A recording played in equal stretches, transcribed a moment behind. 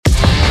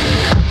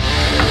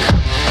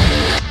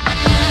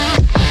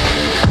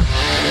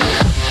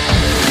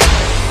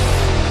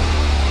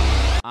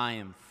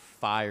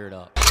fired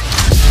up.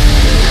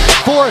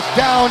 4th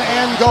down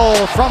and goal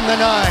from the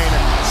 9.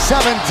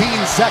 17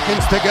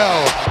 seconds to go.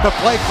 The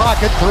play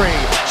clock at 3.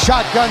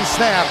 Shotgun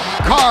snap.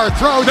 Carr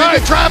throws into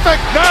traffic.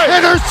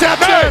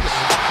 Interception.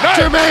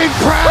 Jermaine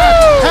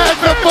Pratt has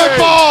the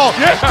football.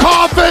 Yeah.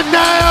 Coffin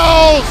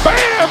nails.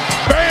 Bam,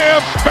 bam,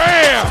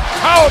 bam.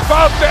 How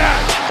about that?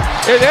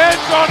 It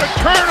ends on a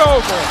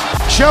turnover.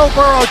 Joe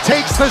Burrow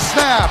takes the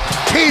snap.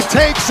 He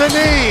takes a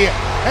knee.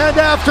 And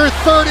after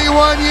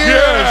 31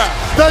 years,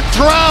 the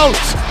drought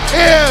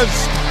is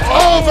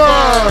over.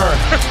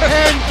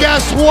 And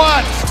guess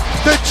what?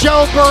 The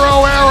Joe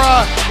Burrow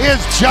era is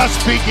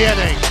just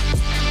beginning.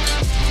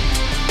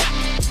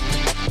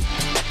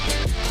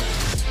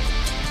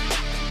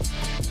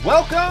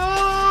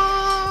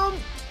 Welcome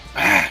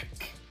back.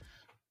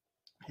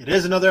 It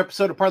is another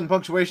episode of Pardon the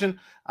Punctuation.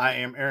 I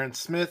am Aaron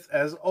Smith,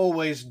 as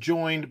always,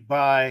 joined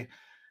by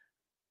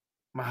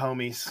my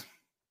homies.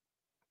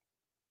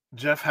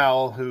 Jeff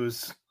Howell,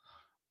 who's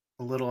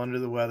a little under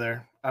the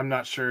weather. I'm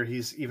not sure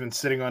he's even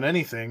sitting on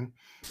anything,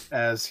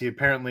 as he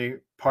apparently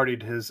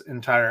partied his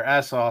entire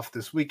ass off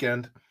this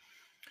weekend.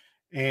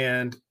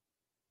 And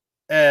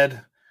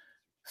Ed,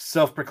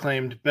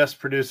 self-proclaimed best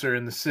producer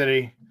in the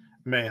city,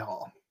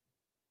 Mayhall.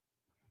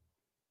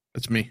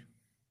 That's me.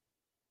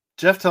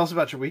 Jeff, tell us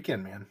about your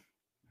weekend, man.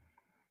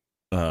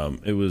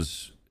 It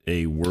was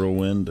a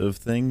whirlwind of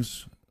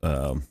things.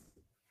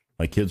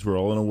 My kids were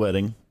all in a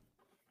wedding,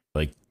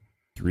 like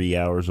 3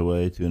 hours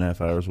away,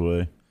 2.5 hours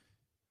away.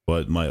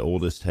 But my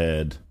oldest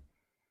had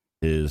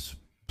his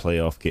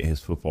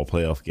football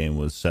playoff game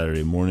was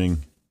Saturday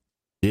morning.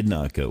 Did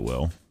not go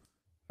well,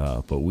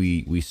 but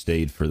we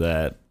stayed for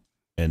that,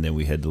 and then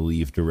we had to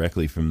leave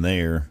directly from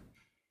there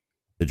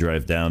to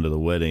drive down to the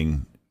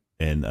wedding.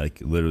 And I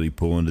could literally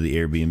pull into the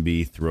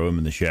Airbnb, throw him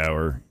in the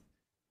shower,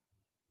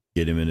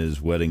 get him in his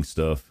wedding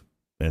stuff,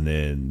 and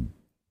then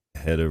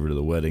head over to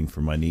the wedding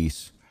for my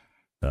niece.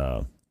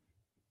 It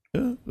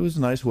was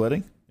a nice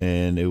wedding,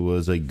 and it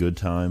was a good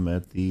time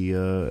at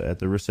the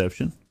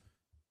reception.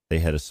 They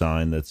had a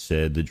sign that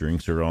said, "The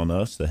drinks are on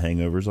us, the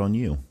hangover's on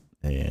you,"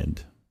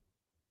 and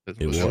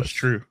it was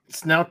true.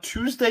 It's now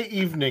Tuesday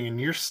evening,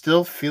 and you're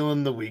still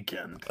feeling the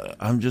weekend.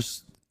 I'm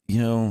just.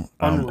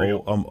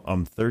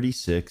 I'm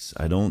 36.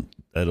 I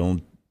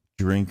don't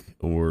drink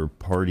or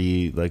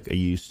party like I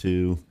used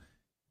to,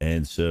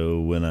 and so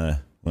when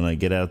I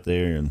get out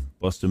there and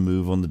bust a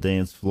move on the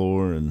dance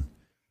floor and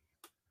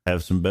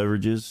have some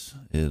beverages,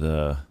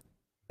 and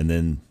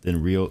then the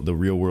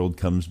real world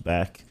comes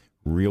back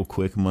real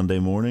quick Monday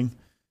morning,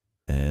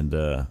 and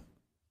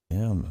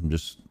I'm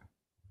just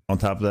on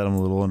top of that. I'm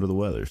a little under the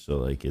weather, so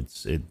like it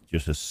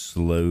just has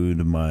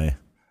slowed my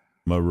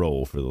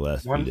roll for the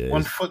last few days.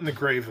 1 foot in the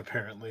grave,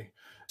 apparently.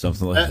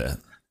 Something like that.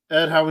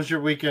 Ed, how was your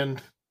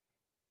weekend?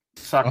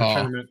 Soccer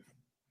tournament.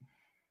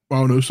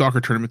 Oh, no soccer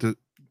tournament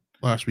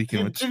last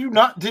weekend.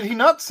 Did he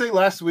not say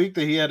last week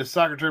that he had a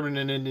soccer tournament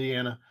in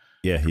Indiana?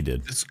 Yeah, he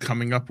did. It's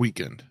coming up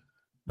weekend.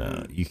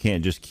 You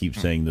can't just keep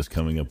saying this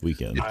coming up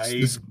weekend.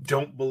 I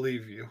don't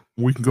believe you.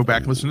 We can go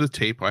back and listen to the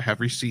tape. I have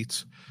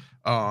receipts.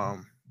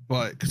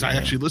 But because I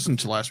actually listened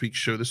to last week's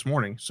show this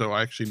morning, so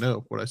I actually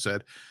know what I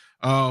said.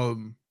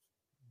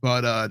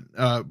 But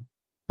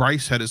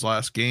Bryce had his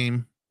last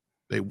game.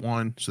 They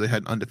won, so they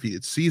had an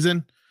undefeated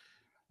season.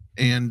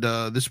 And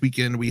this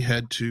weekend we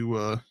head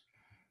to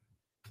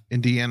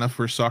Indiana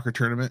for a soccer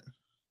tournament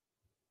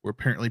where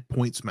apparently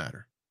points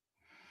matter.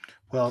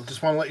 Well,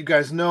 just want to let you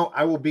guys know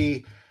I will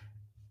be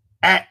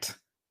at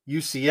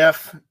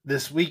UCF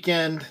this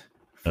weekend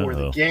for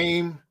the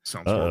game.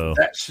 Sounds fun.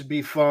 That should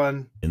be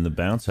fun. In the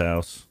bounce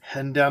house.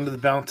 Heading down to the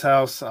bounce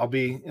house. I'll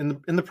be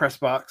in the press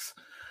box.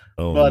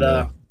 Oh, but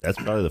no. That's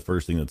probably the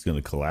first thing that's going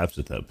to collapse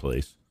at that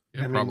place.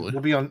 Yeah, probably.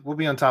 We'll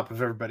be on top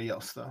of everybody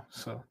else though,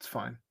 so it's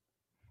fine.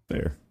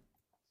 Fair.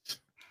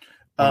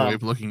 Way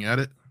of looking at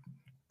it.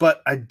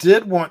 But I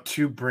did want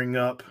to bring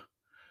up.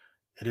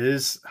 It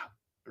is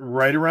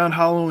right around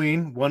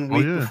Halloween, 1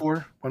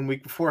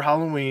 week before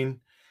Halloween,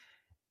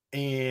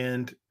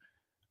 and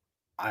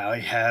I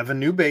have a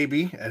new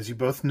baby, as you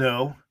both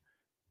know.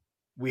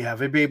 We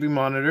have a baby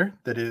monitor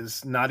that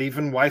is not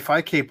even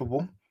Wi-Fi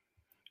capable.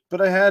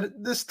 But I had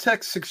this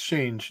text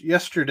exchange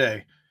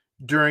yesterday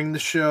during the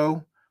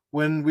show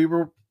when we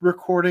were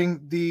recording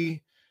the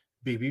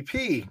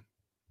BBP.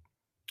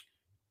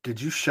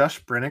 Did you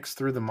shush Brennix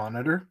through the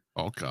monitor?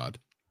 Oh, God.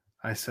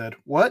 I said,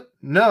 what?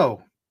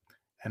 No.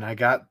 And I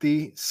got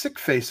the sick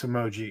face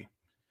emoji.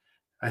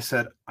 I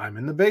said, I'm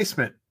in the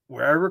basement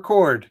where I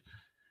record.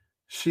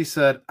 She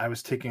said, I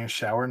was taking a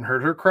shower and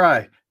heard her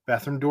cry.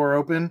 Bathroom door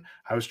open.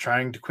 I was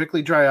trying to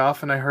quickly dry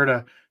off and I heard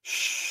a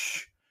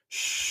shh,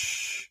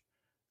 shh.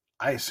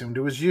 I assumed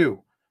it was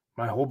you.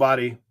 My whole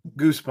body,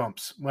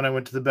 goosebumps when I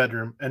went to the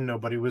bedroom and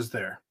nobody was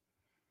there.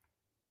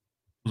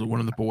 Was it one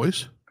of the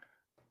boys?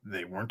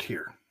 They weren't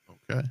here.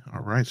 Okay.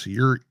 All right. So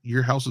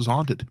your house is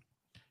haunted,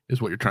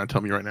 is what you're trying to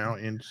tell me right now.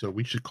 And so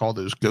we should call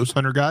those ghost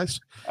hunter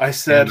guys. I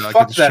said,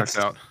 fuck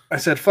that. I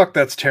said, fuck,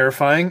 that's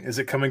terrifying. Is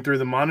it coming through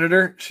the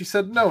monitor? She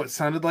said, no, it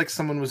sounded like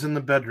someone was in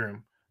the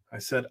bedroom. I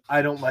said,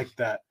 I don't like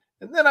that.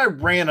 And then I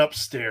ran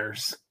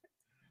upstairs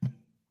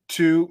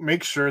to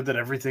make sure that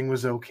everything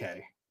was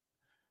okay.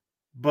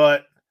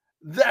 But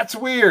that's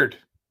weird.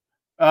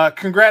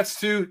 Congrats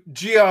to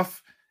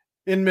Geoff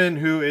Inman,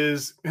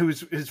 who's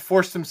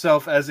forced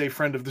himself as a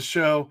friend of the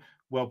show.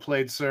 Well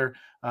played, sir.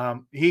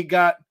 He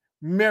got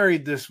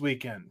married this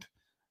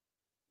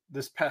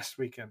past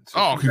weekend.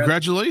 So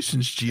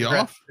congratulations,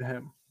 Geoff. To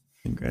him.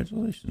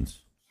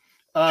 Congratulations.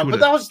 But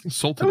that was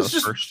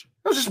just first.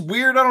 That was just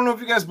weird. I don't know if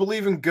you guys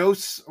believe in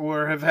ghosts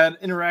or have had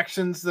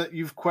interactions that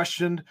you've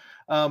questioned,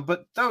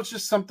 but that was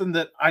just something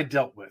that I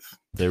dealt with.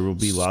 There will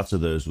be lots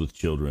of those with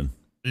children.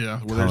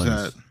 Yeah, well, there's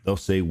that. They'll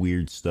say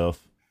weird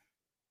stuff,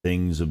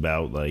 things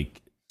about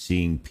like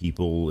seeing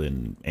people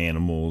and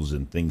animals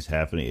and things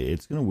happening.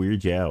 It's gonna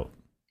weird you out.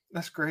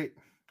 That's great.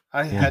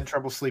 I had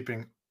trouble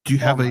sleeping. Do you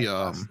have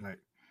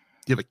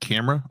a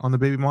camera on the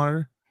baby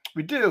monitor?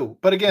 We do,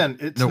 but again,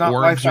 it's no not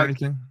Wi-Fi Wi-Fi. or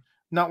anything.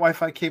 Not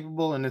Wi-Fi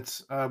capable, and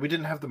it's we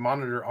didn't have the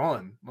monitor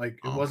on. Like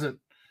it wasn't.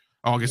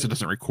 Oh, I guess it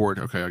doesn't record.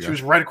 Okay, She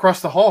was right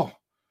across the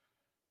hall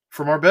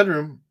from our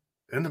bedroom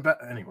in the bed.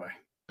 Anyway,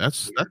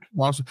 that's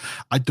awesome.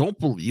 I don't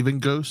believe in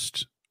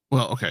ghosts.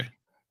 Well, okay,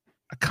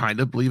 I kind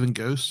of believe in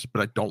ghosts,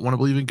 but I don't want to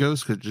believe in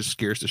ghosts because it just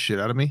scares the shit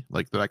out of me.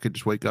 Like that, I could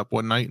just wake up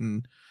one night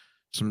and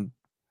some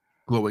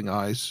glowing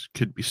eyes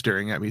could be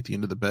staring at me at the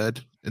end of the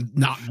bed and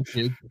not my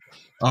kid.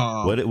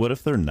 What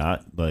if they're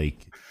not like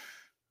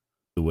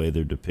the way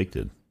they're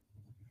depicted?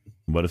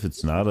 What if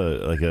it's not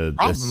a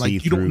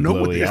see-through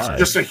glowy eye? It's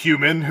just a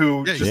human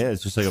who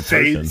it's just like a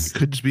person. It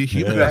could just be a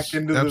human. Back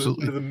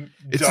into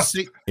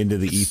into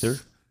the ether.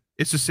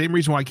 It's the same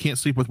reason why I can't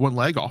sleep with one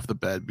leg off the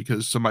bed,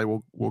 because somebody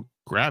will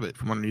grab it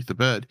from underneath the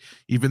bed.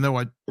 Even though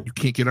you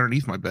can't get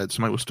underneath my bed,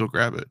 somebody will still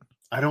grab it.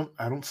 I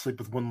don't sleep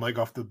with one leg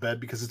off the bed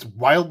because it's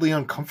wildly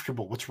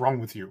uncomfortable. What's wrong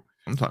with you?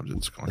 Sometimes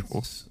it's comfortable.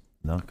 It's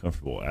not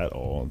comfortable at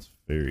all. It's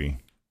very,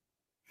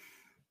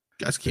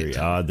 very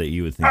odd that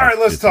you would think. All right,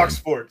 let's talk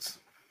sports.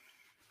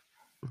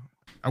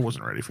 I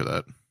wasn't ready for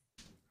that.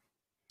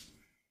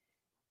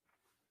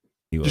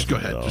 Just go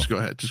ahead. Just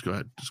go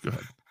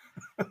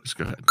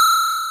ahead.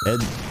 Ed.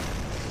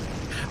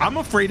 I'm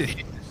afraid to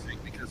hit this thing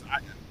because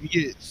we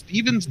get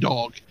Steven's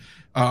dog.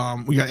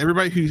 We got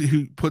everybody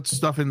who puts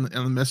stuff in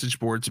the message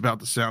boards about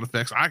the sound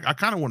effects. I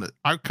kind of want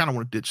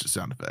to ditch the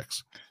sound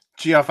effects.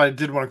 Geoff, I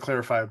did want to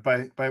clarify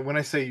by when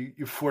I say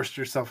you forced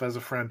yourself as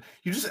a friend,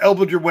 you just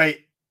elbowed your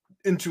way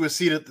into a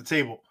seat at the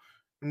table,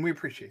 and we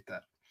appreciate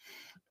that.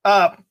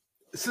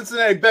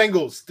 Cincinnati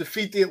Bengals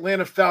defeat the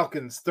Atlanta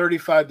Falcons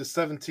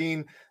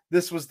 35-17.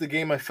 This was the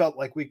game I felt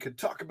like we could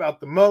talk about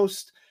the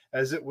most,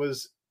 as it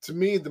was, to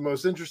me, the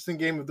most interesting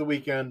game of the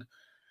weekend.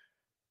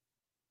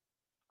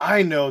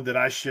 I know that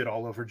I shit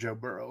all over Joe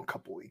Burrow a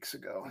couple weeks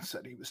ago and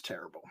said he was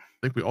terrible. I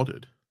think we all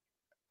did.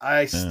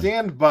 I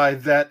stand by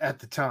that at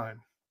the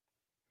time.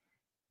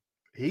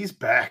 He's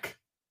back.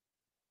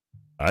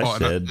 I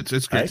said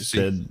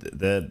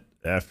that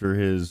after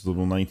his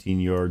little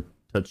 19-yard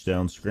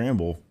touchdown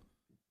scramble,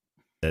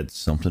 that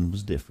something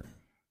was different.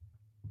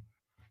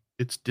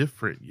 It's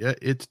different. Yeah,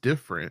 it's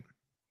different.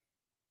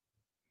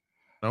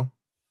 No?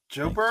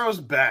 Joe Burrow's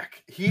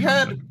back. He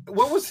had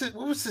what was his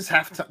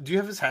halftime? Do you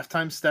have his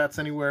halftime stats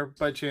anywhere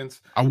by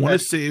chance? I want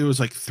to say it was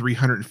like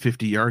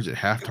 350 yards at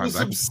halftime. It was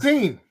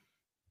obscene.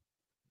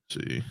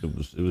 See,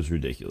 it was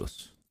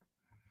ridiculous.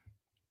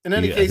 In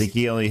any case,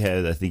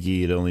 I think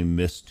he had only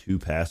missed 2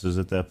 passes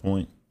at that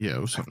point. Yeah,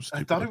 it was something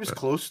stupid. I thought he was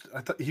close.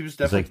 I thought he was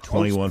definitely like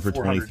 21 for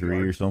 23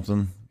 yards. Or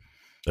something.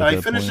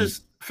 He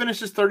finishes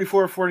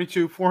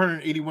 34-42,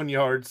 481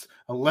 yards,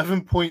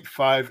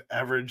 11.5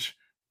 average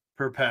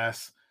per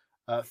pass,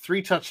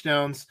 3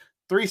 touchdowns,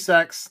 3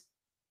 sacks,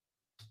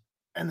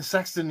 and the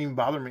sacks didn't even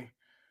bother me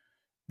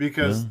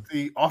because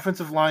the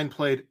offensive line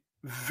played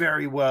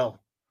very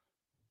well.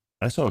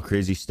 I saw a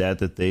crazy stat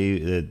that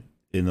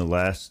in the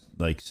last,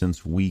 like,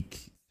 since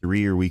week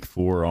 3 or week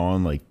 4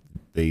 on, like,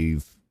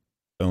 they've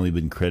only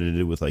been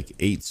credited with like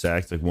 8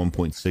 sacks, like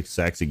 1.6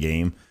 sacks a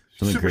game,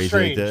 something Super crazy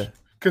strange, like that.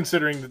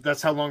 Considering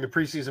that's how long the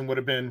preseason would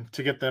have been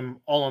to get them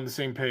all on the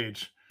same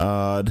page.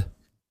 Odd.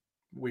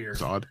 Weird.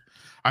 It's odd.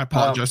 I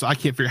apologize. I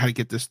can't figure out how to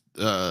get this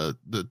the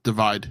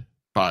divide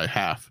by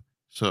half,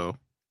 so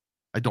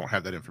I don't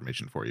have that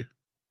information for you.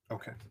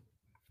 Okay.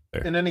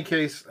 Fair. In any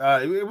case,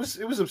 it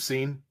was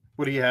obscene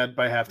what he had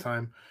by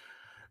halftime.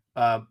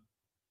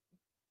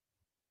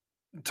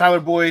 Tyler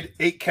Boyd,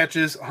 8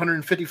 catches,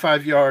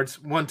 155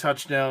 yards, 1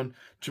 touchdown.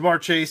 Jamar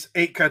Chase,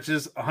 8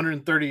 catches,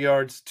 130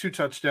 yards, 2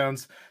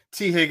 touchdowns.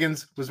 T.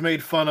 Higgins was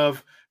made fun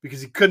of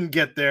because he couldn't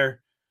get there.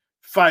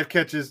 5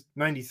 catches,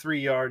 93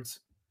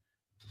 yards.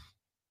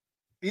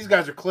 These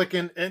guys are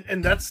clicking,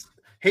 and that's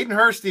Hayden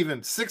Hurst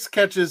even. 6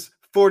 catches,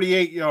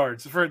 48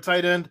 yards. For a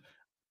tight end,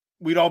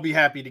 we'd all be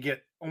happy to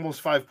get almost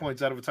 5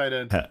 points out of a tight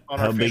end on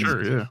our big,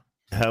 fantasy.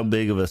 How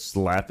big of a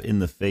slap in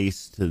the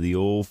face to the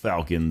old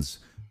Falcons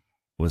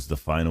was the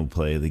final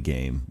play of the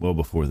game? Well,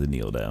 before the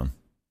kneel down.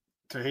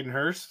 To Hayden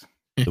Hurst?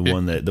 The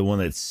one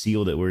that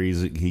sealed it, where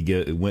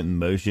he went in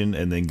motion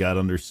and then got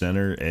under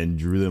center and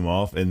drew them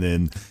off, and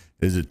then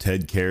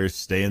Ted Karras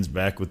stands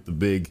back with the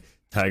big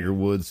Tiger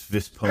Woods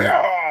fist pump,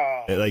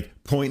 like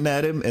pointing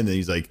at him, and then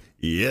he's like,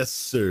 "Yes,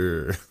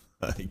 sir."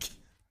 Like,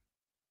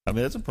 I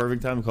mean, that's a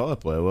perfect time to call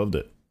that play. I loved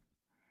it.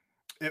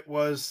 It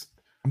was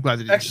I'm glad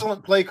that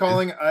excellent play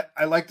calling.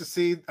 I like to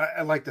see.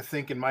 I like to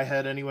think in my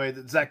head anyway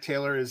that Zach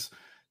Taylor is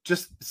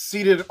just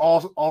ceded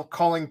all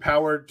calling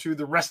power to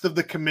the rest of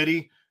the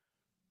committee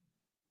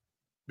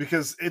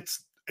because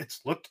it's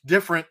looked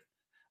different.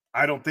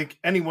 I don't think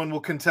anyone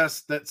will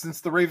contest that since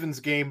the Ravens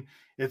game,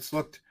 it's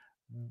looked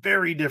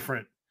very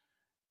different.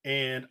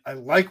 And I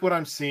like what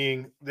I'm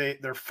seeing.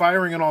 They're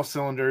firing on all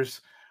cylinders.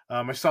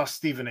 I saw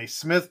Stephen A.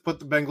 Smith put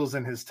the Bengals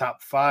in his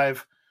top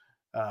 5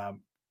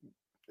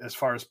 as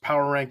far as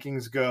power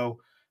rankings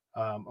go.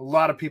 A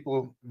lot of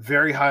people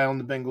very high on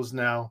the Bengals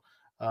now.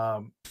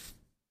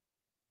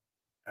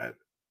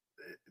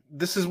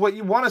 This is what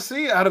you want to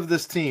see out of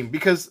this team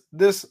because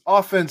this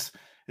offense,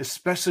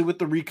 especially with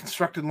the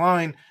reconstructed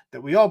line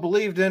that we all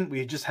believed in,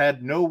 we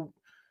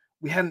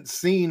hadn't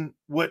seen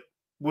what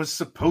was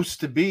supposed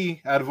to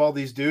be out of all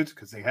these dudes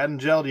because they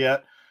hadn't gelled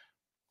yet.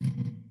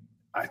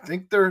 I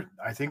think they're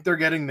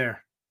getting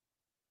there.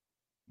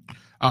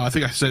 I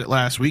think I said it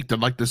last week. I'd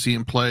like to see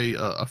him play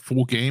a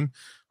full game.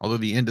 Although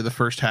the end of the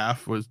first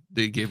half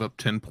they gave up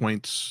 10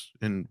 points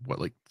in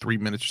 3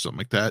 minutes or something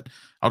like that.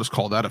 I'll just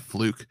call that a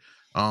fluke.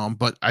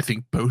 But I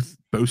think both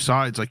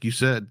sides, like you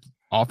said,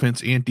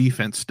 offense and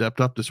defense stepped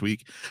up this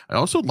week. I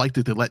also liked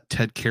it to let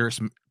Ted Karras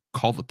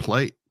call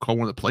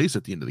one of the plays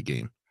at the end of the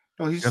game.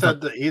 Well, he said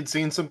that he had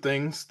seen some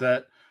things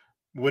that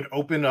would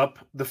open up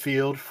the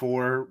field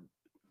for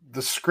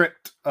the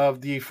script of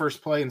the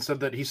first play and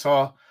said that he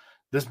saw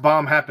this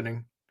bomb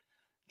happening.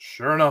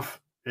 Sure enough,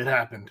 it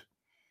happened.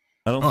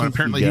 I don't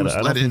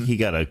think he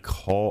got a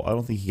call. I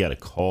don't think he got to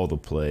call the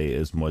play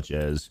as much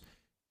as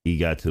he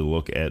got to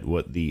look at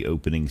what the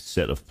opening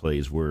set of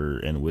plays were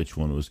and which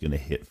one was going to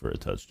hit for a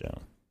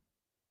touchdown.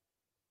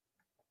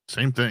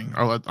 Same thing.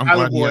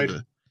 I'm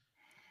glad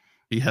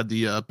he had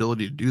the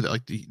ability to do that.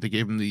 Like they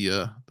gave him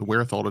the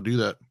wherewithal to do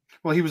that.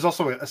 Well, he was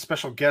also a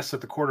special guest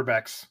at the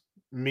quarterbacks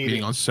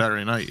meeting on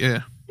Saturday night.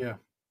 Yeah. Yeah.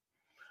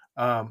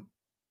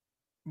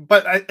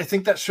 But I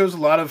think that shows a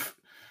lot of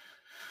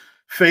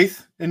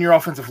faith in your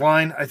offensive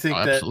line. I think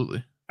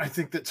absolutely. I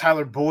think that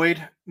Tyler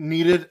Boyd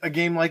needed a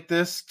game like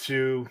this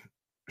to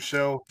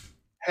show,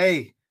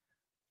 hey,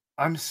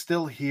 I'm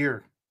still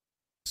here.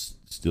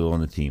 Still on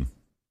the team.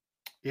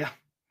 Yeah.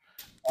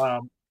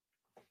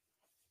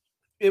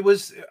 It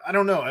was, I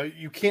don't know.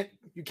 You can't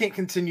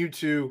continue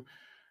to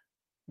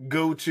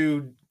go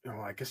to,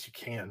 I guess you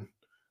can,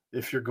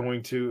 if you're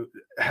going to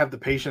have the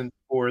patience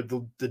for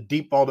the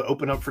deep ball to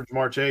open up for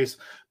Ja'Marr Chase.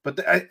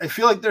 But I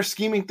feel like they're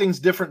scheming things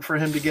different for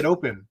him to get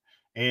open.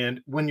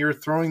 And when you're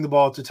throwing the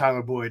ball to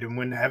Tyler Boyd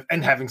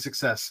and having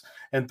success,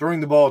 and throwing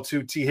the ball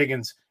to T.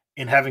 Higgins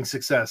and having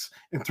success,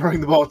 and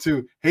throwing the ball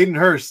to Hayden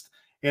Hurst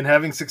and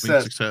having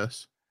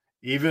success,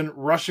 even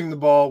rushing the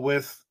ball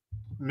with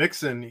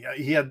Mixon,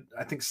 he had,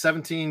 I think,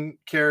 17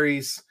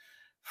 carries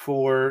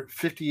for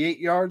 58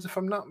 yards, if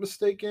I'm not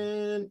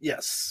mistaken.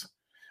 Yes.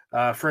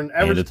 For an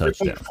average of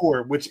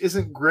 3.4, which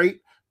isn't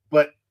great,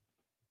 but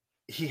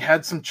he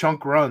had some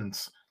chunk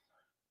runs.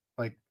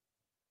 Like,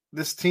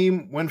 this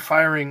team, when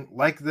firing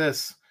like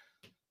this,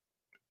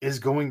 is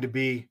going to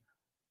be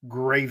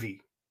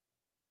gravy.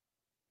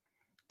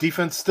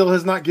 Defense still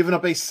has not given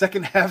up a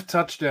second half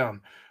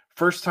touchdown.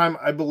 First time,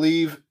 I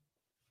believe.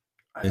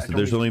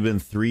 There's only been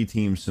 3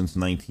 teams since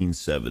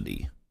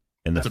 1970.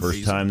 And the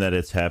first time that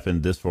it's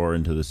happened this far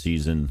into the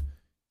season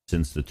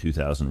since the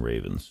 2000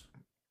 Ravens.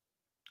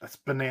 That's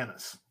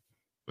bananas.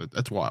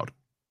 That's wild.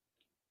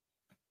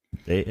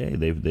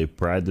 They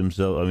pride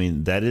themselves. I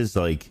mean, that is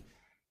like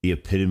the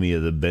epitome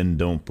of the bend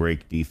don't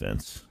break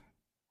defense.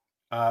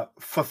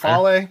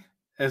 Fafale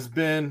has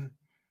been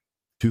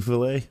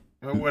Tufale,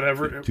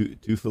 whatever.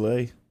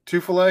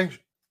 Tufale,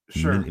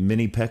 sure.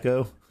 Mini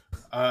Pecco.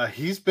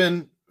 He's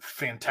been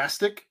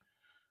fantastic.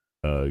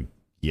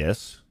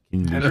 Yes.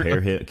 Can you pair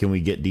him? Can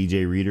we get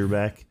DJ Reader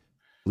back,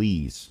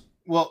 please?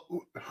 Well,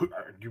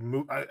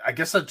 I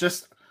guess that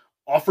just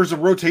offers a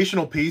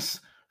rotational piece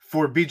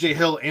for BJ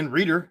Hill and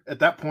Reader at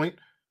that point.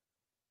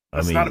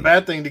 That's not a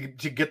bad thing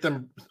to get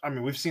them. I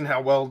mean, we've seen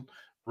how well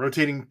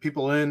rotating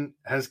people in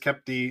has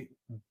kept the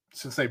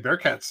Cincinnati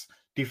Bearcats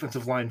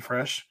defensive line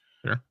fresh.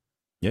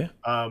 Yeah.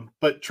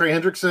 But Trey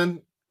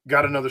Hendrickson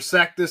got another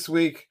sack this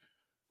week.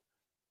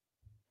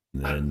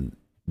 And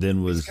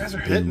then these guys are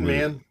hitting,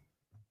 man.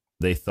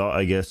 They thought,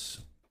 I guess,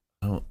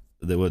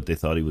 they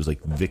thought he was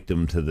like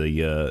victim to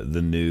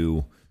the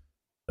new,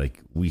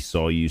 like, we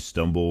saw you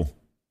stumble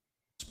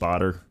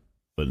spotter,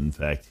 but in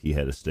fact he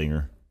had a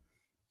stinger.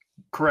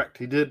 Correct,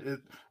 he did.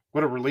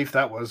 What a relief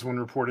that was when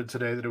reported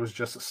today that it was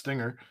just a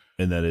stinger,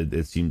 and that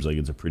it seems like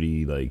it's a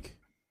pretty like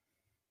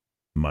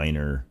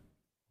minor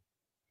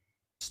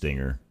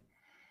stinger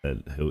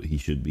that he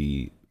should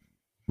be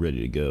ready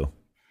to go.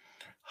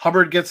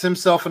 Hubbard gets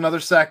himself another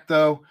sack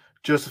though.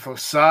 Joseph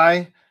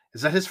Osai.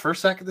 Is that his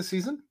first sack of the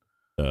season?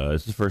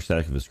 It's the first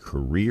sack of his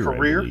career, I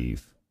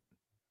believe.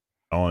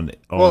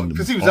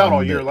 because he was out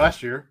all year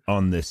last year.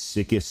 On the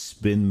sickest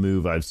spin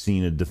move I've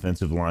seen a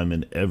defensive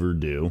lineman ever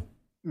do.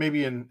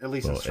 Maybe in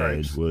stripes.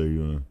 Edge, what are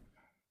you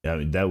gonna? I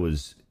mean, that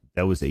was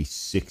a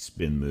sick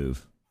spin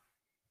move.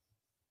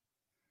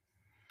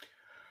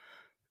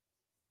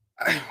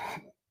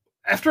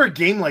 After a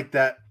game like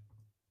that,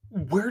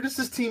 where does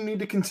this team need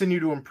to continue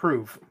to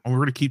improve? Well, we're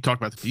going to keep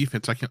talking about the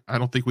defense. I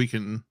don't think we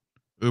can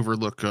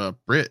overlook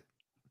Britt.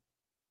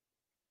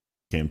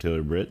 Cam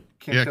Taylor-Britt?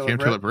 Cam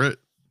Taylor-Britt.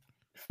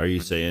 Are you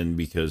saying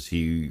because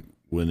he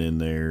went in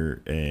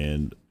there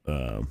and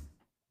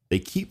they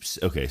keep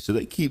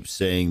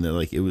saying that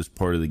like it was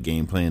part of the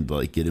game plan to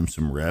like get him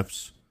some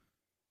reps?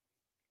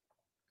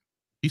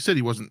 He said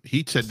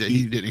he said that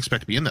he didn't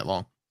expect to be in that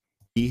long.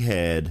 He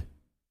had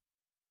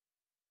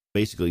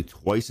basically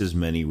twice as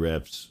many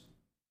reps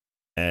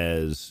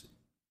as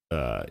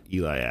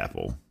Eli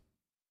Apple,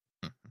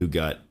 who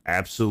got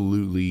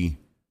absolutely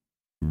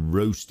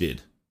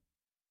roasted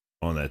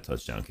on that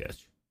touchdown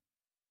catch.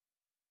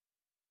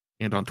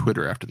 And on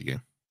Twitter after the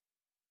game.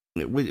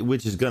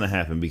 Which is going to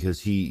happen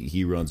because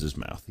he runs his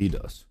mouth. He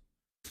does.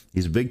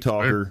 He's a big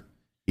talker. Right.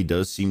 He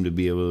does seem to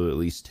be able to at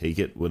least take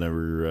it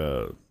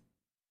whenever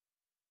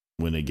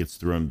when it gets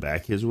thrown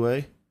back his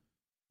way.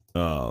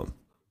 But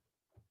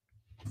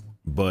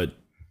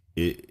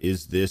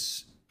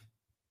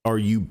are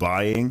you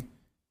buying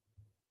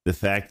the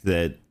fact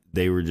that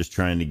they were just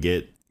trying to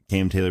get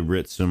Cam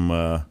Taylor-Britt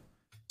some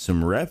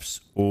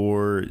reps,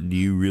 or do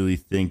you really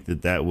think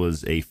that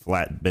was a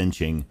flat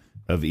benching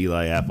of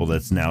Eli Apple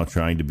that's now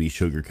trying to be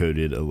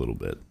sugar-coated a little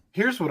bit?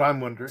 Here's what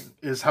I'm wondering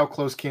is how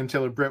close Cam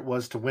Taylor-Britt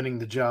was to winning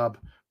the job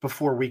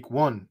before week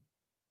 1,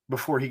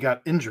 before he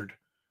got injured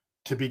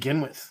to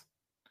begin with.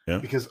 Yeah.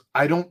 Because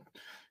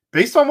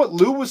based on what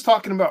Lou was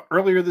talking about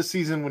earlier this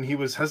season when he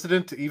was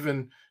hesitant to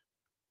even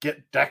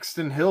get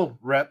Daxton Hill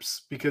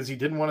reps because he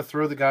didn't want to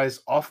throw the guys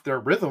off their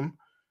rhythm.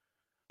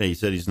 Yeah, he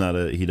said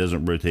he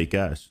doesn't rotate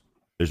guys.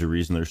 There's a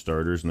reason they're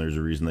starters and there's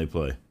a reason they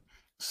play.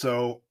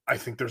 So I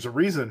think there's a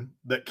reason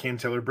that Cam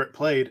Taylor-Britt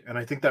played. And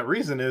I think that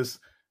reason is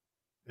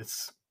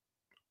it's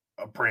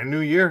a brand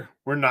new year.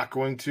 We're not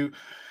going to.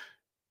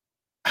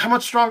 How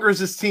much stronger is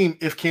this team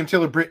if Cam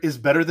Taylor-Britt is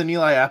better than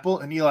Eli Apple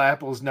and Eli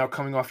Apple is now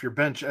coming off your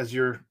bench as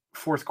your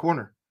fourth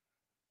corner?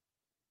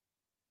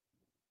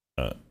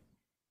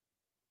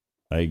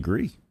 I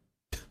agree.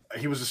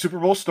 He was a Super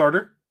Bowl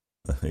starter,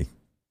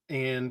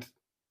 and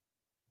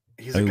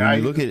he's a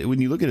guy.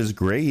 When you look at his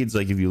grades,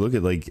 like if you look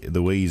at like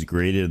the way he's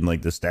graded and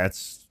like the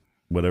stats,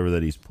 whatever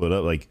that he's put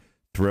up, like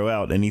throw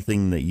out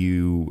anything that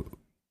you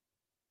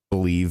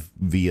believe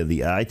via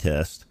the eye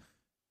test,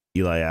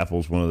 Eli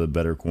Apple's one of the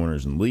better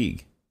corners in the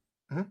league.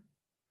 Mm-hmm.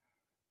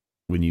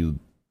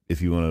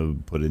 If you want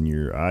to put in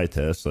your eye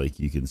test, like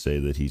you can say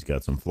that he's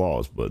got some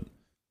flaws, but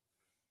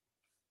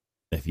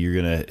if you're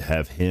going to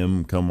have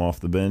him come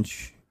off the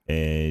bench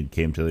and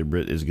Cam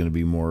Taylor-Britt is going to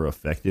be more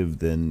effective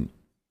than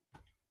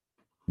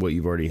what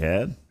you've already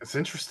had. It's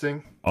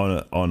interesting. On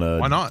a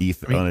Why not?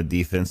 On a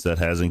defense that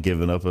hasn't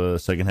given up a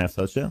second half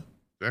touchdown.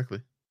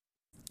 Exactly.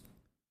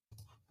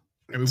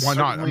 I mean, why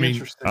not? I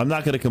mean, I'm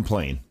not going to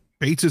complain.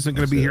 Bates isn't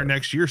going to be here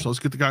next year, so let's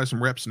get the guys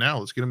some reps now.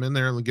 Let's get them in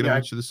there and get them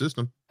into the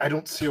system. I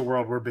don't see a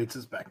world where Bates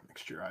is back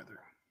next year either.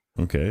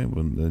 Okay,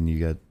 well then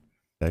you got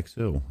Dax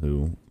Hill,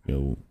 who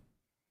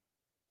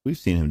we've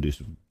seen him do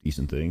some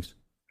decent things.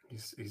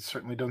 He's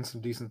certainly done some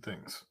decent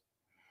things.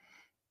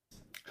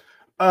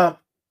 I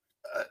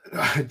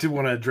do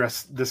want to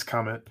address this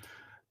comment.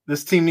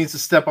 This team needs to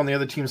step on the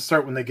other team's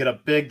start when they get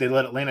up big. They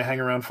let Atlanta hang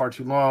around far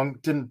too long.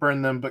 Didn't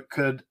burn them, but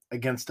could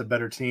against a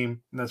better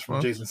team. And that's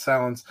from Jason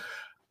Salins.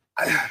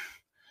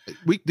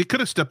 They could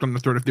have stepped on the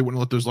throat if they wouldn't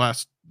let those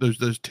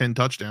 10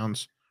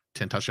 touchdowns.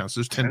 10 touchdowns.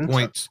 There's 10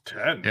 points.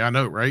 10. Yeah, I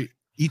know, right?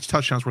 Each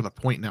touchdown's worth a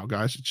point now,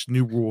 guys. It's a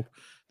new rule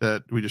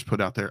that we just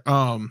put out there.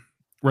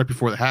 Right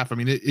before the half. I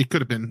mean, it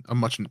could have been a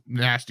much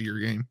nastier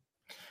game.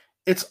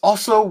 It's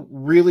also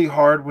really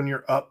hard when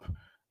you're up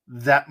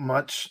that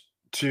much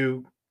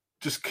to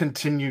just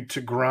continue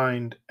to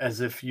grind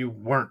as if you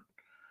weren't.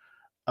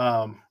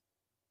 I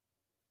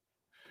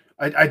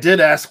did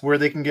ask where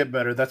they can get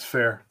better. That's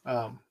fair.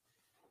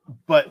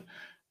 But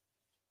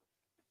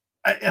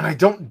I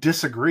don't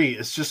disagree.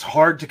 It's just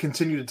hard to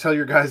continue to tell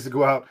your guys to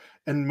go out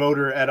and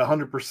motor at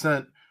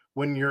 100%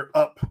 when you're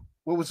up.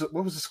 What was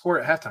the score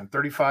at halftime?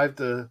 35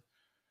 to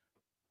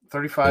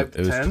 10?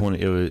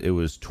 It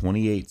was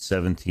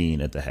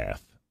 28-17 at the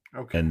half.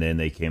 Okay. And then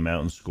they came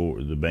out and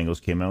scored. The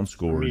Bengals came out and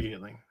scored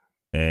immediately.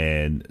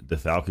 And the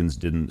Falcons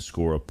didn't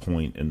score a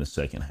point in the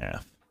second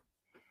half.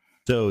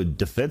 So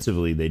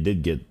defensively, they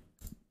did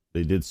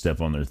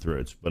step on their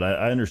throats. But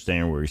I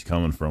understand where he's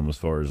coming from as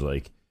far as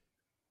like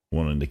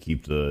wanting to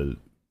keep the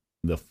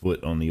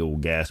foot on the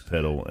old gas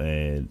pedal.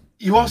 And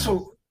you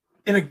also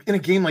in a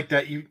game like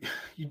that, you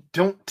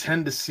don't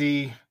tend to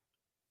see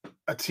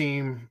a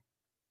team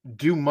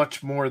do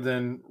much more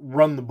than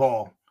run the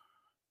ball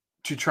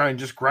to try and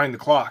just grind the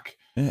clock.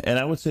 And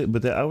I would say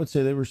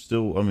they were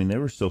still. I mean, they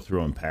were still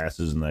throwing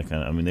passes and that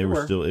kind of. I mean, they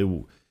were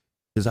still.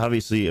 Because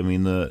obviously, I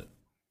mean the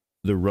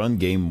run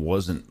game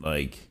wasn't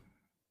like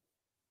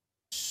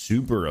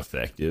super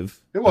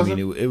effective. It wasn't.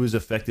 I mean, it was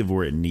effective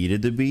where it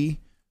needed to be.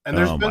 And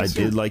there's been I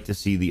did like to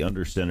see the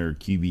under center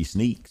QB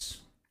sneaks.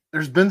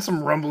 There's been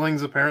some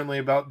rumblings apparently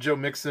about Joe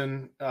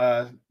Mixon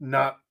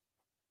not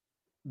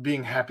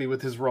being happy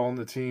with his role in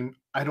the team.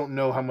 I don't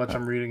know how much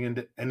I'm reading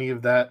into any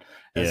of that.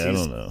 I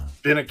don't know.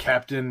 Been a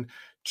captain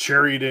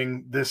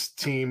cheerleading this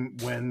team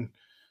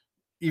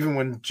even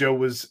when Joe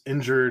was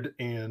injured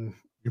and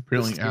you're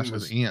apparently asking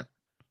his aunt.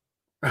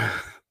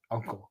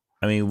 Uncle.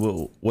 I mean,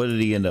 what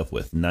did he end up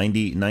with?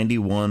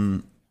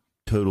 91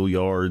 total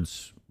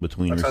yards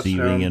between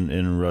receiving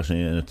and rushing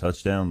and a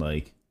touchdown.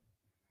 Like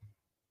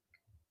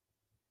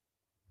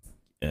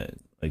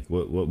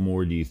what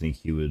more do you think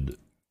he would,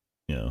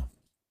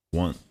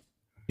 want?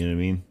 You know what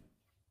I mean?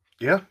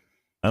 Yeah.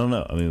 I don't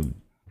know. I mean,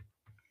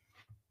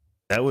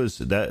 that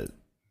was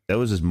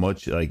as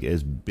much like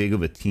as big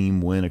of a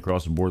team win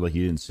across the board. Like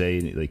you didn't say,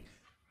 like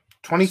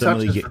 20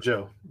 touches for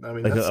Joe. I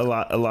mean, like a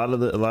lot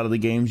of the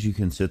games you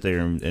can sit there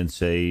and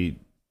say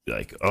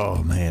like,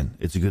 oh man,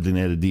 it's a good thing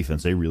they had a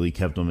defense. They really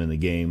kept them in the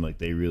game. Like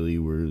they really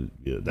were.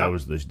 That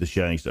was the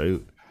shining star.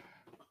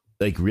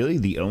 Like really,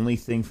 the only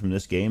thing from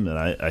this game that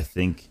I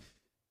think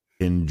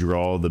can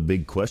draw the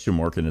big question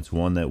mark, and it's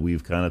one that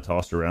we've kind of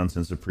tossed around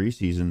since the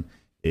preseason.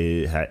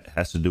 It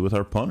has to do with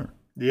our punter.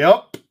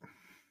 Yep.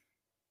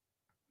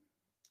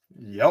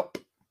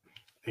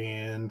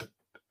 And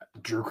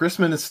Drew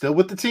Chrisman is still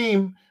with the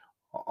team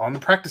on the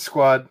practice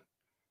squad,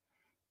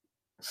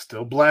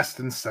 still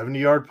blasting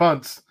 70-yard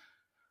punts.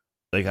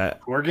 Like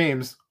 4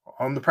 games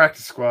on the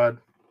practice squad.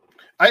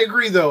 I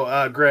agree,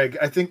 though, Greg.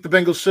 I think the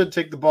Bengals should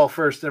take the ball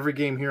first every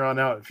game here on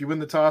out. If you win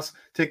the toss,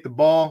 take the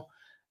ball,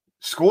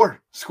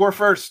 score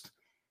first.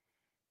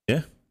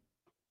 Yeah.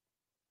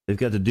 They've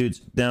got the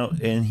dudes now,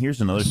 and here's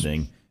another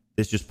thing.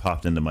 This just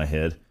popped into my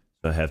head,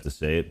 so I have to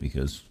say it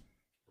because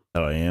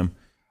how I am.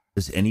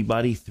 Does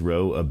anybody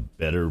throw a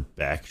better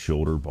back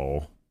shoulder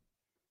ball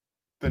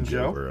than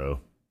Joe Burrow?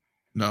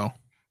 No,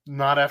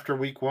 not after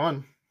week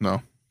 1.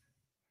 No,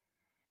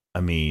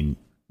 I mean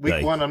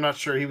week 1. I'm not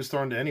sure he was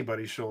throwing to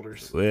anybody's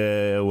shoulders.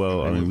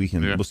 Well, I mean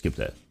we'll skip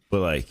that, but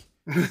like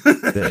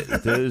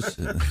those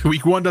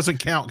week 1 doesn't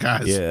count,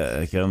 guys. Yeah,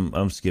 like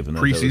I'm skipping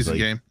that. Preseason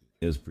game.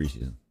 It was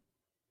preseason.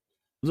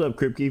 What's up,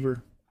 Crypt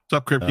Keeper? What's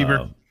up, Crypt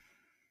Keeper?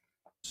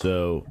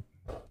 So,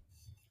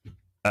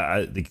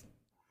 I think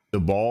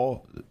the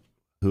ball.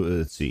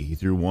 Let's see. He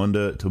threw one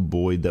to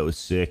Boyd that was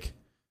sick.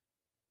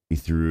 He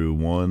threw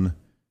one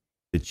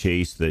to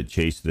Chase that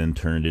Chase then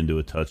turned into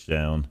a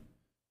touchdown.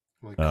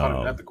 Well, he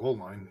caught it at the goal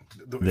line.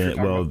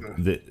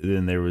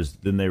 Then there was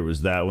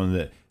that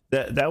one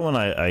that one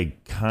I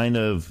kind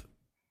of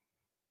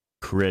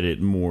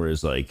credit more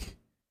as like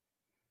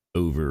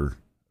over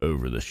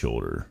the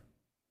shoulder.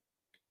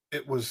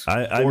 It was.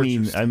 I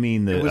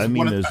mean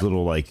those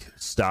little like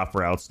stop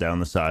routes down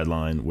the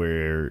sideline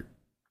where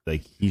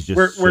like he's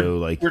just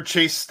where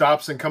Chase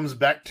stops and comes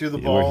back to the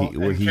ball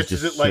where he's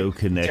just it, so like,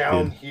 connected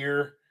down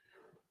here.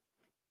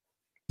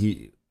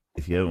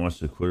 If you haven't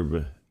watched the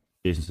quarterback,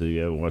 Jason said, if you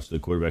haven't watched the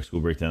quarterback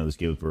school breakdown of this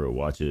game with Burrow,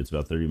 watch it. It's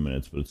about 30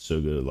 minutes, but it's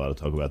so good. A lot of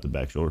talk about the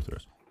back shoulder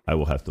throws. I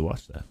will have to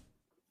watch that.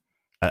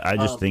 I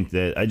just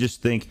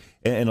think,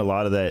 and a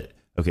lot of that.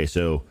 Okay,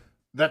 so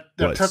that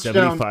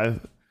touchdown.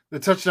 75. The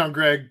touchdown,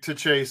 Greg, to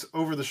Chase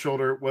over the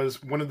shoulder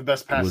was one of the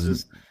best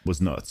passes was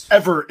nuts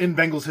ever in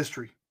Bengals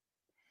history.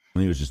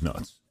 It was just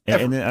nuts.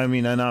 And then, I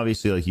mean, and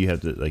obviously, like you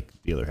have to like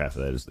the other half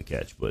of that is the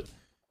catch, but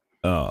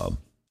so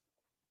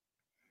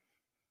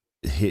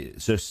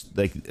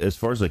like as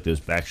far as like those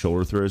back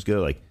shoulder throws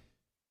go, like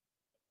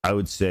I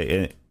would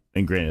say,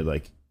 and granted,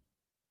 like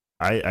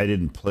I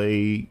didn't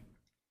play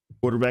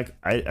quarterback.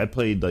 I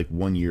played like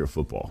 1 year of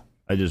football.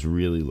 I just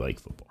really like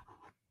football,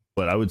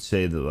 but I would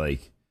say that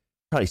like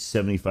probably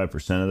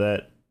 75% of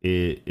that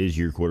is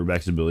your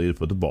quarterback's ability to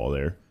put the ball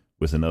there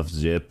with enough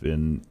zip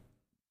and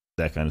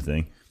that kind of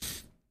thing.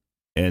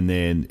 And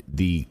then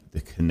the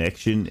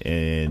connection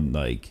and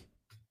like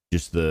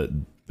just the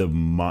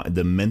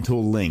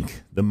mental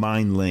link, the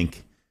mind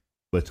link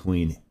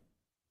between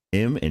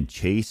him and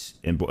Chase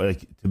and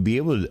like to be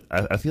able to,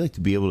 I feel like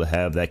to be able to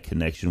have that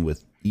connection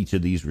with each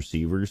of these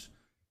receivers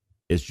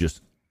is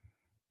just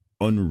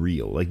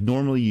unreal. Like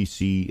normally you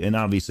see, and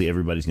obviously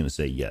everybody's going to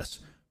say yes,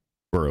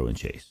 Burrow and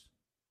Chase,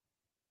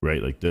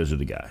 right? Like those are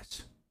the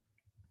guys.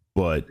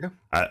 But yeah.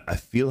 I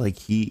feel like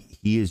he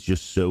is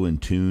just so in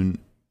tune,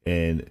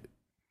 and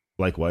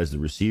likewise the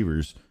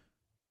receivers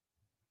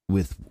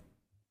with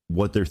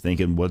what they're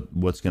thinking,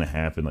 what's going to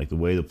happen, like the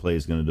way the play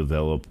is going to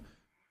develop,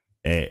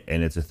 and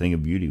it's a thing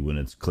of beauty when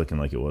it's clicking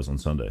like it was on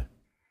Sunday.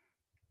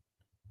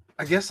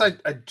 I guess I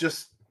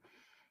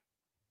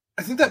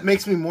think that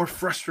makes me more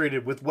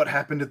frustrated with what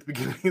happened at the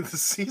beginning of the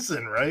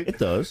season, right? It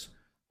does.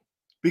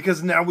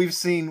 Because now we've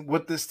seen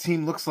what this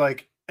team looks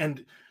like,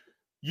 and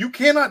you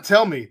cannot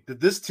tell me that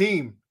this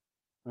team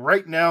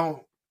right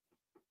now,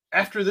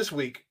 after this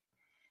week,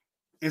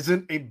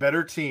 isn't a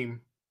better team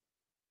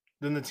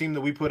than the team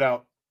that we put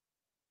out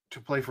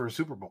to play for a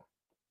Super Bowl.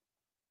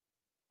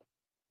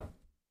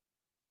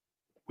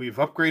 We've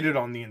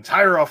upgraded on the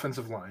entire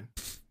offensive line.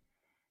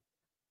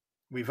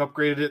 We've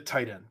upgraded at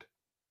tight end.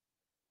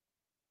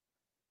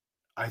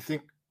 I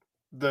think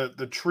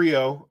the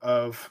trio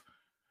of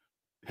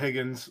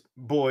Higgins,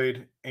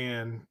 Boyd,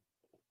 and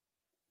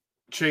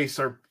Chase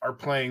are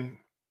playing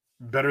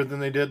better than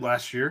they did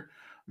last year.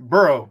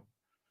 Burrow,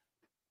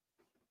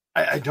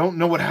 I don't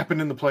know what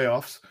happened in the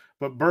playoffs,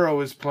 but Burrow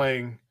is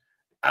playing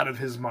out of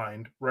his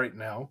mind right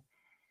now.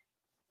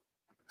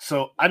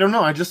 So I don't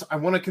know. I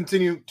want to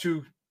continue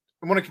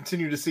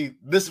to see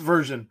this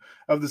version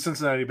of the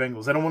Cincinnati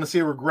Bengals. I don't want to see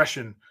a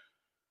regression.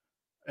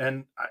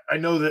 And I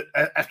know that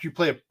after you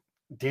play a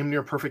damn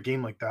near perfect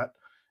game like that,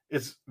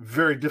 it's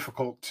very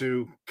difficult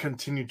to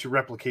continue to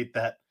replicate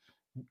that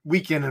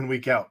week in and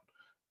week out.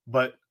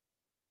 But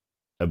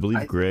I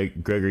believe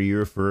Greg, are you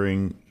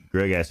referring?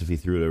 Greg asked if he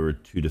threw it over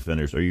 2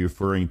 defenders. Are you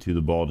referring to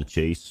the ball to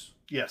Chase?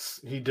 Yes,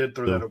 he did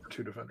throw that over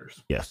 2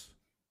 defenders. Yes.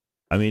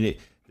 I mean,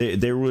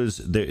 there was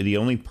the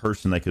only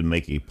person that could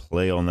make a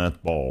play on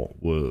that ball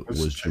was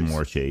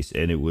Ja'Marr Chase,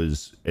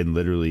 and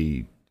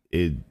literally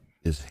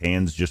his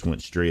hands just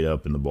went straight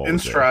up in the ball. In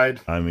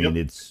stride. I mean,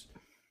 yep. it's.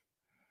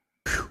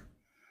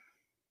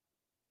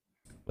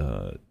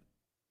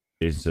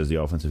 Jason says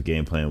the offensive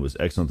game plan was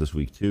excellent this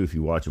week too. If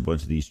you watch a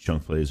bunch of these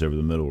chunk plays over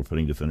the middle, we're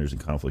putting defenders in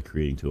conflict,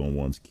 creating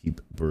 2-on-1s. Keep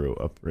Burrow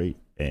upright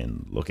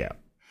and look out.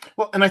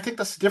 Well, and I think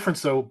that's the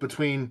difference though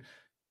between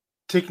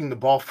taking the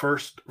ball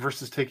first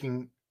versus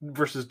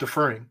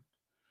deferring.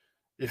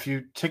 If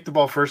you take the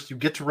ball first, you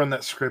get to run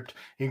that script.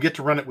 And you get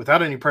to run it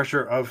without any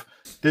pressure of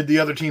did the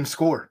other team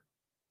score.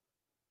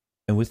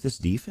 And with this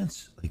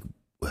defense, like,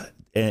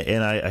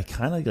 and I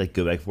kind of like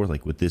go back and forth,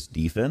 like with this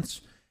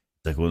defense,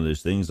 it's like one of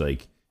those things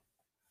like.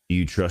 Do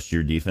you trust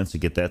your defense to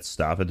get that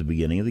stop at the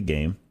beginning of the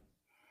game?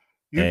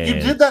 You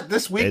did that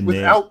this week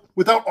without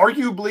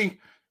arguably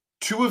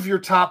 2 of your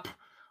top.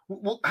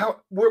 Well,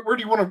 where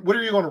do you want to? What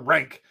are you going to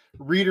rank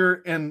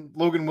Reader and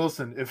Logan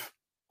Wilson if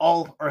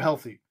all are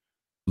healthy?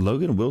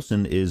 Logan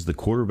Wilson is the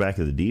quarterback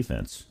of the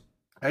defense.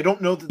 I don't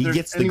know that he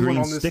gets the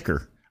green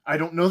sticker. I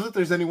don't know that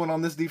there's anyone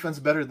on this defense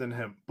better than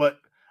him. But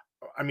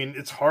I mean,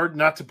 it's hard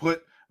not to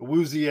put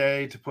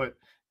Awuzie, to put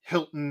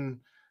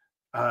Hilton,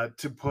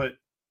 to put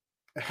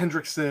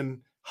Hendrickson,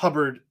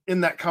 Hubbard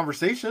in that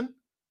conversation.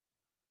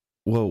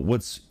 Well,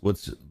 what's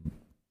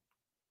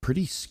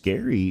pretty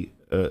scary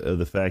of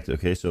the fact,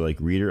 okay, so like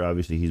Reader,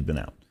 obviously he's been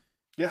out.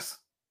 Yes.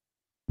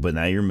 But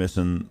now you're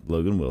missing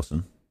Logan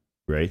Wilson,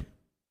 right?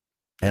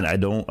 And I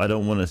don't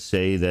want to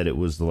say that it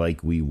was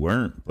like we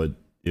weren't, but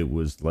it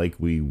was like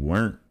we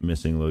weren't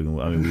missing Logan.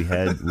 I mean,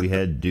 we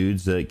had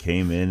dudes that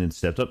came in and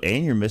stepped up,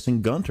 and you're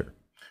missing Gunter.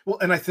 Well,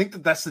 and I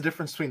think that's the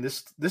difference between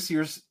this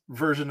year's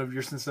version of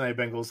your Cincinnati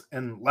Bengals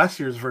and last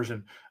year's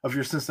version of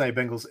your Cincinnati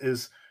Bengals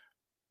is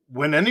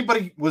when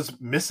anybody was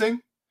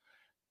missing,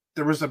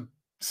 there was a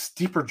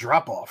steeper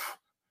drop-off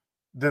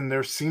than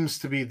there seems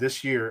to be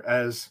this year,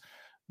 as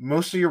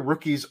most of your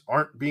rookies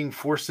aren't being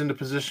forced into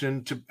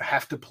position to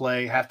have to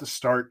play, have to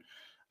start.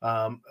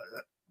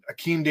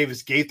 Akeem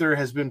Davis-Gaither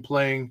has been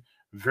playing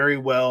very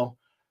well.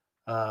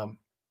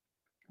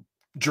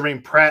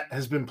 Jermaine Pratt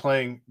has been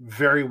playing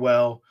very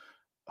well.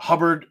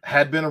 Hubbard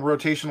had been a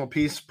rotational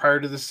piece prior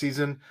to this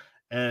season,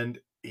 and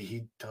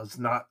he does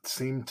not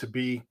seem to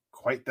be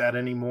quite that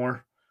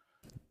anymore.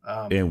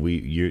 And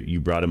you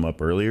brought him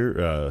up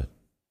earlier.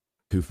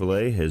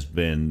 Kufale has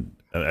been,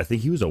 I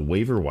think he was a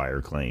waiver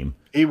wire claim.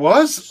 He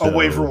was a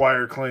waiver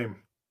wire claim.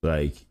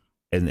 Like,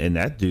 and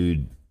that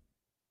dude,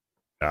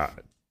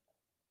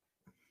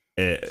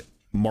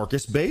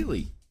 Marcus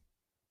Bailey.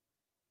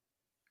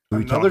 Can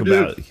we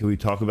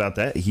talk about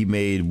that? He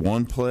made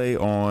one play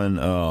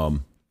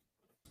on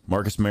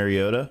Marcus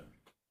Mariota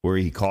where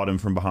he caught him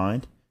from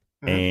behind,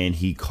 and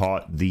he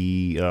caught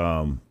the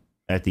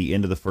at the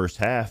end of the first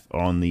half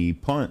on the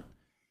punt.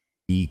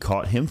 He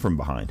caught him from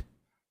behind.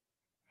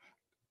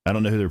 I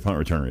don't know who their punt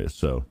returner is.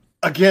 So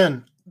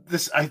again,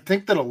 I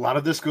think that a lot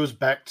of this goes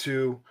back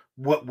to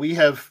what we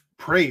have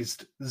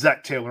praised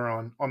Zach Taylor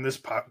on this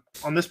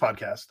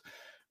podcast,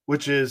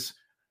 which is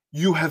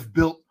you have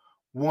built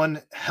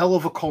one hell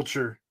of a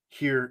culture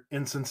here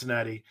in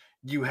Cincinnati.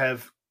 You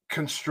have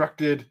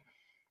constructed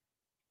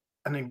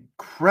an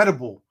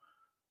incredible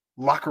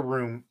locker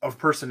room of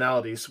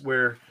personalities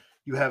where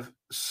you have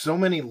so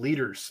many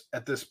leaders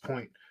at this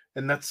point.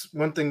 And that's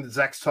one thing that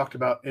Zach's talked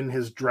about in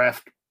his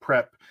draft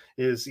prep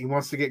is he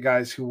wants to get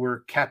guys who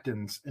were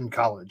captains in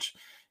college.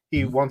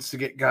 He wants to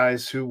get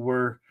guys who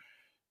were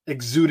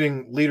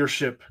exuding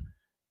leadership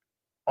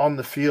on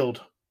the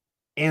field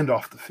and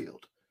off the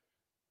field.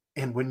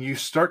 And when you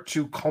start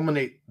to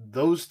culminate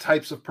those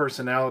types of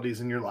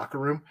personalities in your locker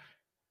room,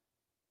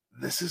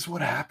 this is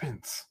what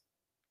happens.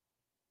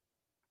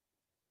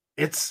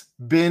 It's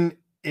been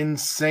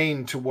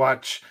insane to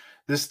watch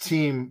this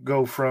team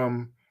go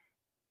from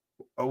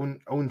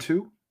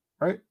 0-2,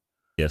 right?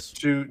 Yes.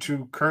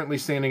 To currently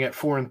standing at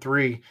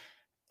 4-3,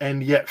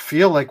 and yet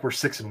feel like we're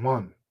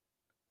 6-1.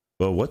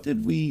 Well, what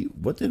did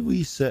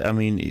we say? I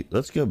mean,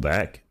 let's go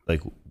back.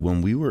 Like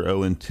when we were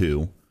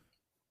 0-2,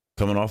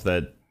 coming off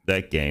that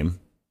game,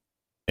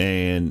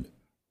 and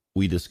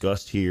we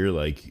discussed here,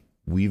 like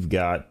we've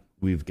got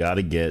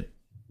to get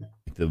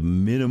The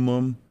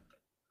minimum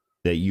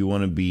that you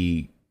want to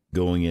be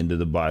going into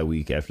the bye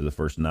week after the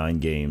first 9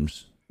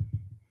 games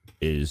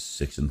is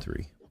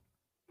 6-3.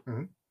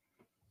 Mm-hmm.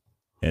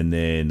 And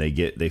then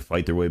they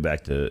fight their way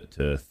back to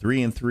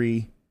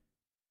 3-3.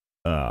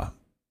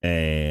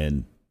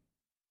 And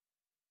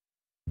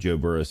Joe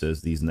Burrow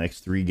says these next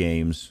 3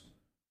 games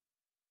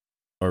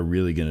are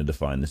really going to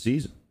define the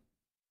season.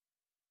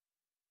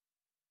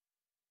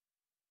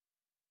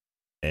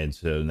 And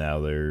so now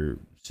they're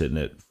sitting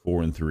at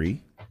 4-3.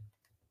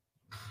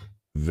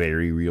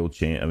 Very real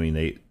chance. I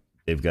mean,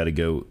 they've got to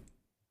go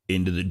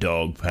into the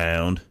dog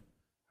pound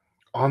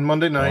on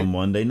Monday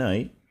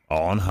night,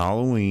 on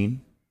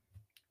Halloween.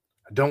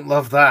 I don't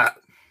love that.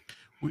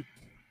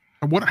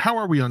 How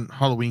are we on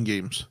Halloween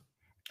games?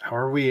 How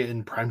are we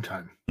in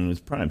primetime?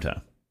 It's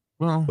primetime.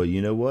 Well, but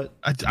you know what?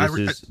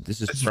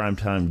 This is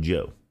primetime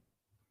Joe.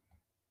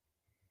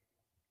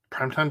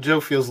 Primetime Joe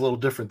feels a little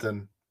different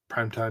than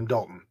primetime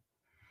Dalton.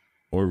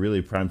 Or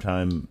really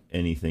primetime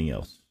anything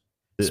else.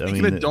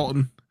 Speaking of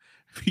Dalton,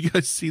 have you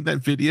guys seen that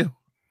video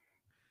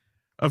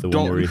of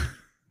Dalton?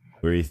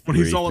 Where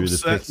he's all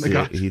upset.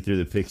 He threw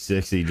the pick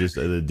six. He just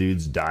the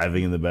dude's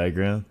diving in the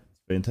background.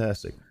 It's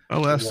fantastic. I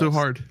laughed so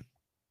hard.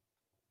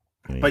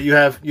 But you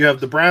have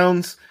the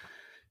Browns,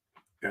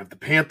 you have the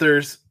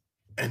Panthers,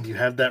 and you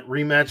have that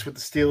rematch with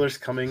the Steelers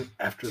coming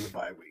after the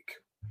bye week.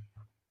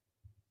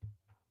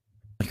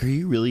 Like, are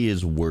you really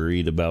as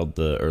worried about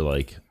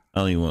I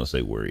don't even want to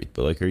say worried,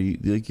 but are you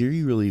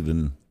really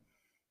even?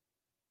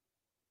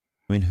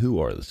 I mean, who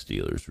are the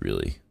Steelers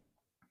really?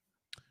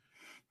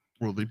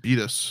 Well, they beat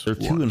us. They're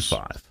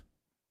 2-5,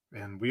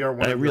 and we are.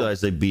 I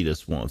realize they beat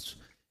us once,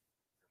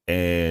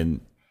 and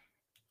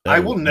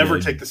I will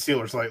never take the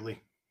Steelers lightly.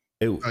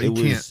 It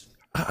was.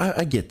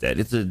 I get that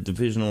it's a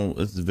division.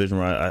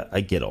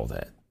 I get all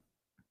that.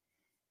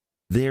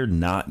 They're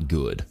not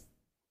good.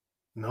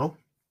 No,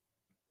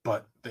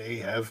 but they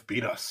have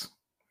beat us.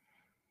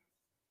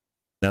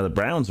 Now the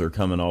Browns are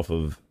coming off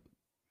of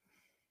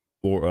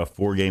a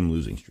 4-game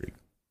losing streak.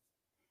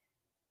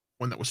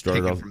 One that was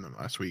taken from them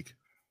last week.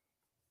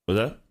 Was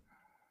that?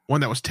 One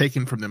that was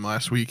taken from them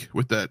last week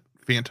with that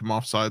phantom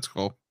offsides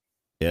call.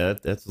 Yeah,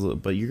 that's a little,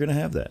 but you're going to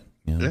have that.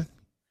 You know? Yeah.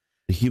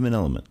 The human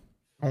element.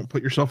 Don't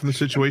put yourself in the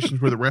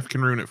situations where the ref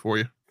can ruin it for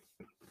you.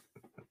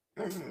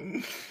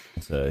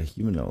 It's a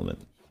human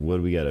element. What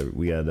do we got?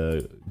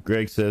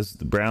 Greg says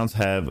the Browns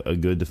have a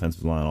good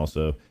defensive line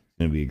also. It's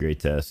going to be a great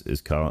test. Is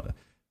Collins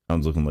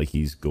looking like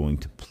he's going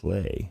to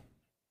play?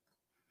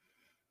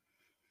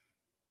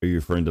 Are you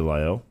referring to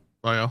Lyle?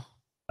 Lyle.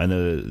 I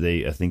know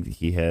I think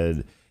he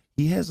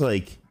has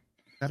like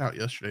that out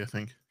yesterday, I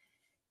think.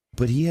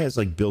 But he has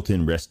like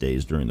built-in rest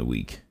days during the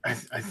week. I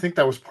think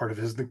that was part of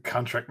his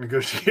contract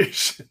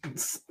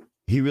negotiations.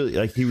 He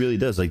really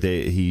does. Like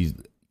the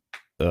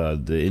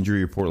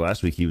injury report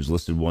last week, he was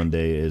listed one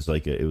day as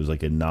it was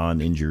like a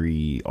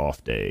non-injury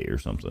off day or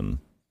something.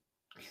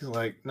 He's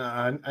like,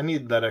 nah, I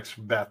need that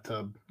extra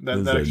bathtub,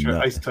 that extra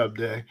ice tub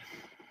day.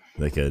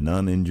 Like a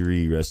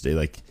non-injury rest day.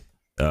 Like,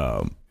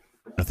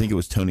 I think it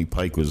was Tony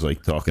Pike was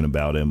like talking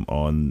about him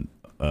on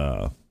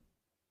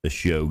the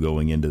show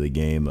going into the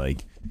game.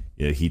 Like,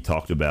 yeah, he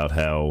talked about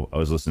how I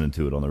was listening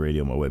to it on the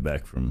radio on my way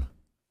back from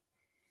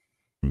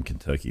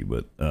Kentucky,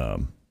 but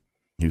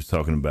he was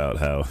talking about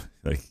how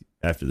like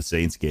after the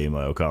Saints game,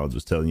 Lyle Collins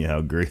was telling you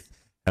how great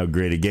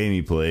a game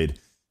he played,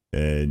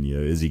 and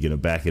is he going to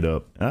back it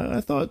up?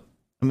 I thought,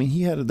 I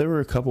mean, there were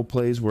a couple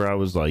plays where I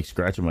was like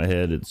scratching my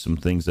head at some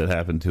things that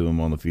happened to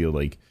him on the field.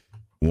 Like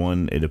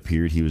one, it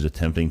appeared he was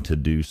attempting to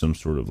do some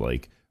sort of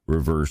like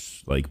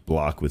reverse like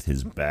block with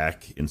his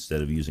back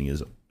instead of using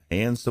his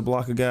hands to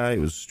block a guy. It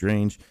was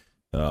strange.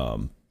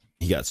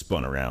 He got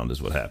spun around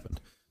is what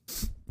happened.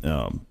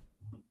 And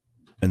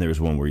there was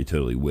one where he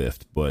totally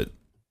whiffed, but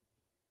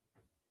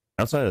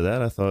outside of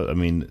that, I thought, I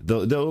mean,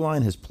 the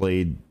O-line has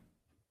played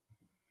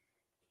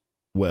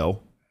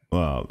well,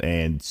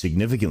 and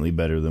significantly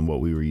better than what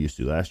we were used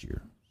to last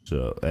year.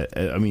 So,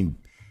 I mean,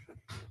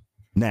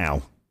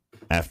 now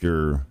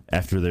after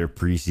their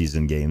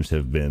preseason games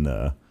have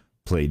been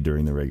played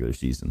during the regular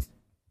season.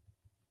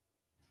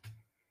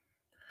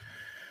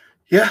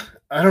 Yeah,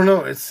 I don't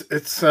know. It's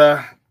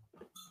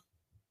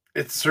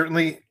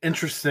certainly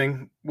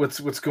interesting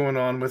what's going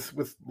on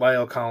with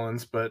Lyle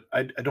Collins, but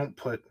I don't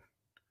put,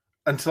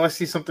 until I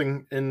see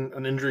something in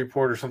an injury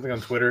report or something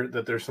on Twitter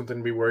that there's something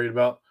to be worried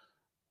about,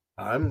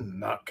 I'm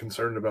not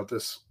concerned about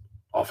this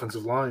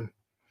offensive line.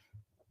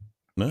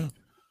 No.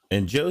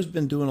 And Joe's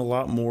been doing a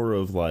lot more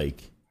of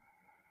like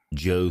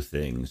Joe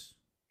things.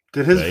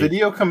 Did his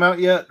video come out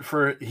yet?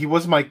 He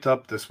was mic'd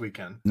up this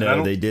weekend.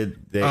 No, they did.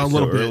 A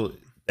little bit.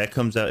 That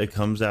comes out. It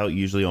comes out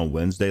usually on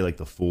Wednesday, like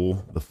the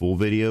full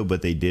video.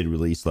 But they did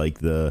release like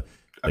the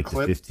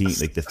clip, 15,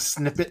 like the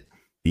snippet.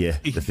 Yeah,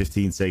 the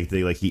 15-second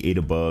thing. Like he ate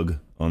a bug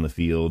on the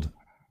field.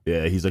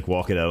 Yeah, he's like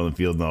walking out on the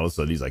field, and all of a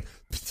sudden he's like,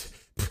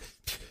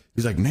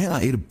 man,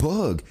 I ate a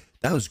bug.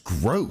 That was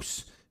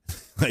gross.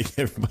 Like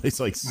everybody's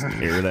like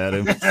staring at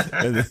him.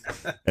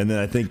 And then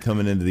I think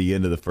coming into the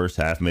end of the first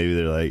half, maybe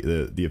they're like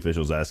the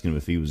officials asking him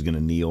if he was going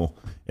to kneel,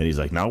 and he's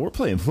like, "No, we're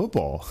playing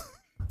football."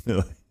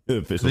 The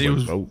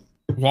officials was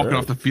walking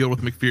off the field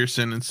with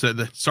McPherson and said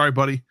that, "Sorry,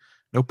 buddy,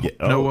 no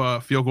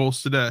field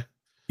goals today."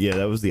 Yeah,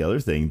 that was the other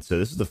thing. So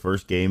this is the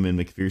first game in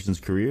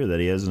McPherson's career that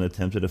he hasn't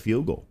attempted a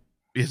field goal.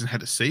 He hasn't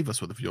had to save us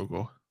with a field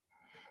goal.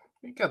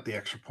 He got the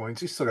extra points.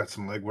 He still got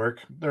some leg work.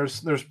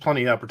 There's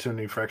plenty of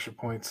opportunity for extra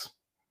points.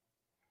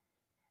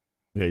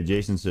 Okay,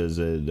 Jason says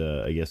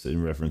that I guess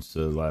in reference to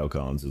Lyle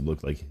Collins, it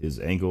looked like his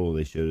ankle.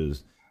 They showed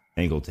his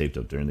ankle taped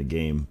up during the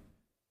game,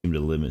 seemed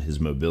to limit his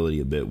mobility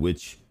a bit,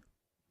 which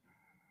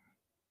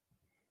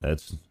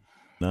that's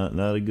not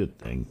a good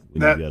thing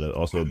when you got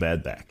also a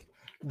bad back.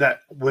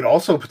 That would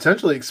also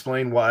potentially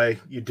explain why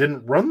you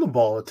didn't run the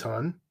ball a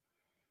ton.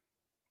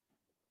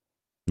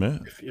 Yeah.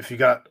 If you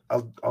got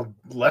a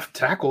left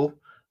tackle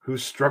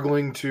who's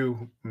struggling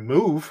to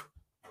move,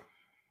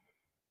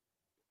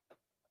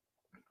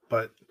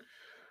 but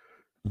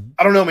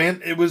I don't know,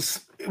 man. It was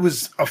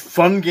a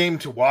fun game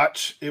to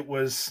watch. It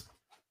was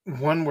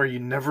one where you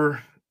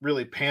never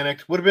really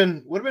panicked. Would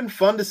have been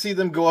fun to see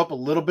them go up a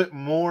little bit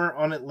more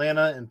on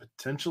Atlanta and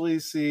potentially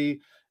see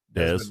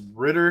Desmond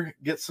Ridder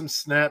get some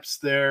snaps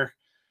there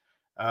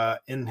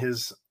in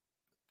his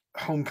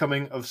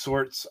homecoming of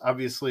sorts.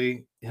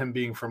 Obviously, him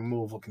being from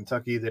Louisville,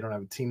 Kentucky, they don't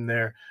have a team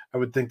there. I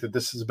would think that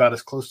this is about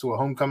as close to a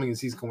homecoming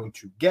as he's going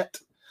to get.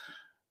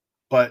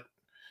 But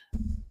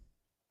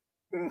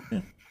yeah.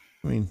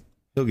 I mean,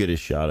 he'll get his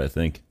shot, I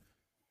think.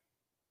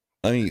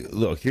 I mean,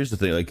 look, here's the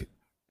thing. Like,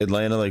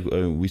 Atlanta, like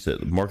we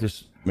said,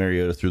 Marcus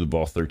Mariota threw the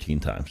ball 13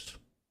 times.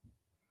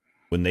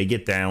 When they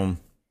get down,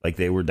 like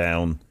they were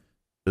down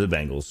to the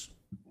Bengals,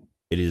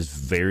 it is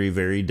very,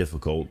 very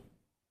difficult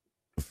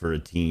for a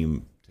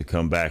team to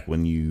come back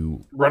when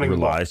you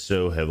rely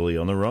so heavily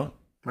on the run.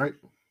 Right.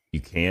 You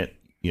can't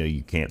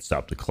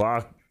stop the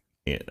clock.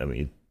 I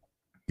mean,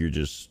 you're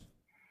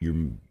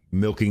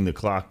milking the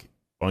clock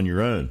on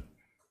your own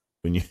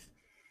when you.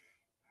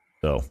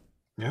 So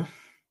yeah,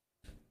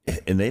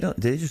 and they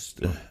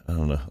just I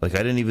don't know. Like, I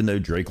didn't even know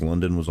Drake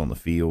London was on the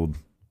field.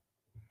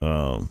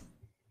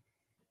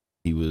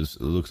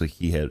 It looks like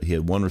he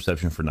had 1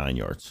 reception for 9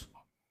 yards.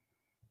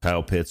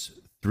 Kyle Pitts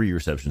 3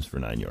 receptions for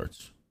 9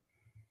 yards.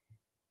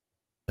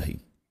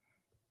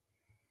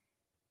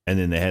 And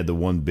then they had the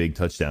one big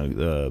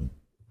touchdown.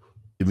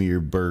 Damiere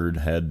Byrd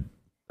had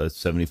the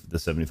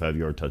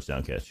 75-yard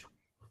touchdown catch.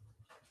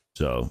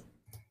 So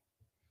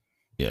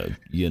yeah,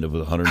 you end up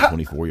with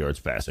 124 yards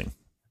passing.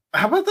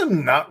 How about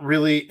them not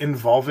really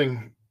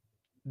involving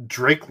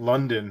Drake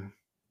London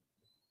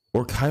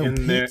or Kyle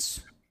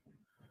Pitts?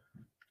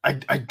 I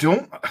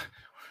don't.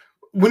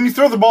 When you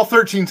throw the ball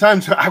 13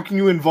 times, how can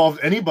you involve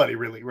anybody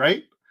really,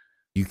 right?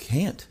 You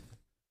can't.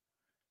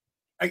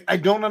 I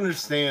don't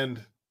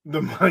understand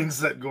the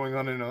mindset going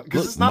on in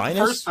because it's not the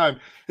first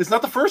time. It's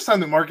not the first time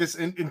that Marcus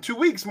in 2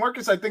 weeks.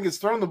 Marcus, I think, has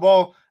thrown the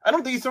ball. I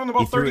don't think he's thrown the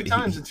ball 30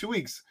 times in 2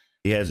 weeks.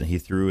 He hasn't. He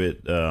threw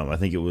it. I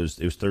think it was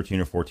 13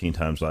 or 14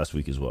 times last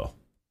week as well.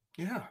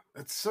 Yeah,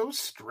 it's so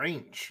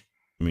strange.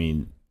 I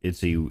mean,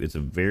 it's a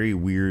very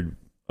weird.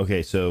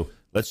 Okay, so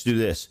let's do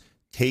this.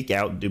 Take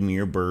out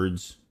Damiere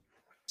Byrd's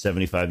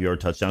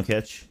 75-yard touchdown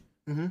catch,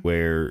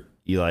 where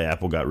Eli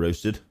Apple got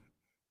roasted,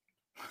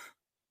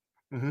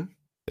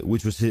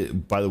 which was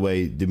by the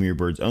way, Damiere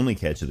Byrd's only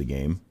catch of the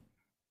game,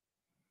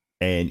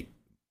 and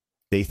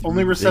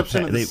only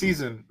reception of the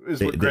season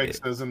is what Greg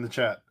says in the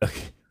chat.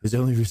 Okay. His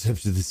only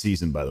reception of the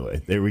season, by the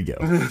way. There we go.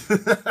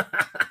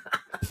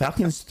 The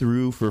Falcons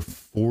threw for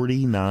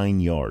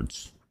 49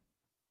 yards.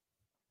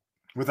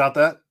 Without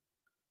that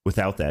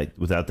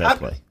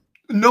play.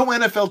 No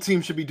NFL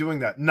team should be doing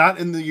that. Not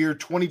in the year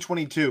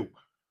 2022.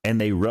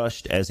 And they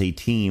rushed as a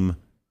team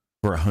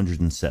for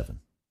 107.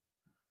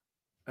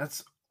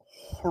 That's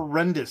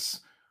horrendous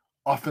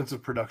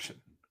offensive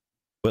production.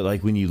 But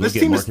like when you look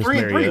at Marcus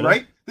Mariota, this team is 3-3,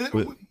 right?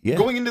 Yeah.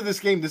 Going into this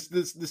game, this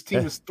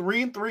team is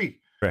 3-3.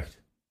 Correct.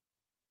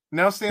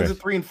 Now stands at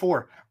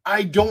 3-4.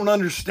 I don't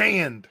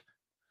understand.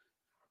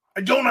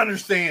 I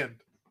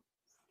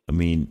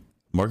mean,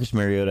 Marcus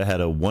Mariota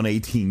had a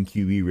 118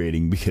 QB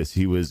rating because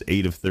he was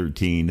 8 of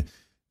 13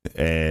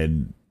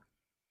 and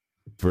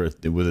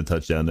with a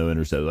touchdown, no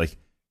interception. Like,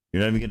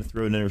 you're not even going to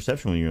throw an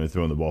interception when you're going to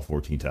throw the ball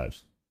 14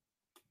 times.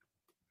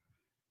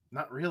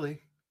 Not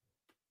really.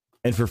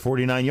 And for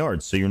 49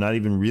 yards, so you're not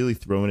even really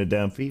throwing it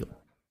downfield.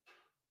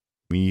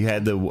 I mean, you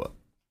had the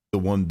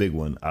one big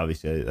one,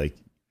 obviously, like,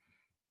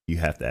 you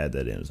have to add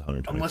that in as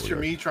 120. Unless you're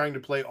me trying to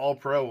play all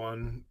pro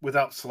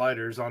without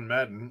sliders on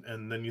Madden,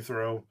 and then you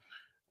throw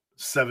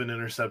 7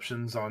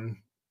 interceptions on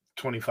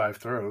 25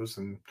 throws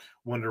and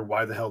wonder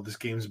why the hell this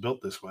game's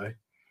built this way.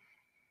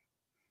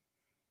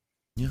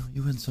 Yeah,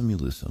 you win some, you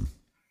lose some.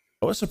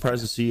 I was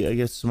surprised to see, I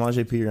guess,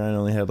 Samaje Perine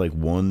only had like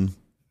one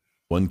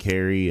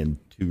carry and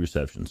 2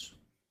 receptions.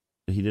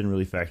 He didn't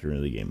really factor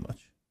into the game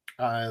much.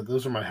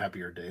 Those are my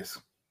happier days.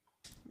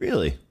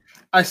 Really?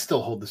 I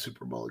still hold the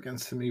Super Bowl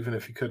against him, even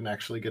if he couldn't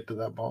actually get to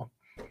that ball.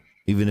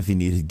 Even if he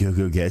needed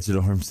go-go gadget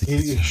arms?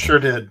 He sure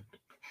did.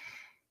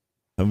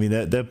 I mean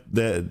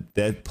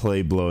that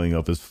play blowing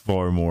up is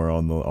far more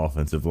on the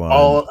offensive line.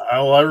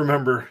 All I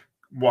remember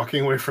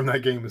walking away from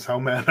that game is how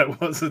mad I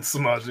was at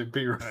Samaje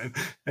Perine,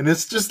 and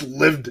it's just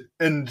lived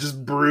and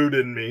just brewed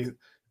in me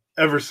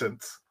ever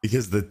since.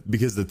 Because the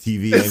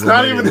TV it's angle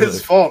not even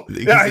his fault.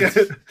 Yeah,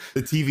 the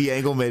TV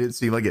angle made it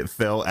seem like it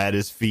fell at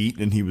his feet,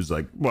 and he was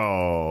like,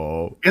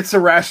 "Whoa!" It's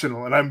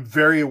irrational, and I'm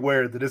very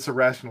aware that it's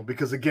irrational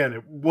because again,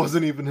 it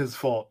wasn't even his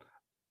fault.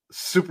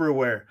 Super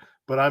aware,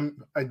 but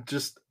I'm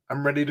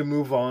ready to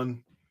move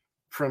on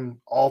from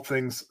all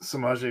things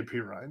Samaje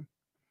Perine.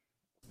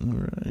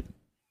 All right,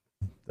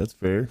 that's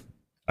fair.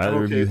 I'm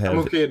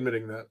okay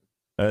admitting that.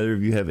 Either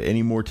of you have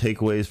any more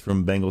takeaways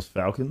from Bengals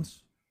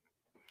Falcons?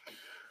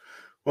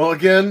 Well,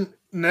 again,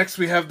 next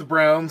we have the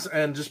Browns,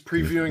 and just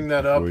previewing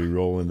that up. Before we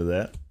roll into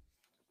that,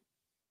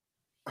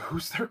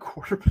 who's their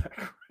quarterback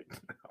right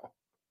now?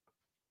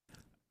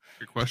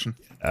 Good question.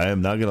 I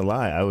am not gonna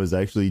lie. I was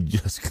actually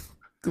just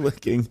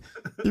clicking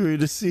through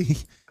to see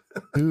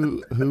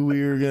who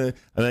we were gonna.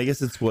 I mean, I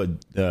guess it's what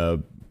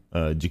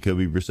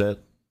Jacoby Brissett.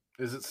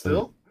 Is it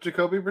still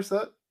Jacoby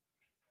Brissett?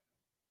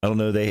 I don't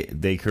know.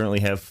 They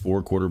currently have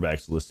 4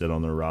 quarterbacks listed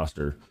on their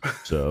roster.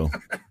 So,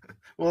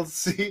 well,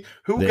 see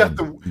who got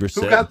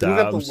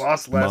the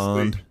loss last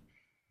week,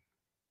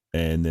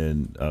 and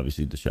then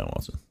obviously Deshaun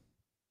Watson.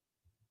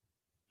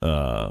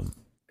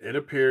 It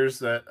appears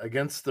that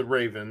against the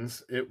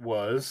Ravens, it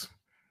was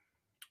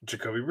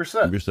Jacoby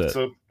Brissett.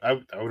 So I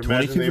would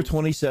 22 for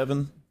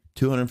 27,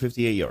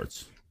 258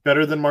 yards.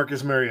 Better than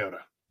Marcus Mariota.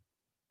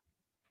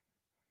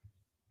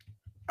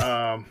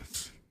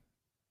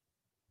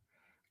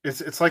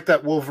 It's like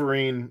that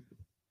Wolverine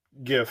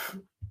gif,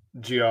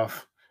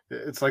 Geoff.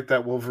 It's like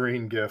that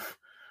Wolverine gif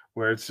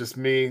where it's just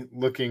me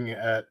looking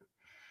at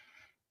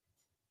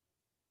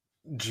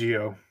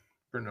Gio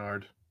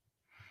Bernard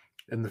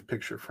in the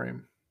picture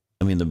frame.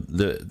 I mean,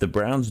 the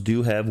Browns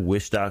do have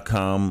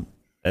Wish.com,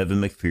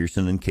 Evan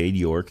McPherson, and Cade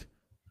York.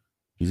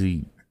 He's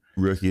a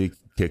rookie to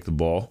kick the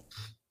ball.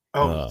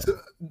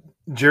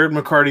 Jared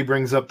McCarty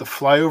brings up the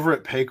flyover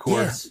at Paycor.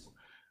 Yes.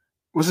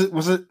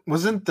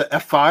 Wasn't the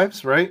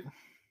F5s, right?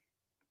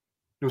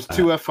 It was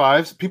 2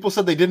 F5s. People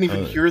said they didn't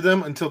even hear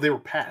them until they were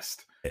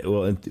passed.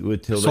 Well,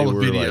 until they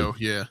were video,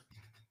 yeah.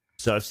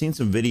 So I've seen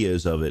some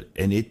videos of it,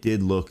 and it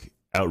did look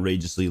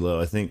outrageously low.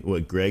 I think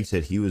what Greg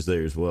said, he was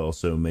there as well.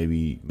 So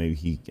maybe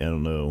he, I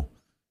don't know.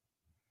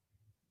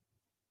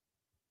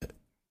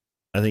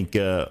 I think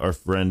our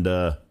friend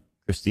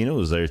Christina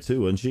was there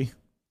too, wasn't she?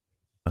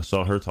 I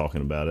saw her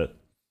talking about it.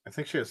 I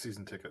think she has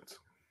season tickets.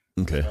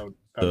 Okay.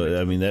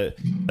 So I mean that,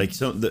 like,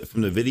 from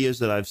the videos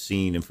that I've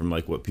seen and from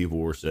like what people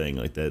were saying,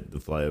 like that the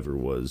flyover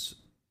was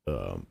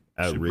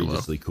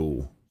outrageously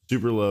cool,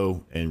 super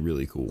low and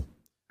really cool.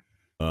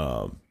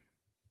 So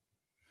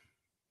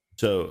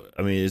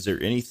I mean, is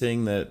there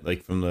anything that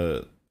like from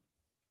the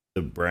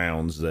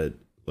Browns that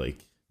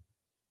like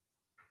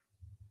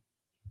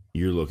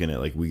you're looking at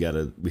like we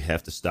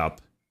have to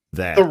stop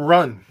that the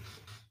run,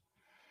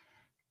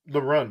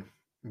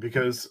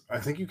 because I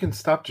think you can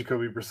stop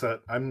Jacoby Brissett.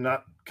 I'm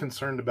not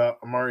concerned about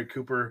Amari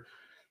Cooper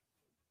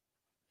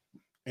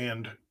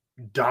and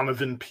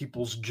Donovan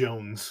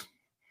Peoples-Jones.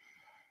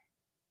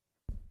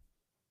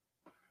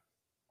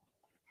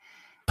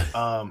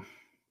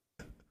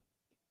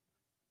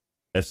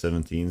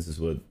 F-17s is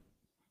what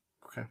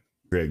okay.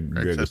 Greg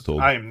was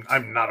told. I'm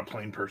not a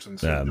plane person,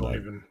 so I don't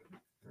even.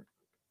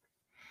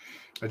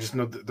 I just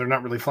know that they're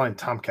not really flying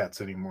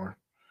Tomcats anymore.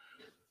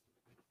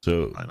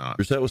 So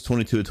Brissett was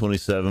 22 of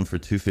 27 for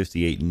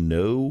 258,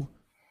 no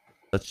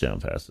touchdown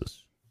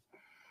passes.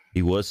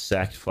 He was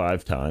sacked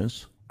 5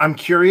 times. I'm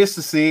curious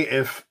to see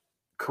if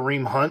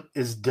Kareem Hunt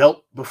is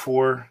dealt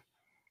before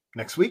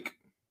next week.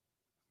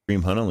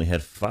 Kareem Hunt only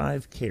had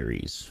 5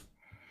 carries.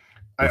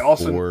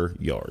 4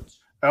 yards.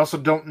 I also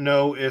don't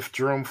know if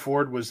Jerome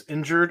Ford was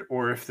injured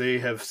or if they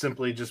have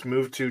simply just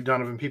moved to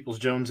Donovan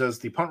Peoples-Jones as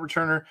the punt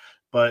returner.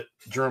 But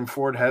Jerome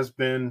Ford has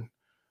been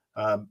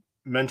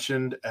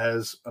mentioned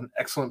as an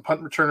excellent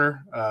punt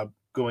returner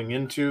going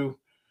into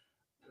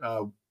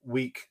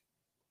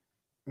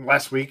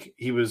last week.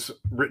 He was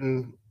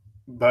written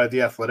by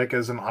The Athletic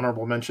as an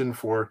honorable mention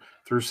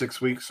through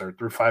 6 weeks or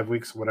through 5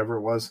 weeks, whatever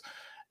it was,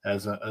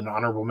 as an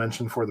honorable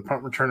mention for the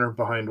punt returner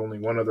behind only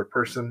one other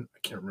person. I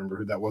can't remember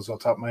who that was off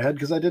the top of my head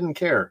because I didn't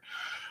care.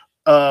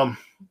 They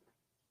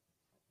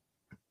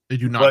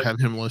do not have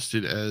him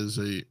listed as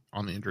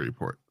on the injury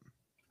report.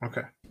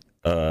 Okay.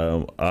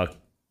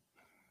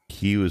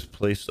 He was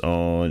placed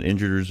on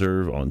injured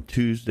reserve on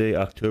Tuesday,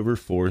 October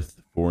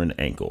 4th for an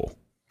ankle.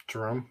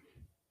 Jerome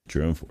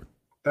Ford.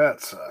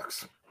 That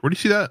sucks. Where do you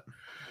see that?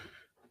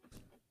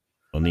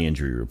 On the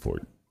injury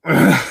report.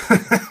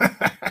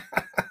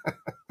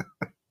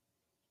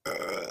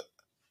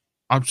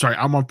 I'm sorry.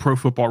 I'm on Pro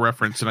Football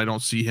Reference and I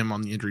don't see him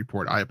on the injury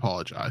report. I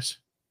apologize.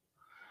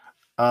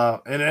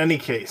 In any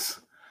case.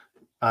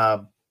 He's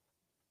on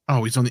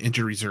the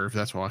injury reserve.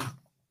 That's why.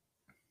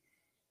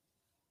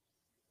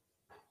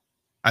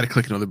 I had to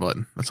click another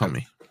button. That's on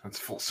me. That's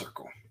full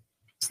circle.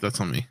 That's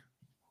on me.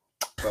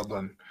 Well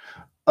done.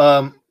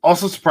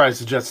 Also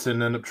surprised the Jets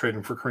didn't end up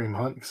trading for Kareem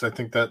Hunt because I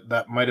think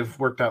that might have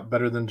worked out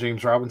better than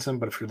James Robinson.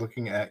 But if you're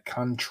looking at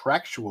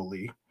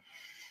contractually,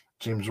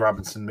 James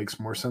Robinson makes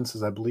more sense,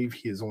 as I believe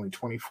he is only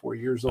 24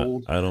 years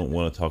old. I don't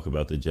want to talk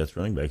about the Jets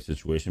running back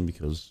situation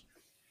because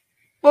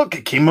look,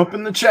 it came up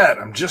in the chat.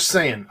 I'm just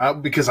saying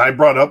because I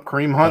brought up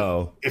Kareem Hunt.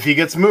 Oh. If he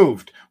gets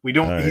moved, we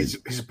don't. Right.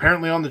 He's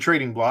apparently on the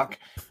trading block.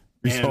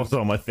 He's also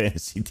on my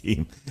fantasy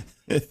team.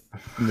 And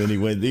then he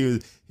went.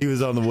 He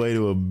was on the way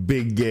to a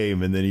big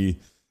game, and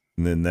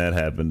then that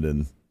happened,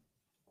 and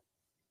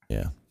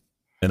yeah.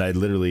 And I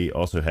literally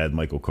also had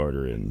Michael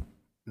Carter and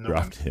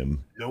dropped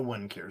him. No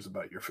one cares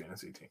about your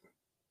fantasy team.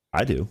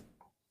 I do.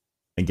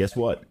 And guess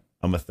what?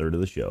 I'm a third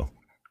of the show.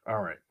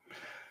 All right.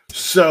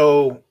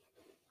 So,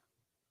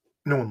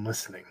 no one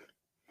listening.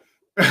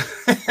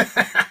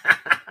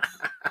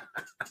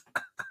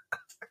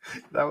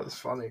 That was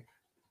funny.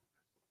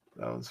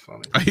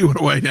 He went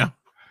away now.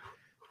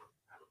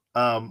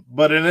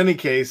 But in any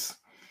case,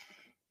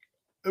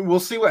 we'll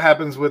see what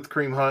happens with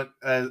Kareem Hunt.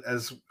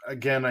 As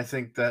again, I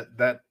think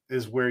that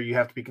is where you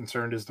have to be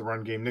concerned is the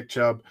run game. Nick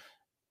Chubb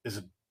is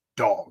a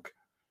dog,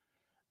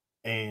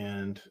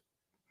 and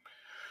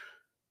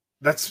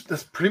that's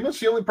pretty much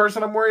the only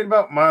person I'm worried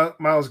about.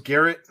 Myles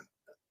Garrett,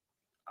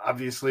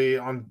 obviously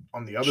on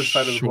the other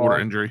side of the ball,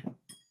 injury.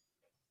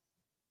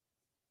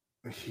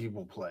 He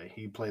will play.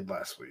 He played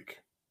last week.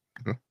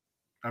 Okay.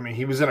 I mean,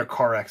 he was in a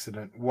car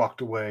accident,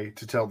 walked away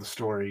to tell the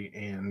story,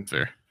 and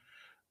Fair.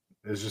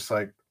 It's just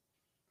like,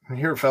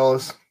 here,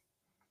 fellas.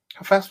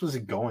 How fast was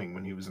he going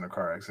when he was in a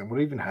car accident? What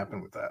even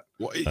happened with that?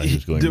 Well, He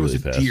was going there was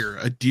really a fast. deer.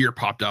 A deer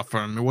popped out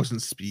from him. It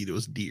wasn't speed. It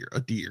was a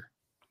deer.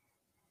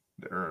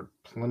 There are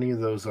plenty of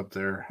those up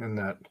there in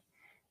that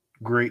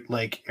Great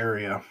Lake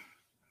area.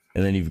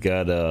 And then you've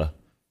got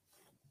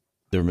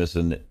they're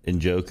missing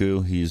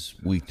Njoku. He's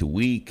week to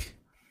week.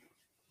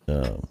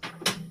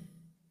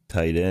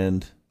 Tight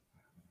end.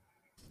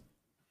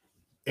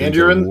 And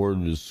you're in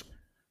Ward is,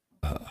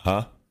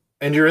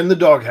 and you're in the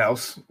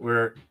doghouse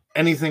where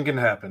anything can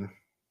happen.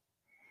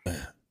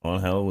 On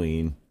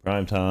Halloween,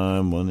 prime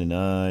time, Monday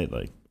night.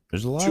 Like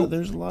there's a lot of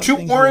things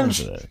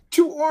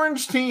two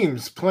orange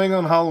teams playing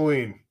on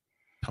Halloween.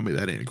 Tell me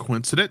that ain't a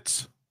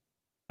coincidence.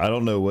 I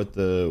don't know what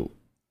do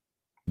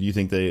you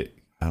think I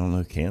don't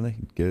know. Can they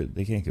go?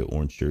 They can't go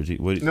orange jersey.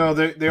 No,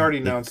 they already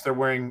announced they're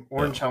wearing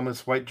orange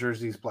helmets, white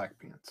jerseys, black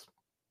pants.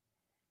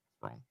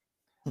 Wrong.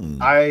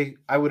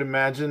 I would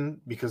imagine,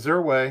 because they're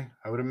away,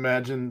 I would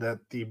imagine that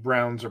the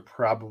Browns are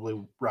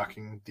probably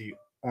rocking the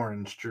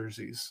orange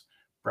jerseys,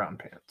 brown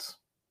pants.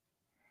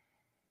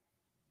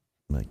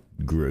 Like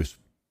gross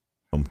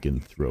pumpkin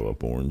throw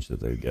up orange that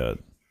they got.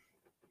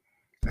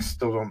 I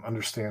still don't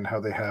understand how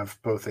they have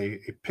both a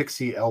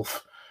pixie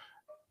elf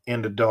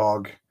and a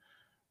dog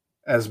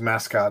as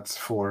mascots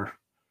for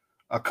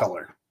a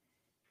color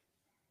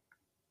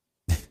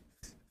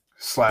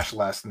 /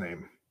 last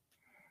name.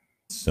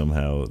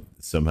 Somehow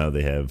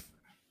they have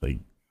like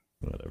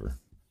whatever.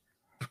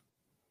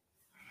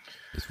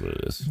 That's what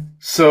it is.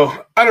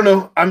 So I don't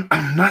know. I'm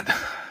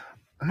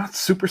not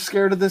super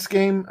scared of this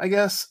game, I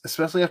guess,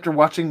 especially after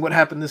watching what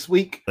happened this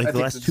week. Like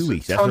the last 2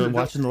 weeks. After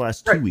watching the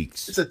last 2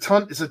 weeks. It's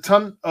a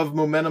ton of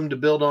momentum to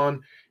build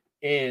on,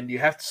 and you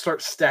have to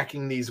start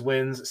stacking these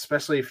wins,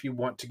 especially if you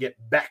want to get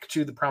back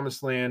to the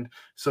promised land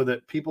so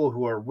that people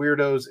who are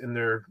weirdos in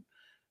their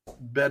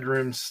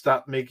bedrooms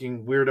stop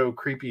making weirdo,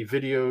 creepy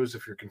videos.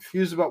 If you're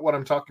confused about what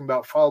I'm talking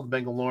about, follow the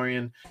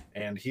Bengalorian,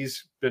 and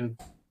he's been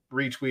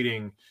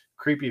retweeting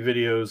creepy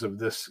videos of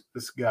this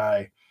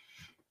guy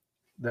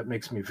that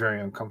makes me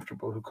very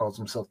uncomfortable, who calls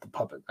himself the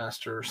Puppet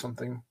Master or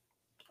something.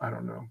 I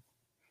don't know.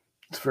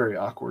 It's very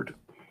awkward.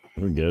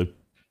 We're good.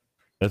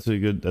 That's a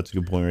good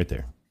point right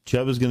there.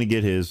 Chubb is going to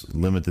get his,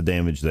 limit the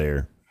damage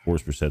there,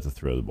 force Brissett to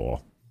throw the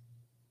ball.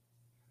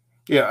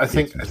 Yeah, I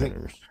think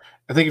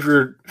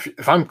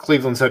if I'm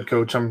Cleveland's head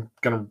coach, I'm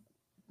going to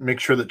make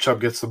sure that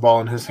Chubb gets the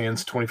ball in his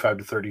hands 25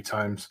 to 30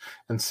 times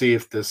and see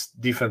if this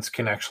defense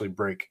can actually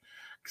break,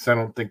 because I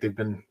don't think they've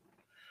been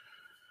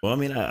Well, I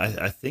mean,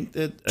 I think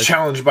that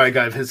challenged by a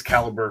guy of his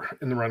caliber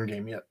in the run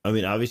game yet. I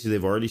mean, obviously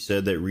they've already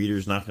said that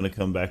Reader's not going to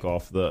come back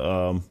off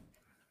the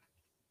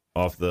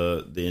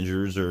injured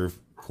reserve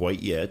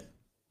quite yet.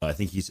 I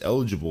think he's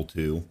eligible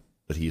to,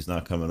 but he's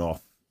not coming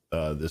off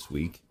this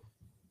week.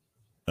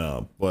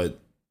 But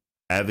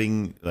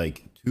having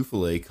like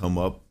Tufele come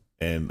up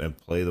and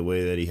play the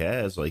way that he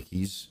has, like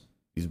he's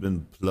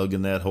been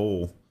plugging that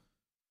hole.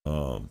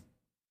 I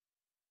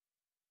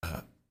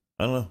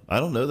don't know. I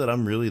don't know that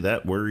I'm really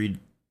that worried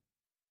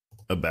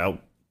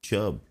about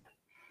Chubb.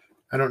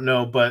 I don't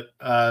know, but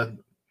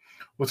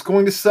what's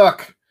going to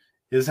suck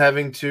is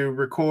having to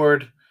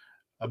record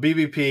a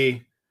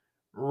BBP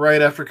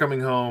right after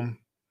coming home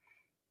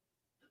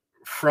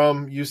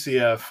from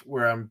UCF,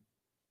 where I'm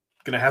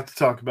going to have to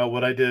talk about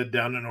what I did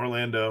down in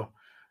Orlando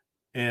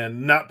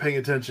and not paying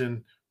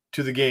attention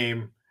to the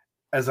game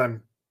as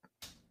I'm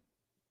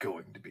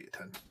going to be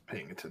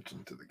paying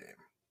attention to the game.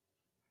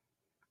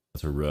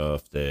 That's a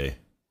rough day.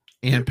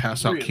 and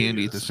pass out really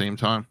candy at the is. same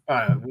time.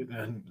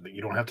 And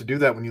you don't have to do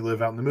that when you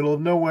live out in the middle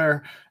of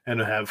nowhere and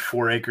have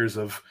 4 acres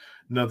of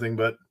nothing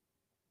but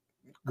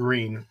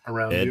green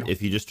around And you.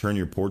 if you just turn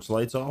your porch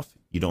lights off,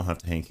 you don't have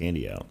to hang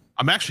candy out.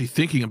 I'm actually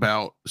thinking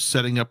about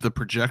setting up the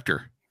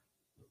projector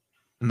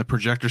and the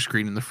projector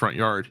screen in the front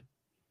yard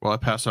while I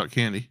pass out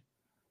candy.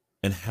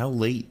 And how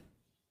late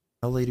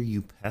are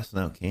you passing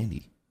out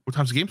candy? What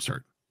time's the game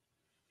start?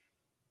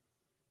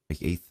 Like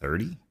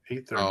 8:30?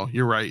 8:30. Oh,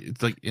 you're right.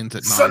 It's like ends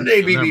at 9.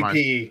 Sunday Never mind.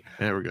 BBP.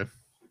 Yeah, we're good.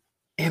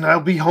 And I'll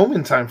be home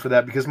in time for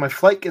that because my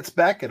flight gets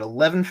back at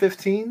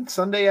 11:15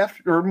 Sunday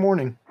after or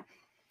morning.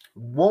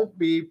 Won't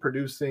be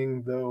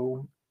producing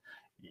though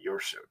your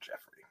show,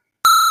 Jeffrey.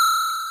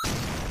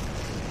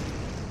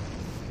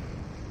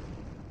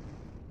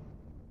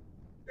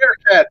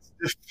 Bearcats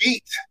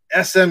defeat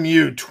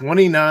SMU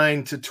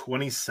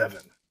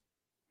 29-27.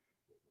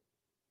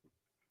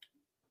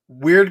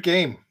 Weird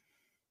game.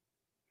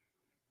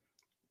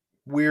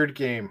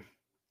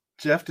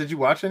 Jeff, did you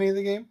watch any of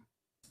the game?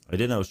 I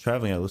didn't. I was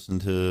traveling. I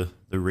listened to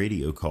the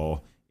radio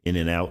call in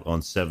and out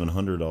on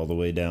 700 all the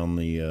way down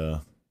the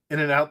In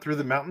and out through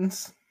the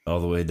mountains? all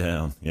the way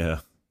down.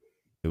 Yeah.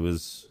 It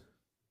was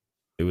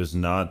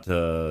not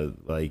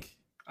like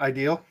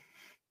Ideal.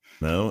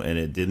 no, and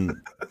it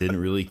didn't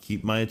really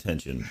keep my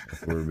attention,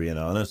 if we're being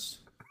honest.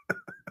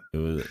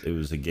 It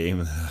was a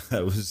game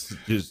that was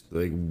just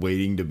like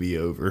waiting to be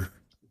over.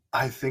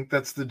 I think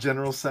that's the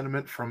general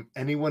sentiment from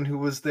anyone who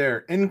was there,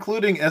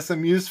 including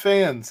SMU's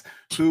fans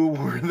who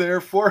were there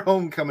for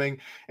homecoming,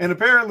 and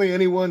apparently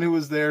anyone who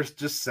was there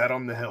just sat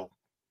on the hill.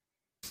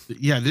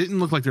 Yeah, it didn't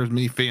look like there was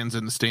many fans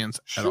in the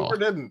stands at all. Sure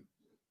didn't.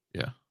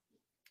 Yeah.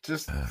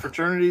 Just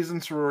fraternities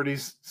and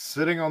sororities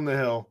sitting on the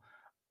hill,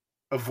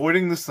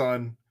 avoiding the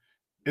sun,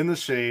 in the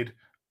shade,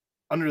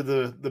 under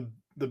the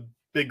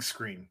big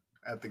screen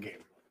at the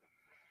game.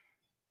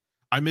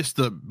 I missed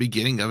the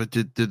beginning of it.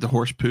 Did the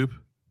horse poop?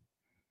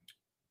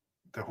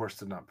 The horse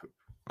did not poop.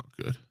 Oh,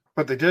 good.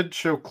 But they did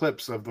show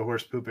clips of the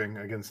horse pooping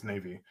against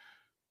Navy.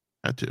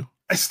 Had to.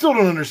 I still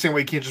don't understand why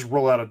you can't just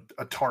roll out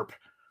a tarp.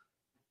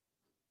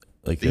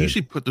 Like They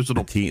usually put those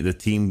little.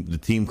 the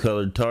team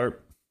colored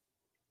tarp.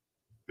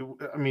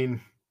 I mean,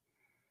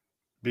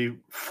 be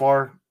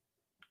far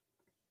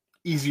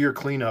easier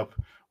cleanup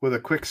with a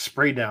quick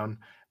spray down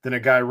than a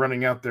guy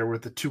running out there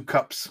with the 2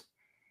 cups.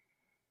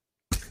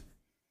 2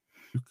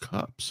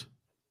 cups.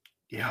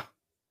 Yeah.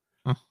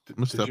 Huh,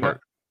 missed Did that you part.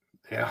 not-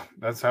 Yeah,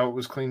 that's how it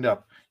was cleaned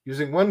up.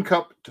 Using 1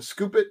 cup to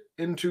scoop it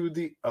into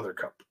the other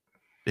cup.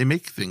 They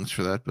make things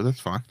for that, but that's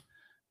fine.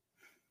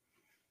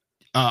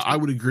 I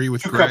would agree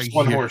with 2 Greg cups,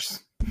 1 here.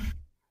 horse.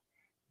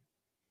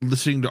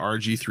 Listening to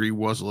RG3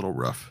 was a little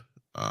rough.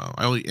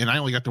 I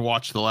only got to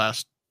watch the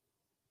last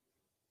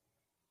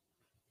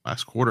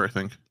quarter, I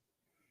think.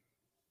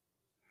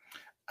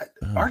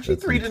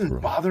 RG3 didn't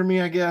bother me,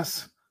 I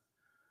guess.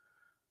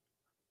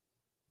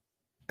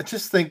 I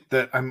just think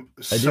that I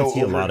did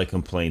see a lot of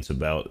complaints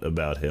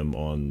about him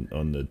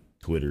on the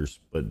Twitters,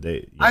 but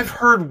I've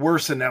heard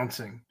worse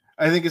announcing.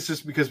 I think it's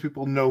just because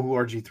people know who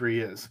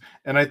RG3 is,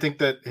 and I think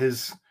that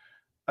his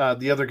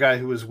the other guy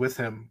who was with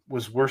him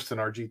was worse than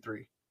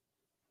RG3.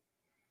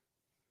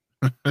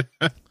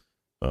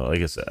 Well,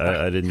 like I said,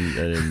 I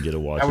didn't get to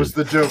watch. That was it.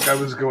 the joke I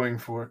was going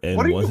for. And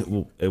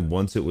what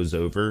once it was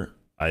over,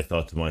 I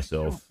thought to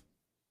myself,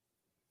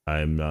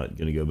 I'm not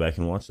going to go back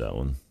and watch that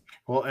one.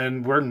 Well,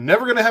 and we're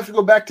never going to have to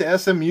go back to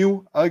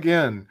SMU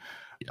again.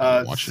 Yeah, I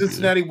didn't watch it either.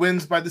 Cincinnati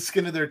wins by the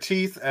skin of their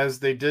teeth as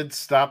they did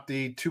stop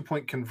the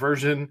 2-point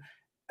conversion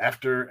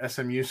after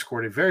SMU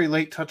scored a very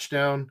late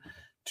touchdown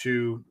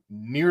to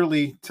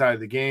nearly tie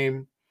the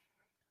game.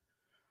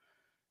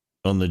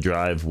 On the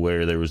drive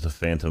where there was the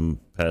phantom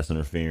pass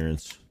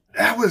interference.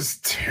 That was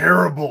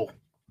terrible.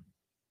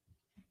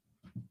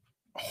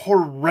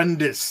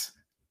 Horrendous.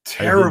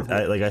 Terrible.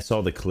 I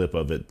saw the clip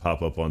of it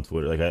pop up on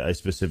Twitter. Like I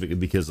specifically,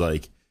 because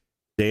like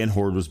Dan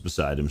Horde was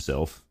beside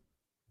himself.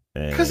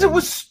 Because it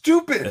was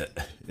stupid.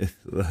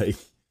 Like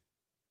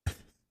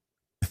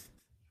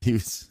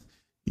he's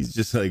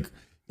like,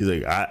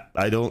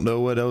 I don't know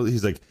what else.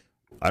 He's like,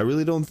 I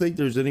really don't think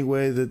there's any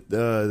way that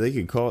they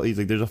could call. He's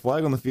like, there's a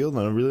flag on the field,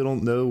 and I really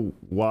don't know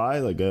why.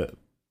 Like,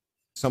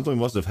 something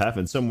must have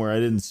happened somewhere I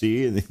didn't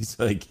see. And he's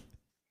like,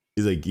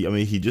 I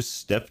mean, he just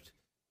stepped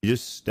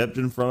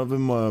in front of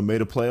him, made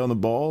a play on the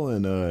ball,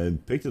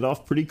 and picked it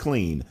off pretty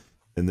clean.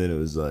 And then it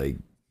was like,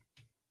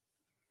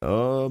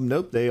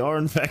 nope, they are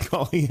in fact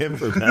calling him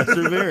for pass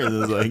interference. And it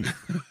was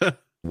like,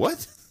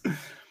 what?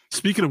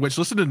 Speaking of which,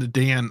 listening to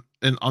Dan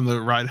and on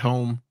the ride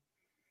home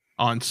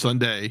on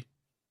Sunday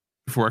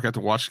before I got to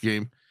watch the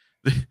game,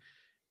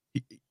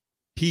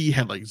 he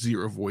had like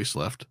zero voice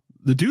left.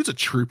 The dude's a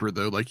trooper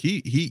though. Like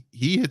he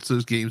hits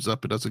those games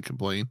up and doesn't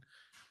complain.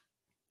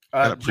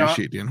 I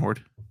appreciate Dan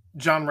Horde.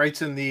 John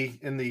writes in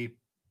the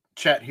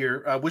chat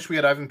here, wish we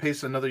had Ivan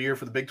Pace another year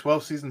for the Big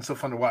 12 season. So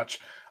fun to watch.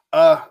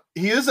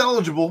 He is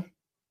eligible.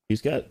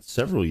 He's got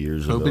several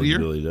years of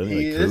eligibility, doesn't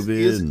he?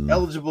 He is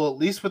eligible at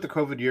least with the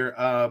COVID year.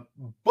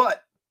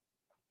 But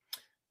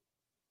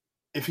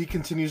if he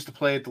continues to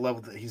play at the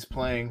level that he's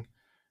playing,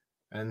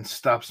 and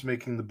stops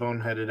making the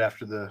boneheaded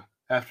after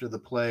the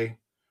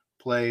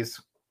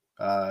plays,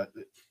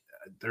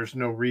 there's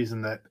no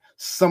reason that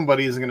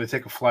somebody isn't going to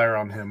take a flyer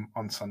on him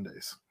on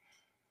Sundays.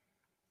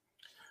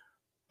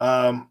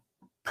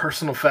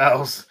 Personal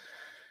fouls.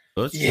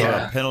 Let's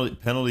talk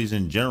about penalties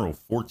in general.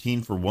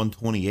 14 for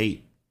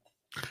 128.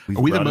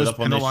 Are we the most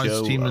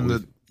penalized team in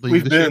the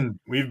league?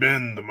 We've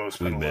been the most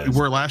penalized. We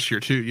were last year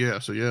too. Yeah.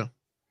 So yeah.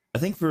 I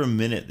think for a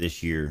minute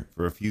this year,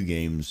 for a few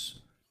games,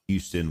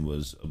 Houston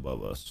was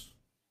above us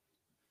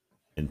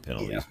in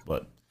penalties.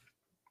 But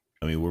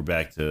I mean, we're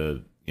back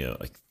to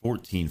like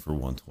 14 for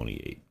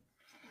 128,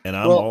 and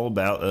I'm all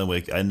about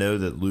like I know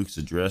that Luke's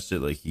addressed it.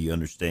 Like he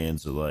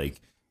understands that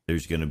like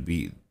there's going to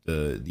be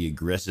the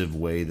aggressive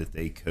way that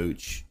they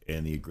coach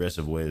and the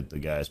aggressive way that the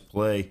guys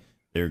play.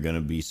 There are going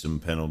to be some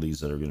penalties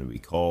that are going to be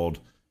called.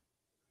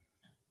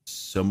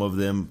 Some of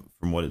them,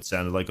 from what it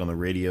sounded like on the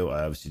radio,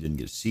 I obviously didn't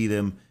get to see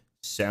them,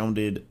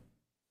 sounded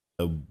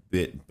a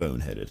bit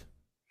boneheaded.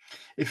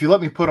 If you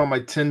let me put on my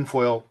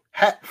tinfoil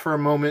hat for a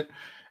moment,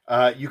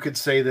 you could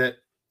say that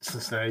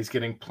Cincinnati's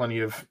getting plenty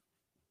of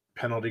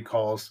penalty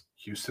calls,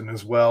 Houston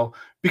as well,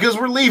 because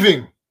we're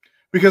leaving,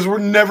 because we're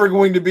never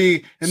going to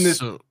be in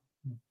this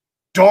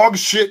dog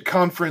shit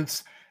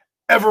conference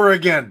ever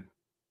again.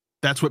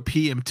 That's what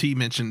PMT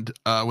mentioned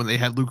when they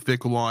had Luke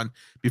Fickell on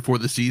before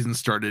the season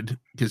started,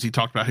 because he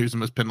talked about who's the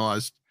most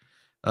penalized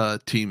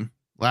team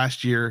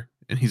last year,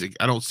 and he's like,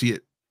 I don't see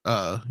it,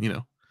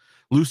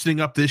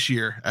 loosening up this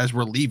year as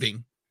we're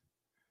leaving.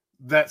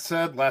 That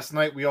said, last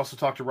night we also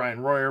talked to Ryan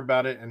Royer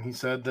about it, and he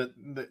said that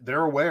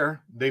they're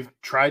aware. They've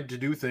tried to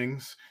do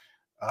things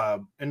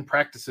in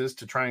practices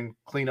to try and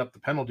clean up the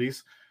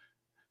penalties.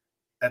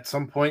 At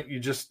some point,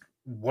 you just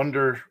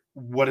wonder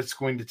what it's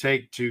going to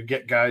take to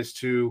get guys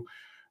to,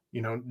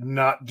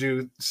 not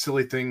do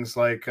silly things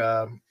like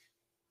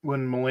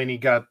when Mulaney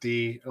got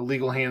the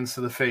illegal hands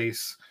to the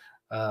face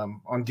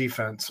on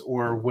defense,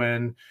 or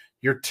when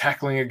you're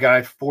tackling a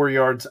guy 4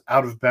 yards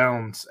out of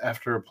bounds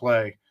after a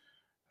play.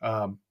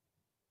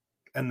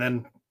 And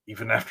then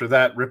even after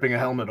that, ripping a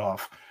helmet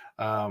off.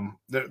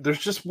 There's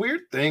just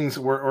weird things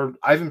or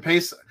Ivan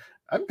Pace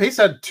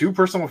had 2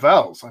 personal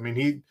fouls. I mean,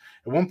 he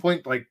at one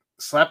point like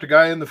slapped a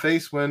guy in the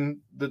face when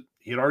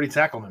he had already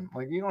tackled him.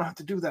 Like, you don't have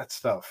to do that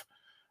stuff.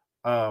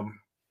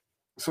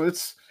 So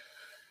it's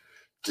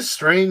just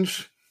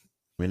strange.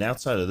 I mean,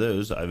 outside of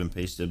those, Ivan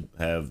Pace did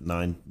have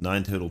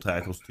nine total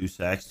tackles, 2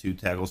 sacks, 2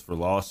 tackles for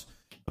loss,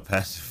 a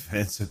pass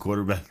defense, a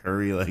quarterback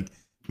hurry. Like,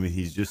 I mean,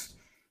 he's just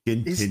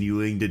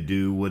continuing to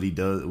do what he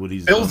does, what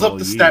he's builds up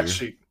the stat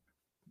sheet.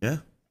 Yeah.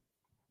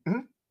 Mm-hmm.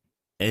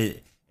 And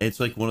it's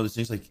like one of those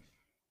things, like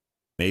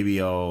maybe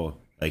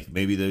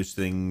those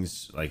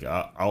things, like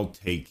I'll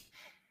take,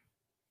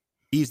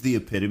 he's the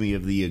epitome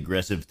of the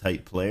aggressive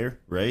type player,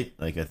 right?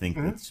 Like, I think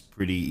that's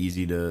pretty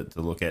easy to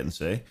look at and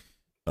say.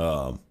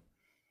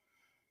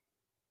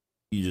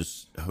 You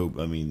just hope,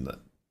 I mean,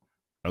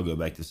 I'll go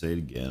back to say it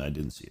again. I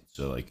didn't see it.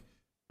 So like,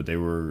 but they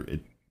were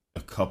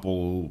a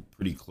couple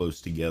pretty close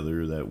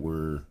together that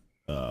were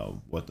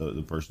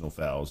the personal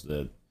fouls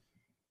that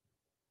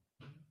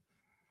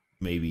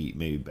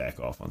maybe back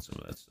off on some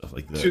of that stuff,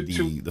 like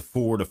the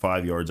 4 to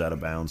 5 yards out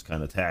of bounds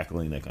kind of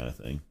tackling, that kind of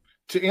thing.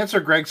 To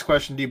answer Greg's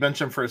question, do you bench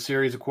him for a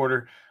series, a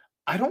quarter?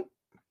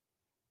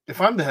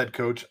 If I'm the head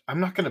coach, I'm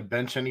not going to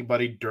bench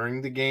anybody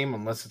during the game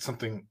unless it's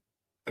something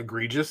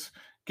egregious.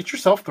 Get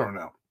yourself thrown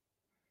out.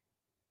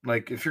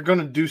 Like, if you're going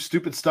to do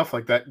stupid stuff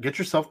like that, get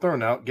yourself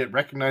thrown out, get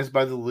recognized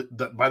by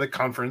the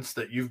conference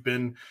that you've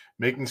been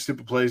making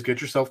stupid plays, get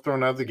yourself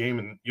thrown out of the game,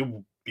 and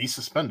you'll be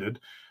suspended.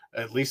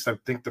 At least I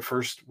think the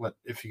first,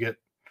 if you get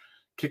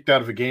kicked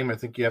out of a game, I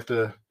think you have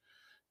to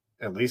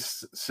at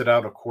least sit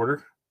out a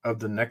quarter of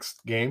the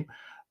next game,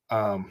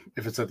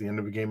 if it's at the end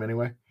of a game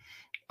anyway.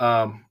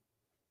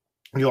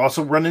 You'll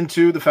also run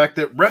into the fact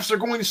that refs are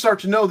going to start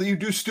to know that you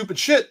do stupid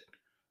shit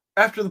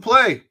after the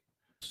play.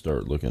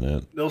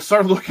 They'll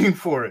start looking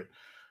for it.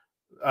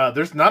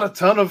 There's not a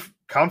ton of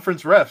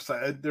conference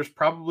refs. There's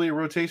probably a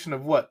rotation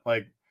of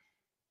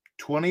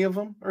 20 of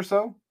them or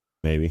so.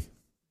 Maybe.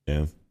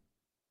 Yeah.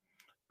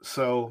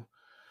 So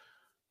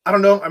I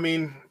don't know. I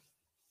mean,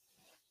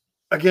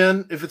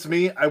 again, if it's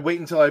me, I wait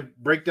until I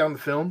break down the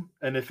film.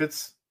 And if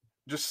it's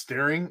just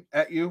staring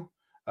at you,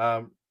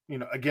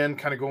 again,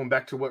 kind of going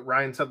back to what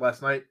Ryan said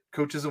last night,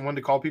 coach isn't one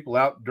to call people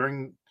out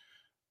during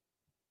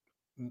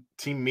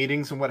team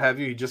meetings and what have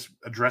you. He just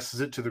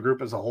addresses it to the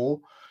group as a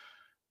whole.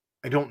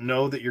 I don't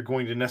know that you're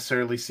going to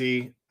necessarily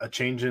see a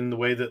change in the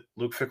way that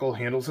Luke Fickell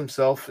handles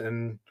himself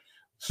and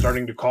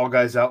starting to call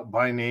guys out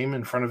by name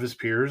in front of his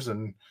peers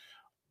and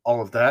all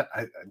of that.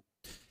 I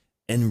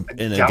doubt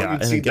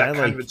you'd see that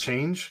kind of a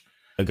change.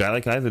 A guy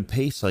like Ivan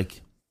Pace,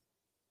 like,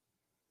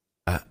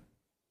 I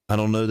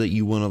don't know that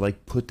you want to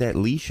put that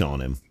leash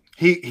on him.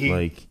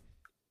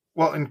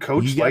 And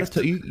coach you want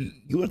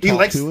to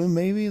talk to him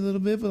maybe a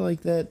little bit,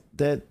 but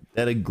that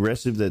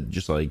aggressive, that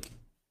just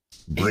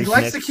he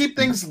likes to keep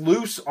things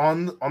loose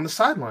on the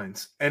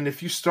sidelines. And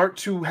if you start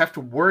to have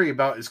to worry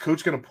about, is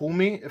coach going to pull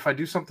me if I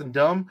do something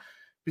dumb?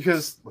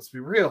 Because let's be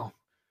real,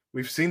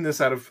 we've seen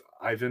this out of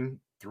Ivan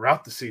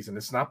throughout the season.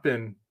 It's not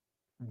been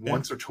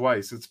once or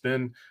twice. It's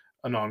been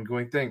an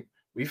ongoing thing.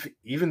 We've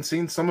even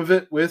seen some of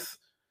it with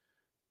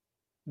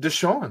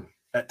Deshaun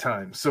at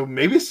times. So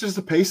maybe it's just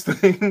a pace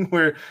thing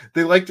where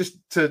they like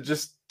to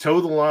just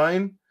toe the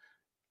line,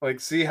 like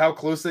see how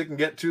close they can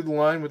get to the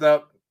line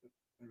without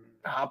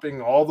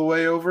hopping all the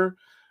way over.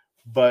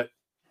 But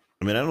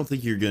I mean, I don't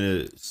think you're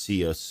going to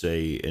see us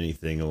say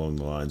anything along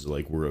the lines of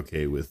like, we're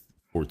okay with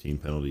 14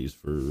 penalties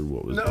for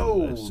what was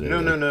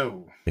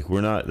no. Like,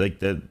 we're not like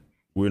that.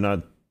 We're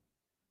not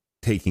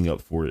taking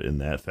up for it in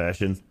that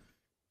fashion.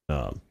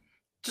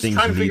 Just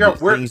trying to figure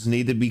out where things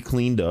need to be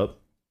cleaned up.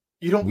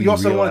 You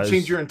also don't want to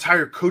change your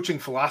entire coaching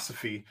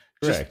philosophy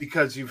just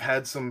because you've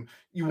had some.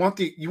 You want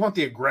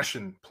the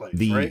aggression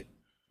plays, right?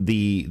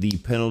 The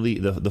penalty,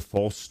 the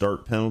false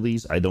start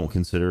penalties, I don't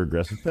consider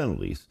aggressive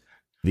penalties.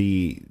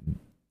 The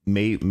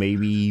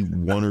maybe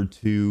one or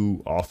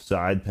two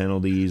offside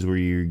penalties where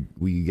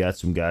you got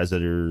some guys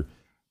that are,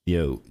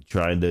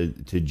 trying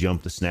to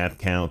jump the snap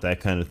count, that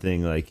kind of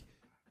thing. Like,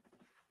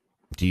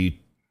 do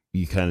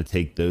you kind of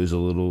take those a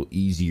little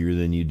easier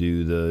than you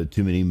do the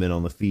too many men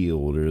on the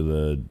field or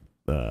the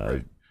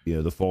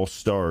the false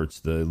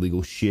starts, the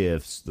illegal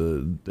shifts,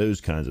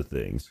 those kinds of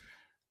things.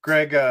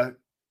 Greg, Ed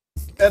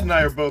and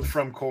I are both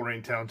from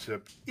Colerain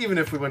Township, even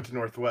if we went to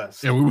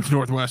Northwest. Yeah, we went to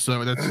Northwest,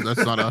 so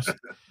that's not us.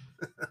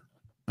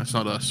 That's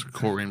not us,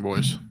 Colerain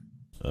boys.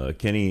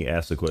 Kenny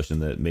asked a question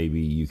that maybe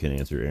you can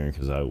answer, Aaron,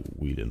 because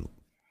we didn't.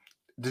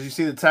 Did you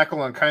see the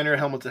tackle on Kiner,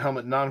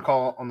 helmet-to-helmet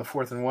non-call on the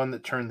 4th and 1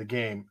 that turned the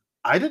game?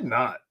 I did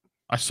not.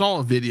 I saw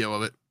a video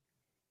of it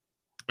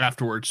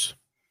afterwards.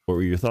 What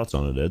were your thoughts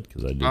on it, Ed?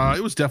 Because I did.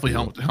 It was definitely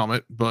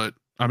helmet-to-helmet, but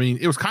I mean,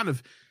 it was kind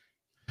of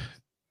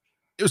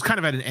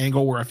at an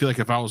angle where I feel like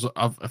if I was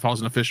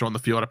an official on the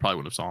field, I probably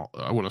wouldn't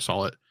have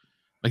saw it.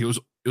 Like it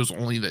was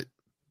only that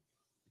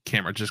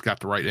camera just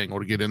got the right angle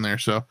to get in there.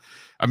 So,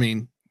 I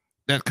mean,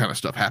 that kind of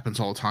stuff happens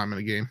all the time in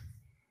a game.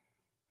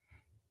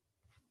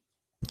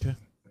 Okay.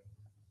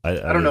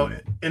 I don't know.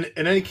 In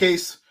any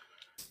case,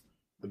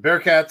 the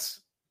Bearcats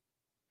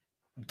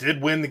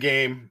did win the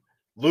game.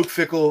 Luke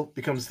Fickell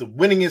becomes the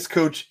winningest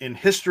coach in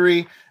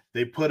history.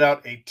 They put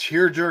out a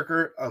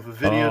tearjerker of a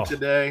video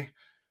today.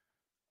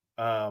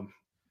 How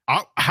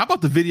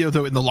about the video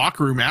though in the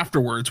locker room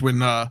afterwards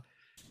when AD,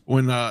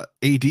 I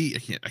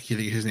can't think of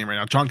his name right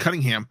now, John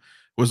Cunningham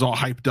was all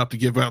hyped up to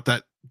give out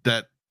that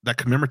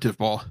commemorative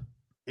ball.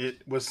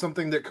 It was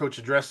something that Coach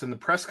addressed in the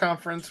press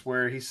conference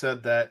where he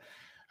said that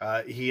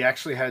he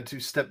actually had to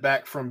step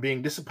back from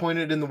being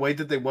disappointed in the way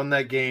that they won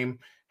that game,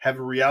 have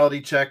a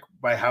reality check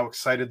by how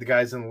excited the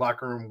guys in the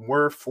locker room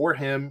were for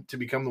him to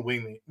become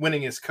the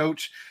winningest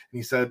coach. And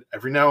he said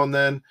every now and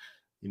then,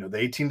 the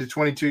 18 to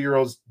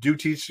 22-year-olds do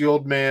teach the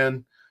old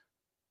man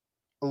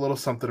a little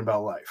something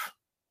about life.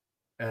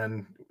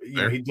 And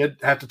he did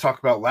have to talk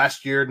about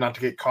last year, not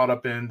to get caught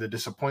up in the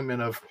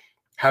disappointment of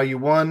how you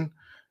won,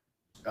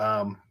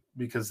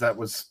 because that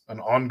was an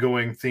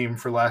ongoing theme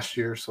for last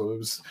year. So it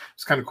was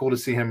kind of cool to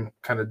see him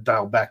kind of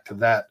dial back to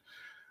that.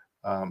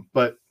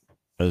 But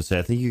I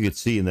think you could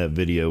see in that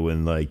video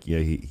when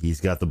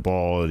he's got the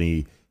ball and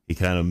he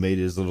kind of made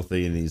his little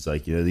thing and he's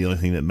like, the only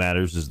thing that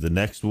matters is the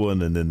next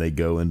one, and then they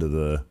go into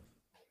the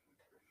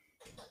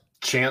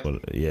chant. The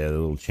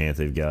little chant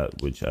they've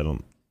got, which I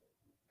don't.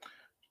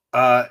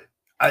 I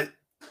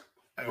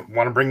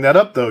want to bring that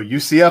up though.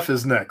 UCF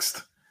is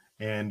next,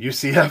 and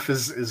UCF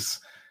is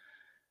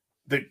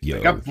they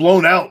got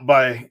blown out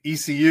by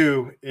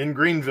ECU in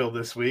Greenville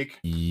this week.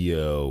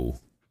 But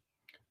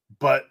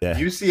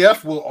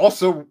UCF will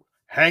also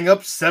hang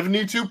up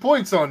 72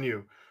 points on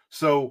you.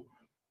 So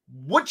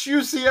which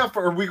UCF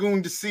are we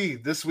going to see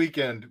this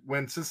weekend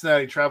when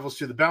Cincinnati travels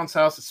to the Bounce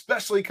House,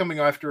 especially coming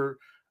after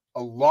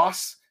a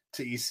loss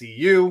to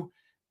ECU?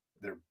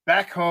 They're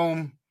back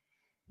home.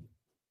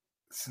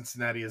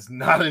 Cincinnati is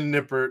not a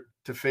nipper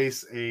to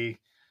face a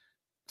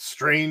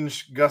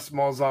strange Gus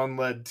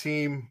Malzahn-led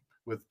team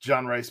with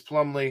John Rice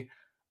Plumlee.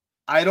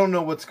 I don't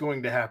know what's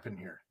going to happen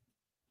here.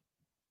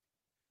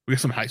 We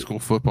got some high school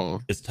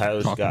football. Is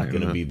Tyler Scott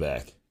going to be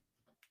back?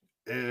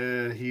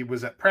 He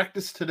was at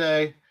practice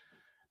today.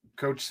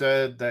 Coach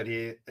said that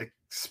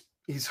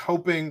he's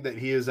hoping that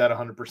he is at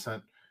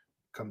 100%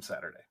 come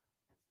Saturday.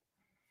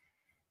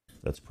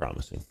 That's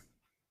promising.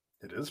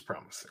 It is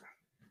promising.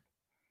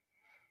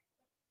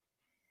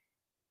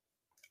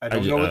 I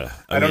don't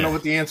know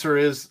what the answer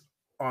is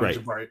on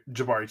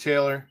Jabari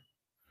Taylor.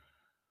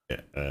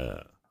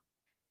 Yeah,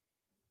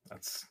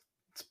 that's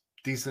a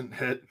decent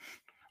hit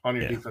on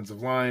your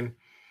defensive line.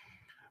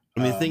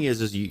 I mean, the thing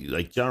is you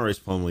like John Rice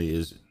Plumlee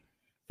is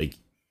like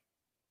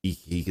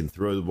he can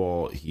throw the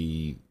ball.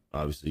 He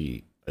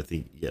obviously, I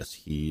think, yes,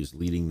 he's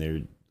leading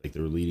their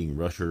they're leading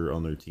rusher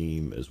on their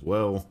team as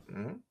well.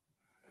 Mm-hmm.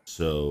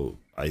 So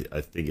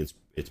I think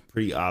it's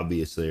pretty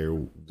obvious there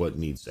what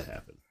needs to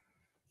happen.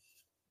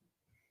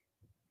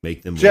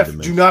 Make them Jeff,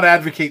 do not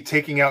advocate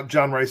taking out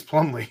John Rice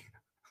Plumlee.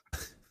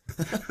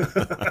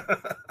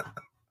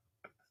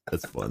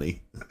 That's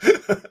funny.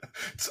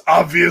 It's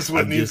obvious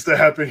what needs to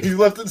happen. He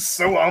left it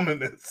so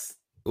ominous.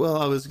 Well,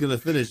 I was gonna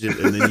finish it,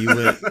 and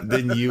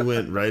then you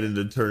went right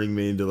into turning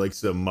me into like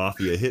some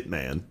mafia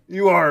hitman.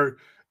 You are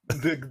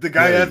the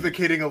guy Right.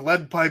 advocating a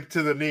lead pipe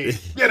to the knee.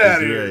 Get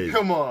out of here! Right.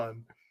 Come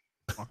on.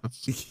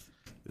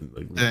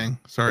 Like, Dang.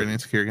 Sorry,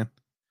 Nancy Kerrigan.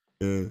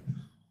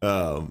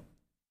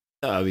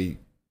 I mean,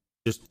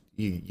 just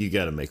you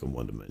got to make them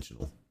one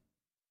dimensional.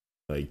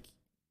 Like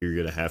you're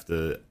gonna have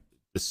to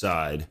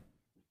decide,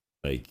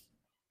 like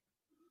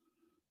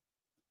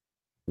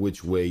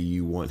which way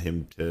you want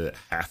him to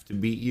have to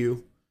beat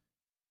you,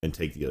 and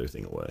take the other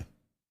thing away.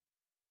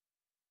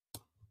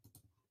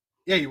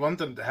 Yeah, you want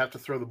them to have to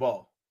throw the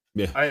ball.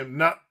 Yeah, I'm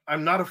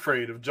not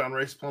afraid of John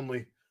Rice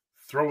Plumlee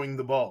throwing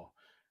the ball,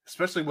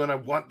 especially when I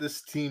want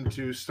this team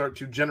to start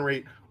to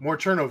generate more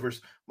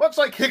turnovers, much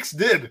like Hicks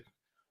did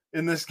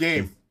in this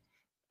game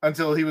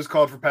until he was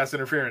called for pass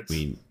interference. I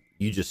mean,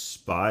 you just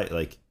spy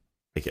like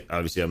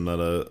obviously I'm not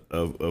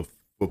a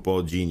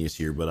football genius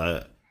here,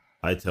 but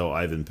I tell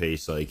Ivan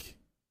Pace like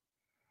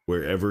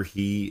wherever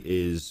he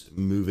is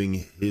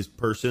moving his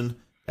person,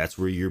 that's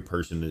where your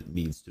person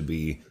needs to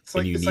be,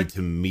 and you need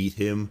to meet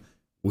him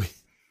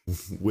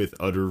with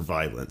utter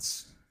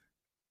violence.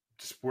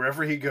 Just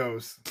wherever he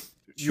goes,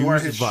 you are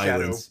his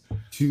violence.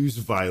 shadow. Choose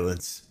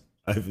violence,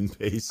 Ivan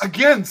Pace.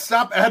 Again,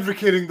 stop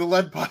advocating the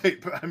lead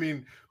pipe. I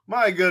mean,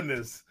 my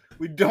goodness,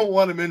 we don't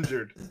want him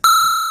injured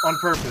on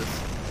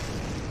purpose.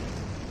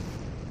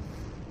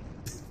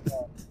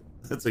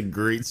 That's a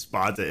great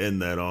spot to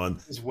end that on.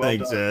 Well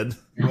Thanks, done.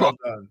 Ed. Well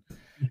done.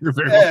 You're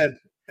very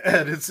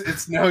Ed,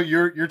 it's now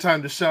your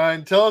time to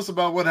shine. Tell us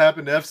about what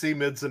happened to FC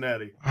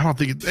Mid-Cincinnati. I don't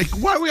think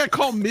why we got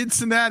called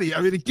Mid-Cincinnati.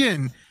 I mean,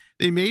 again,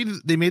 they made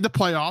the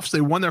playoffs.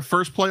 They won their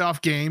first playoff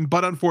game,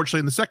 but unfortunately,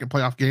 in the second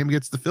playoff game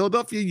against the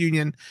Philadelphia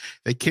Union,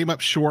 they came up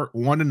short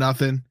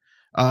 1-0.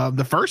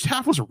 The first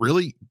half was a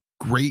really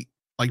great,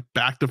 like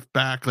back to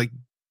back, like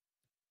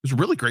it was a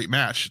really great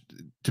match.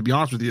 To be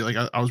honest with you, like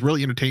I was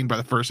really entertained by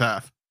the first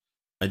half.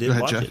 I did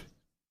watch it.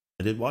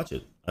 I did watch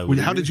it.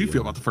 How did you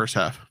feel about the first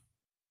half?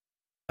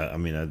 I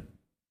mean, I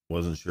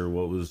wasn't sure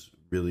what was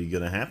really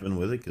going to happen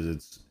with it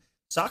because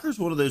soccer's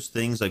one of those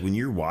things. Like when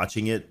you're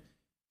watching it,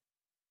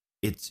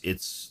 it's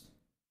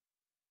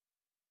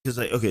because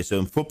like okay, so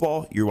in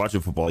football, you're watching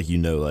football, like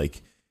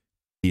like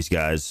these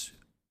guys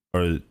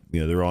are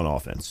they're on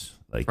offense,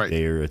 like right.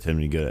 They're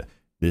attempting to go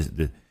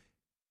the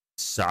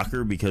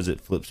soccer because it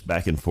flips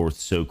back and forth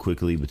so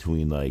quickly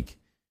between like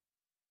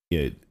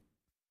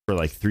for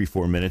like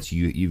 3-4 minutes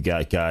you've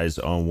got guys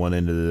on one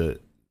end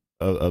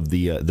of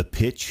the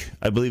pitch,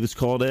 I believe it's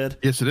called, Ed.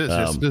 Yes, it is.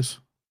 Yes, it is.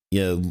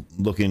 Yeah,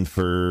 looking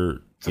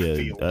for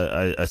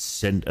a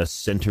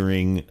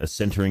centering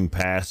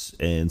pass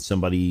and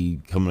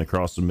somebody coming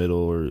across the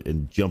middle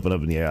and jumping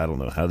up in the air. I don't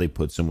know how they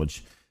put so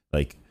much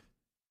like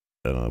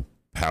I don't know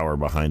power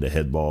behind a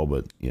head ball,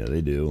 but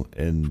they do.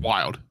 And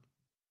wild.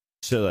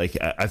 So like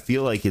I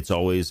feel like it's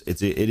always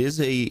it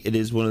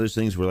is one of those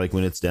things where like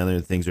when it's down there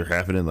and things are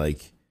happening,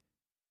 like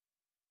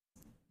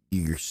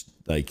your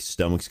like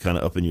stomach's kind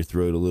of up in your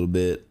throat a little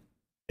bit,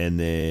 and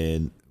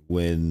then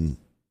when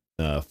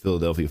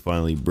Philadelphia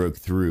finally broke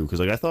through, because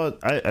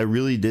like I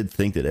really did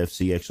think that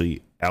FC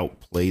actually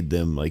outplayed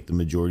them like the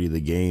majority of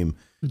the game.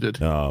 It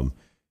did.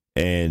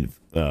 And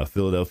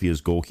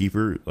Philadelphia's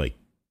goalkeeper, like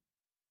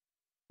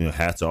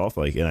hats off,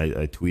 like, and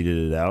I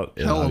tweeted it out.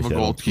 Hell of a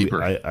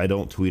goalkeeper. I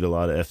don't tweet a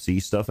lot of FC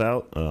stuff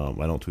out.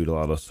 I don't tweet a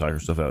lot of soccer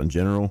stuff out in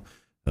general,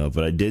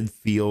 but I did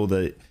feel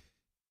that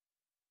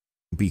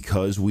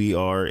because we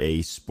are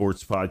a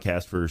sports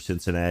podcast for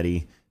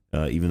Cincinnati,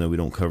 even though we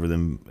don't cover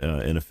them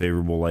in a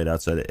favorable light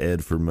outside of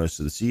Ed for most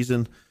of the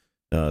season,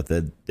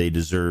 that they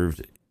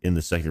deserved in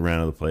the second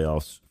round of the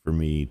playoffs for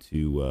me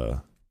to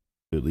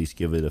at least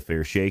give it a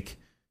fair shake.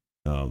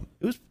 It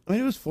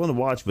was fun to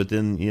watch, but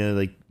then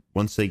like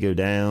once they go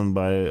down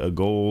by a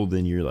goal,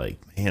 then you're like,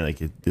 man, like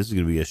this is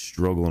gonna be a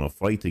struggle and a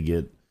fight to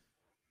get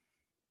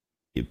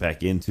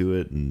back into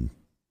it. And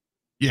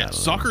yeah,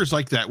 soccer is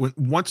like that. When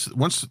once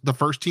the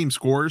first team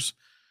scores,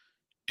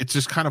 it's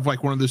just kind of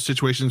like one of those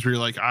situations where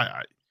you're like,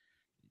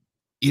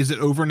 is it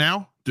over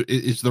now?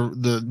 Is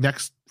the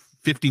next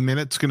 50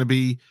 minutes going to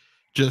be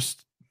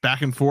just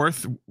back and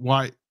forth?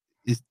 Why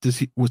does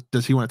he want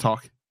to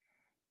talk?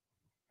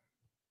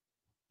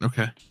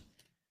 Okay.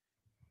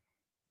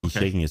 He's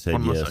shaking his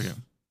head. Yes.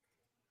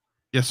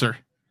 Yes, sir.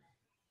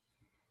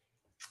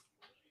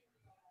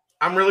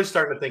 I'm really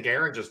starting to think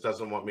Aaron just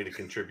doesn't want me to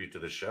contribute to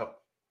the show.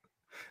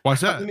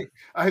 Why's that?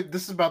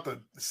 This is about the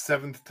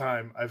 7th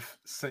time I've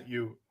sent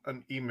you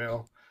an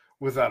email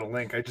without a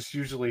link. I just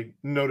usually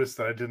notice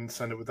that I didn't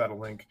send it without a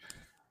link.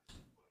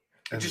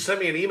 Did you send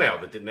me an email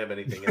that didn't have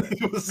anything in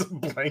it? It was a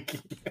blank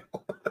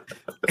email.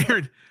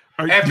 Aaron,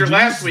 after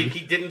last week,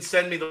 he didn't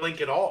send me the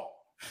link at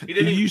all. He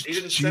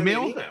didn't send me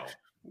an email.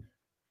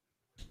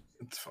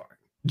 It's fine.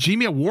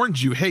 Gmail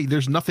warned you, hey,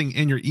 there's nothing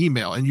in your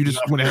email, and you just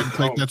went ahead and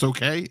clicked that's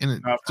okay, and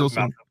it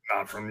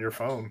not from your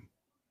phone.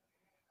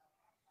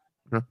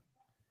 Okay.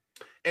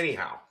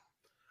 Anyhow,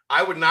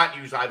 I would not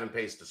use Ivan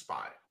Pace to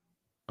spy.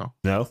 Oh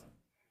no.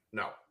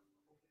 No.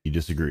 You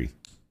disagree?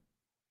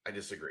 I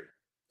disagree.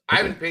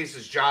 Ivan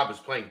Pace's job is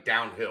playing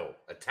downhill,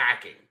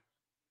 attacking,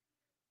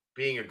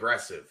 being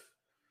aggressive.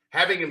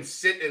 Having him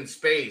sit in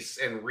space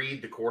and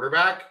read the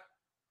quarterback,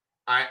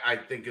 I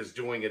think is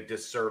doing a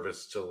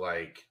disservice to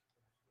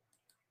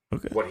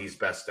what he's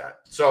best at.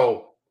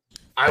 So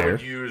I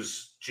would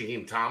use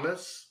Jaheim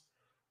Thomas,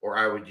 or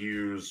I would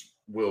use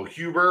Will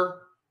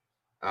Huber.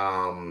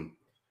 I'm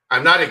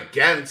not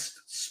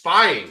against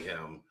spying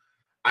him.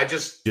 I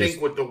just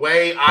think with the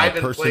way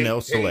Ivan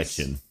personnel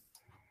selection,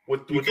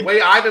 with the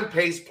way Ivan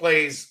Pace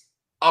plays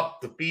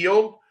up the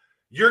field,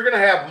 you're going to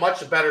have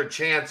much better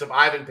chance of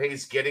Ivan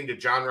Pace getting to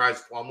John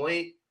Rice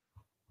Plumlee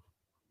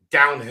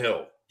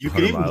downhill. You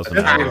could even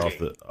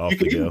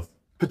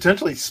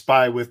potentially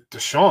spy with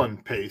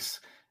Deshaun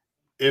Pace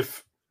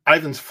if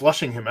Ivan's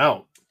flushing him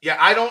out. Yeah,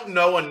 I don't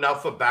know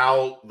enough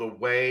about the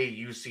way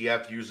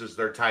UCF uses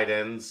their tight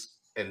ends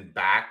and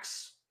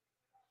backs.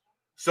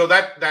 So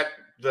that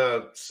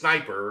the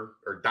sniper,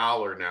 or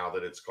dollar now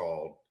that it's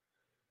called,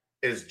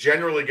 is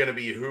generally going to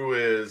be who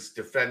is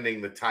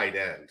defending the tight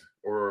end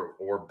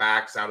or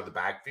backs out of the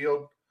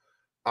backfield.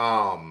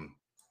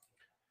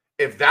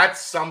 If that's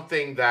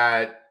something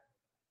that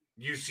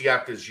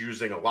UCF is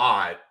using a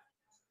lot,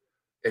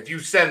 if you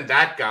send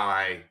that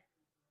guy,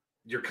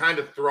 you're kind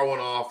of throwing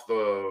off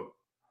the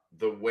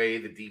way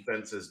the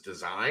defense is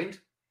designed.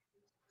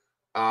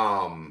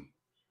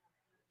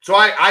 So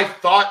I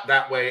thought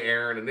that way,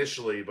 Aaron,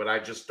 initially, but I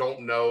just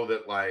don't know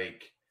that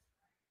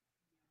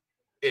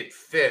it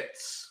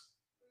fits,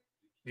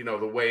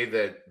 the way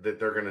that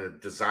they're going to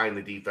design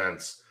the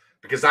defense,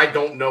 because I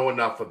don't know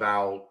enough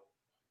about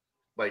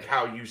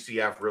how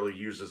UCF really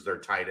uses their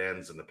tight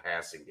ends in the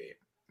passing game.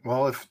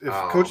 Well, if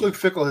Coach Luke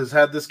Fickell has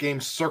had this game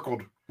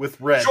circled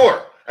with red,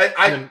 sure,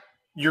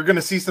 you're going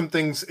to see some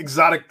things,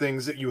 exotic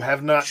things that you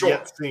have not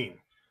yet seen.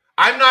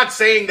 I'm not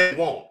saying they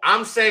won't.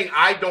 I'm saying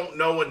I don't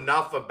know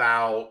enough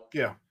about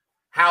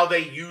how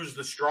they use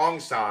the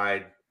strong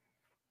side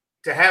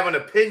to have an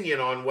opinion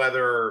on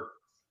whether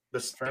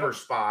the center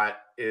spot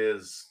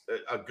is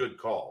a good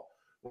call.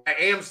 What I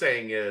am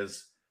saying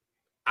is,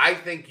 I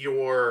think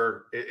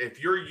if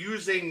you're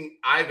using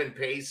Ivan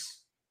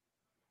Pace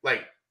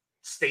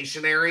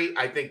stationary,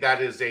 I think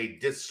that is a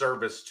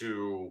disservice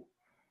to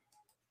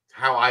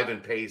how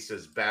Ivan Pace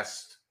is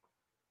best.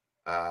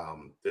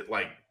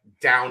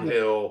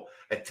 Downhill,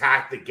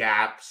 attack the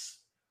gaps,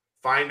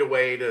 find a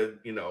way to,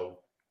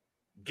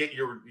 get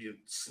your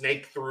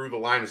snake through the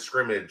line of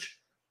scrimmage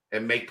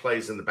and make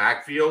plays in the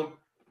backfield.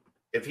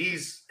 If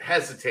he's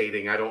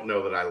hesitating, I don't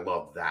know that I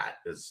love that.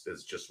 Is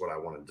just what I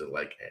wanted to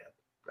add.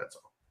 That's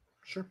all.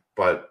 Sure.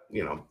 But,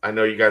 I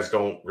know you guys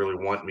don't really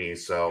want me,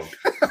 so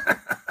you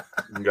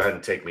can go ahead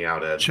and take me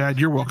out, Ed. Chad,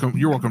 you're welcome.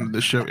 You're welcome to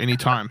this show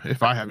anytime.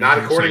 If I have not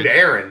according to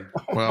Aaron.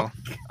 Well,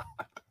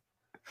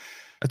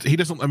 he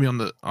doesn't let me on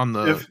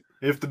the.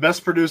 If the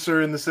best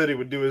producer in the city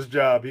would do his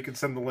job, he could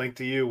send the link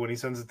to you when he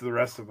sends it to the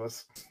rest of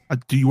us.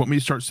 Do you want me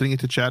to start sending it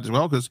to Chad as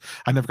well? Because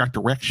I never got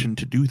direction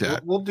to do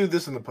that. We'll do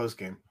this in the post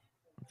game.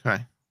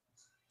 Okay.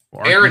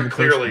 Well, Aaron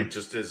clearly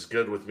just is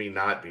good with me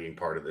not being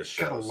part of this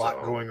show. Got a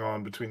lot going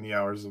on between the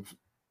hours of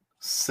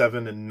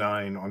 7 and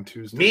 9 on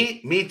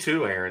Tuesday. Me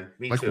too, Aaron.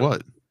 Me too. Like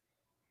what?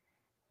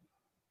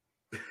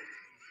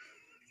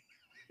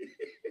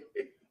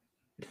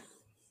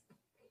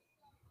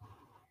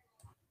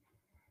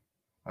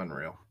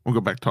 Unreal. We'll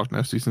go back to talking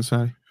FC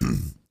Cincinnati.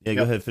 Yeah,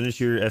 go ahead. Finish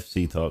your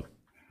FC talk.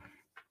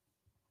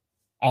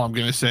 All I'm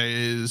gonna say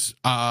is,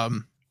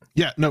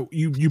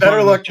 you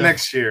better luck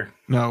next year.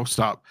 No,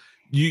 stop.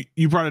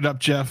 You brought it up,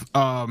 Jeff.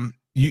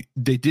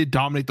 They did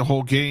dominate the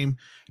whole game,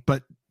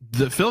 but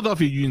the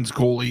Philadelphia Union's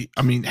goalie,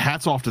 I mean,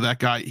 hats off to that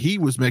guy. He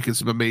was making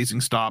some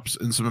amazing stops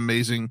and some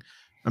amazing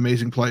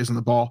plays on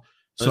the ball.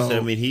 So listen,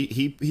 I mean,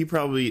 he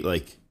probably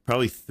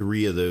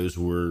 3 of those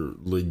were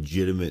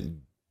legitimate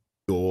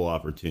goal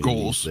opportunities.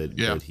 Goals, I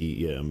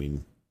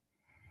mean,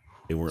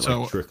 they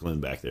weren't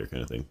trickling back there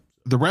kind of thing.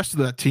 The rest of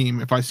that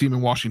team, if I see him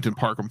in Washington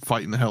Park, I'm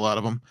fighting the hell out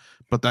of him.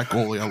 But that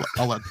goalie,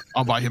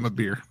 I'll buy him a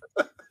beer.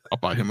 I'll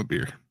buy him a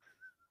beer.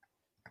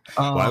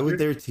 Why would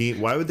their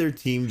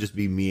team just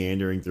be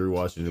meandering through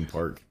Washington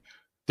Park?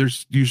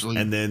 There's usually,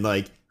 and then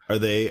are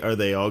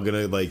they all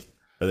gonna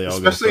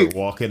start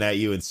walking at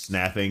you and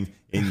snapping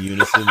in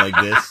unison like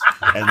this,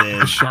 and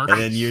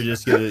then you're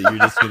just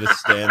gonna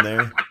stand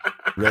there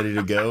ready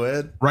to go,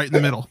 Ed? Right in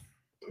the middle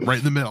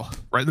of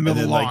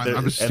the line.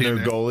 I'm just standing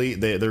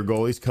their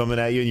goalie's coming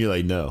at you, and you're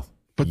like, no,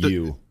 but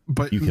you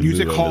can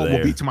music move hall over will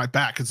there. be to my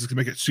back because it's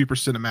gonna make it super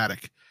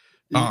cinematic.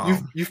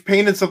 You've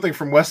painted something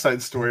from West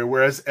Side Story,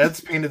 whereas Ed's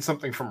painted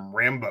something from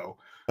Rambo.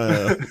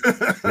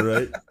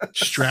 Right,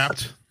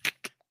 strapped,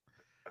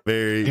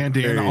 very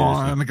bandana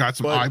on. I got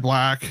some eye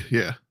black.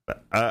 Yeah,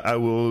 I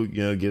will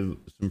give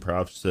some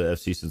props to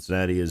FC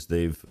Cincinnati as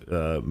they've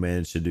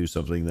managed to do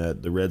something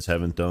that the Reds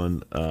haven't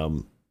done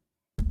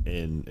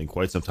in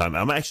quite some time.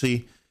 I'm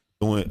actually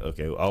going.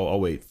 Okay, I'll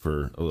wait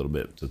for a little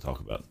bit to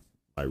talk about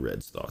my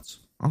Reds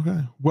thoughts.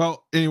 Okay.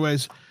 Well,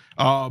 anyways.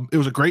 It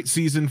was a great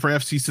season for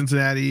FC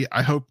Cincinnati.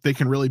 I hope they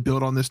can really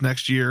build on this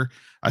next year.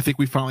 I think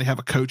we finally have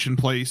a coach in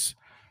place.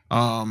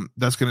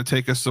 That's going to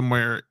take us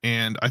somewhere.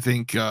 And I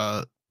think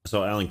I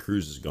saw Alan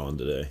Cruz is gone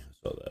today. I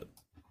saw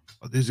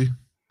that. Is he?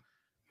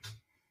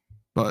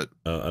 But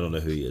I don't know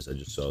who he is. I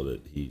just saw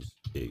that he's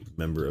a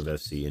member of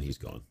FC and he's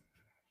gone.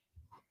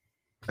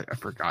 I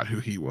forgot who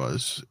he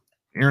was.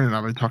 Aaron and I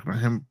have been talking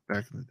about him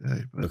back in the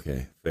day. But...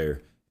 Okay,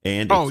 fair.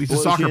 And he's a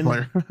soccer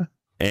player.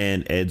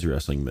 And Ed's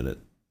Wrestling Minute.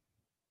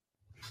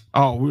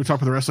 Oh, we were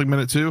talking about the Wrestling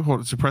Minute too? Hold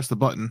on, so press the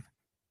button.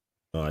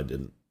 Oh, I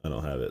didn't. I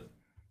don't have it.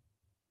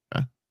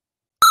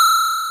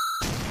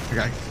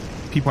 Okay.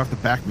 People have to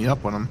back me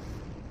up when I'm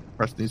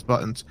pressing these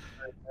buttons.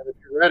 And if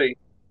you're ready,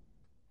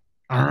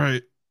 all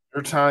right.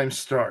 Your time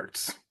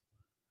starts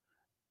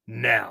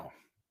now.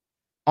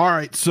 All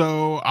right.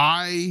 So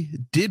I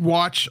did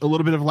watch a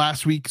little bit of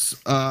last week's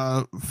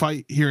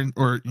fight here,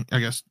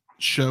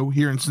 show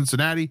here in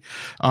Cincinnati.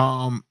 But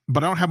I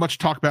don't have much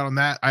to talk about on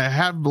that. I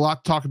have a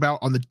lot to talk about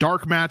on the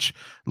dark match,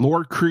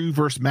 Lord Crew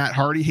versus Matt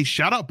Hardy. Hey,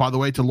 shout out, by the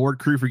way, to Lord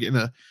Crew for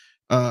getting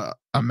a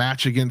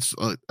match against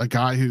a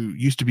guy who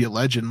used to be a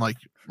legend, like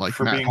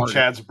for Matt being Hardy.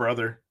 Chad's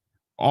brother.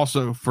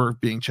 Also for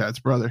being Chad's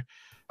brother.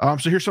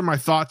 So here's some of my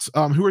thoughts.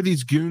 Who are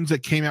these goons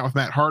that came out with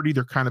Matt Hardy?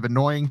 They're kind of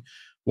annoying.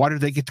 Why do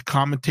they get to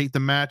commentate the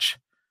match?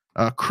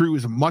 Crew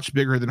is much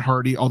bigger than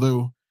Hardy,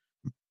 although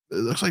it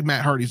looks like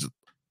Matt Hardy's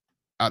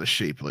out of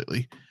shape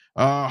lately.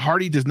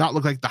 Hardy does not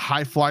look like the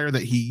high flyer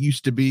that he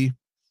used to be.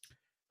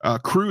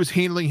 Crew is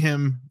handling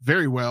him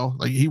very well.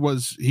 Like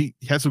he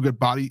had some good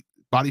body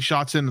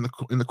shots in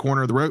the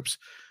corner of the ropes.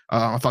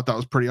 I thought that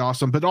was pretty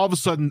awesome. But all of a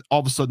sudden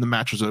the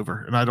match was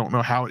over, and I don't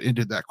know how it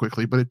ended that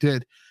quickly, but it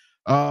did.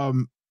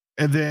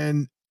 And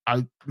then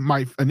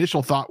my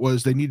initial thought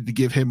was they needed to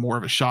give him more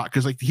of a shot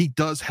because like he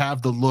does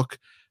have the look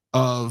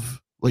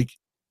of like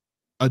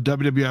a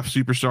WWF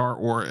superstar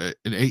or an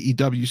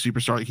AEW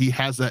superstar. Like he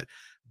has that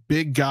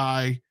big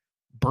guy,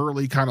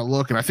 burly kind of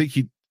look, and I think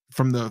he,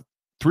 from the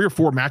 3 or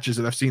 4 matches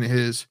that I've seen of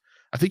his,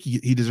 I think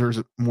he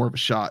deserves more of a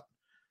shot.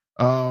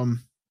 What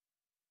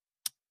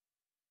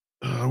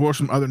were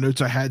some other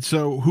notes I had?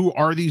 So who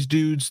are these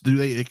dudes? Do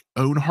they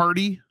own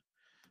Hardy?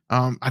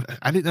 I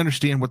didn't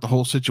understand what the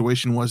whole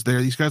situation was there.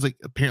 These guys like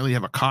apparently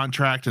have a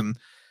contract and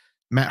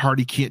Matt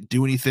Hardy can't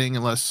do anything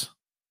unless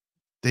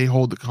they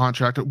hold the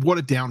contract. What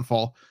a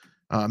downfall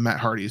Matt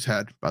Hardy has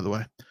had, by the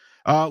way.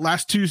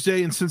 Last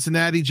Tuesday in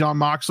Cincinnati, Jon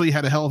Moxley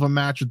had a hell of a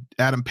match with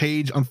Adam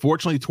Page.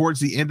 Unfortunately,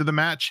 towards the end of the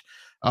match,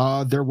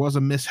 there was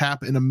a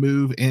mishap in a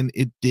move and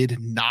it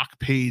did knock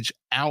Page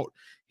out.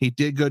 He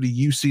did go to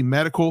UC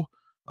Medical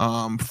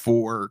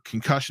for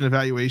concussion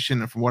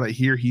evaluation. And from what I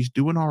hear, he's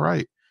doing all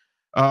right.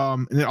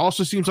 And it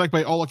also seems like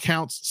by all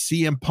accounts,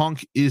 CM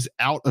Punk is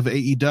out of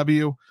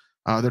AEW.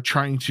 They're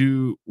trying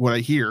to, what I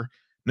hear,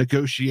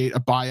 negotiate a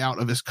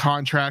buyout of his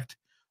contract.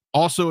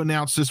 Also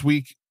announced this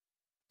week,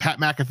 Pat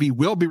McAfee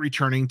will be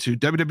returning to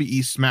WWE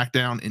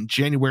SmackDown in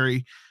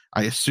January.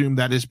 I assume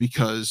that is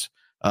because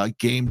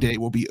game day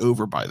will be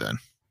over by then.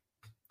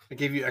 I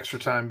gave you extra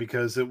time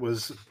because it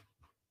was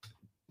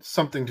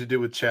something to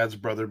do with Chad's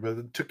brother, but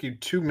it took you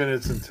 2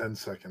 minutes and 10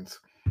 seconds.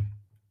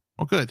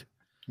 Well, good.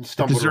 You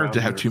deserve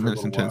to have 2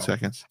 minutes and 10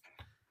 seconds.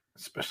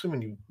 Especially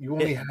when you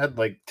only had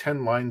like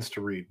 10 lines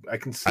to read. I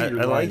can see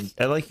your line.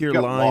 I like your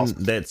line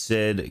that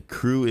said,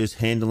 Crew is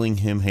handling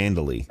him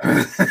handily.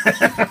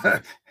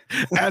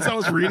 As I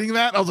was reading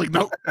that, I was like,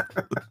 nope.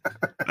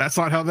 That's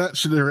not how that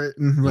should have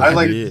written. I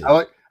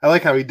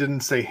like how he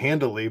didn't say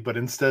handily, but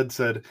instead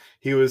said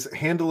he was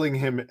handling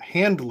him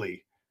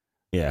handily.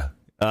 Yeah.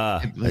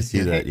 I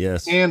see that,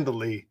 yes.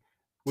 Handily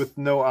with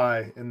no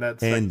I in that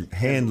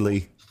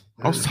handily.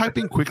 I was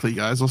typing quickly,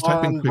 guys. I was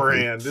typing quickly.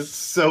 Brand. It's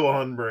so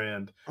on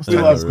brand. We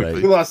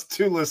lost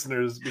 2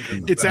 listeners.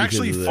 It's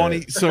actually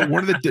funny. So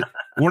one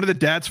of the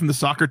dads from the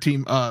soccer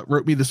team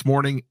wrote me this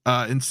morning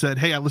and said,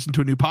 "Hey, I listened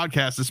to a new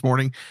podcast this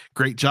morning.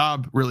 Great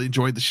job. Really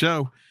enjoyed the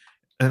show."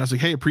 And I was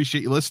like, "Hey,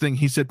 appreciate you listening."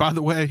 He said, "By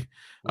the way,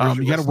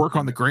 you got to work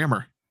on the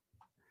grammar."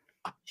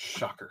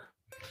 Shocker.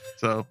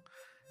 So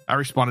I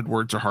responded,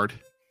 "Words are hard."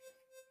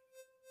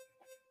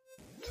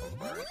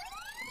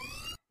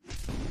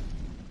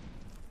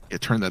 Yeah,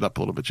 turn that up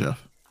a little bit,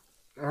 Jeff.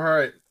 All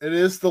right. It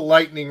is the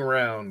lightning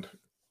round.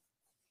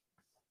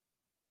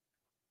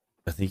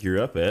 I think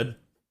you're up, Ed.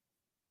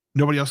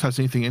 Nobody else has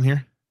anything in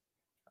here?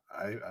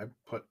 I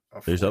put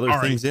There's other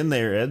things in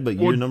there, Ed, but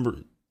your number.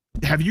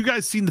 Have you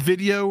guys seen the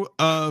video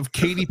of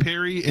Katy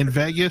Perry in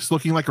Vegas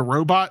looking like a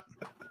robot?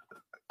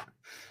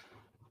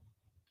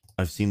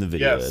 I've seen the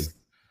video, yes. Ed.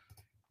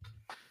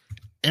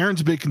 Aaron's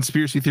a big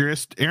conspiracy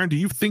theorist. Aaron, do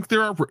you think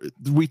there are...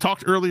 We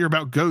talked earlier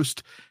about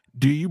Ghost.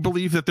 Do you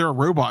believe that there are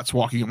robots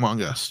walking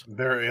among us?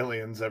 There are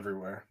aliens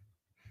everywhere.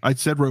 I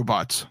said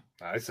robots.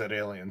 I said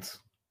aliens.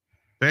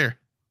 There.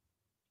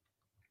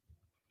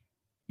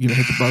 You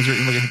gonna hit the buzzer?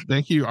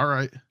 Thank you. All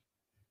right.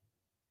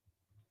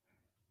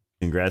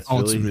 Congrats,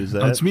 Philly. Who's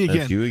that? It's me again.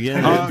 That's you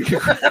again.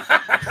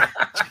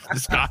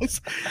 Guys.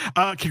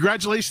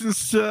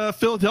 Congratulations to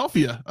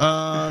Philadelphia.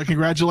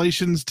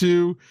 Congratulations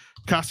to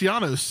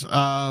Castellanos.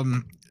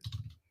 I'm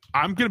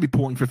going to be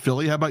pulling for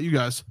Philly. How about you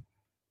guys?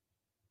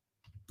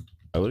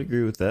 I would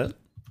agree with that.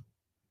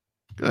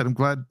 Good. I'm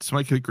glad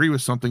somebody could agree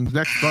with something.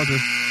 Next buzzer.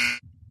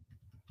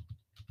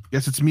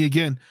 Guess it's me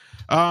again.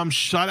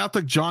 Shout out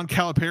to John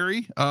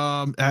Calipari.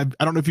 I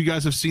don't know if you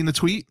guys have seen the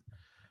tweet.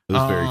 It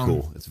was very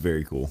cool. It's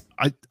very cool.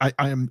 I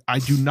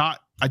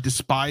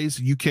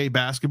despise UK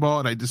basketball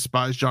and I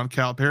despise John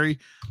Calipari,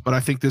 but I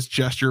think this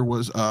gesture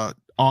was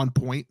on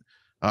point.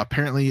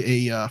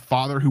 Apparently a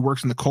father who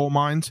works in the coal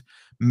mines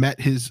met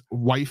his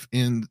wife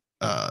and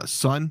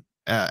son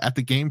at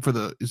the game for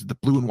the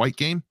blue and white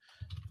game.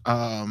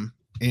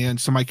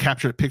 And somebody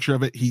captured a picture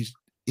of it. He's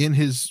in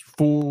his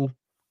full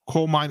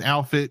coal mine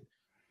outfit,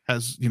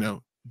 has,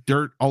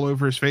 dirt all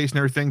over his face and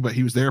everything, but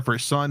he was there for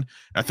his son.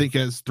 I think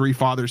as three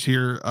fathers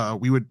here,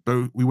 we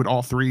would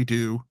all three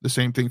do the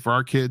same thing for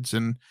our kids.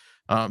 And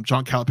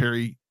John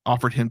Calipari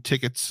offered him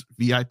tickets,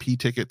 VIP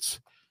tickets,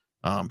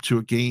 to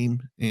a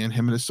game, and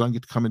him and his son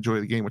get to come enjoy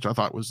the game, which I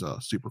thought was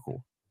super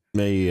cool.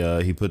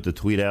 He put the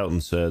tweet out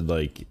and said,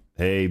 like,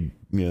 hey,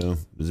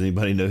 does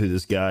anybody know who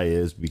this guy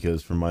is?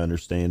 Because from my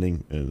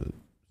understanding, the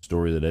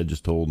story that Ed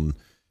just told, and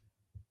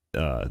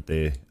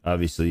they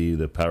obviously,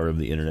 the power of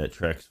the internet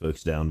tracks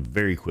folks down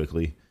very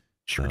quickly.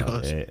 Sure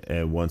does.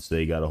 And once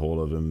they got a hold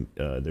of him,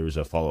 there was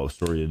a follow-up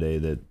story today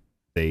that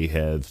they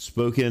have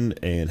spoken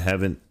and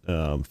haven't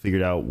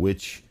figured out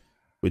which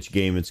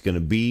game it's going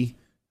to be.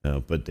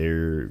 But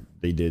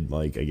they did,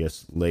 like, I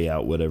guess, lay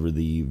out whatever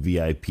the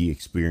VIP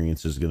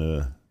experience is going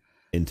to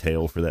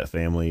entail for that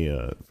family,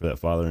 for that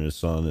father and his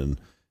son,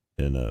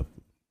 and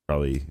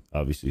probably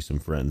obviously some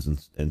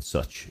friends and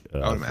such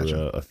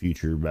for a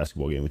future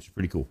basketball game, which is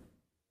pretty cool.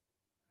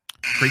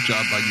 Great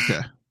job by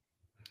UK.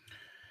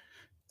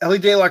 Ellie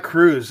De La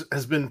Cruz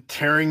has been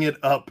tearing it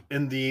up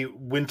in the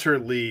winter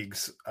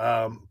leagues.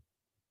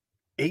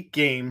 8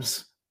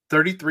 games,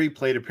 33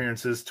 plate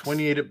appearances,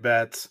 28 at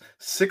bats,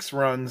 6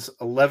 runs,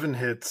 11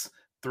 hits,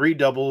 3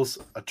 doubles,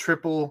 a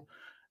triple,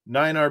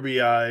 9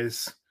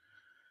 RBIs,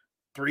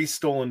 3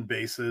 stolen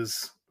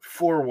bases,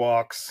 4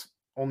 walks,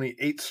 only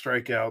 8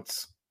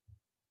 strikeouts.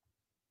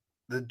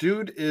 The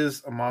dude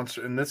is a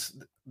monster, and this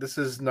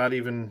is not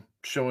even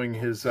showing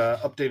his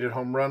updated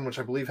home run, which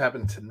I believe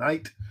happened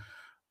tonight.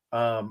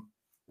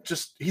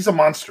 He's a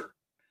monster,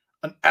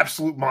 an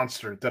absolute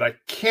monster that I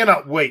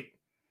cannot wait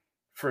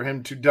for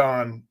him to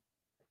don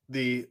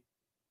the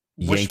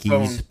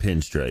Yankees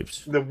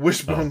pinstripes. The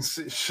wishbone.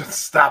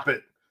 Stop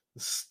it.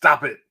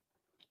 Stop it.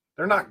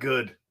 They're not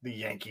good. The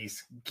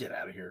Yankees. Get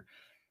out of here.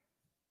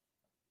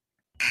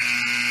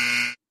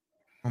 I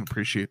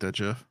appreciate that,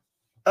 Jeff.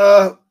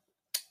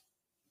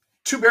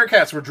 2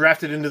 Bearcats were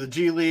drafted into the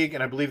G League,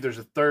 and I believe there's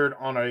a third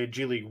on a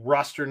G League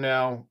roster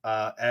now,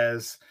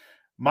 as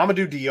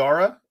Mamadou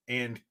Diarra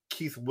and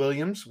Keith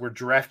Williams were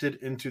drafted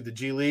into the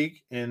G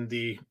League in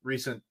the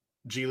recent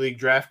G League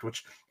draft,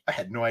 which I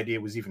had no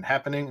idea was even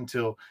happening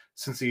until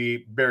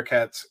Cincy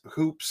Bearcats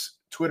Hoops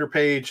Twitter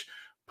page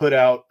put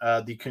out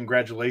the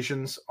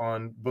congratulations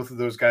on both of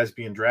those guys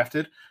being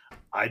drafted.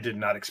 I did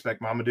not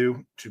expect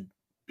Mamadou to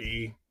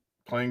be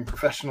playing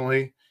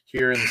professionally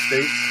here in the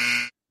States.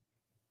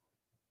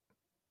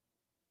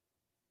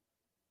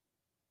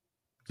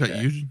 Is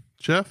that you,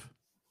 Jeff?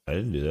 I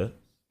didn't do that.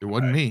 It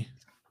wasn't me.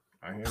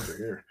 My hands are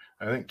here.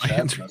 I think my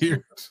hands are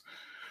here.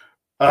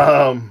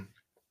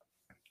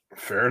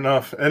 Fair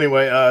enough.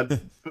 Anyway,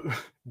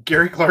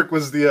 Gary Clark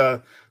was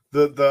the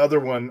other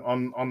one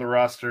on the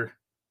roster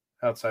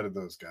outside of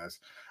those guys.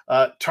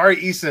 Tari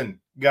Eason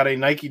got a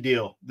Nike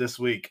deal this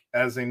week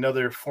as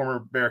another former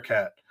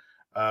Bearcat.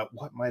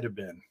 What might have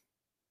been?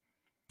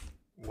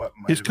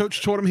 His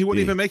coach told him he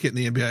wouldn't even make it in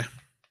the NBA.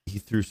 He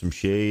threw some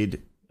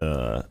shade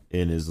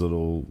in his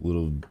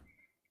little.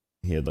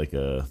 He had like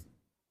a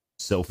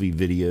selfie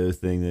video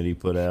thing that he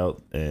put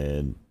out,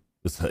 and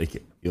it's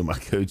like, my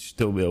coach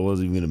told me I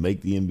wasn't even going to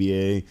make the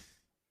NBA.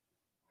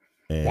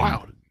 And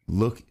wow!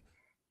 Look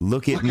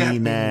at me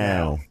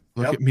now.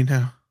 Look at me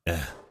now.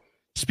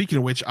 Speaking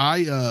of which,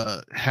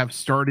 I have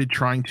started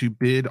trying to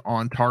bid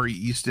on Tari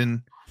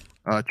Easton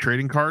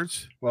trading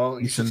cards. Well,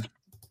 you should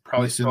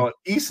probably spell it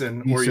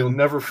Eason, or you'll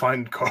never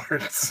find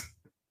cards.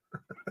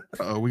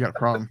 Oh, we got a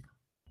problem.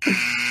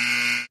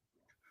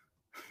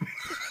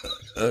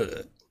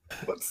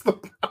 What's the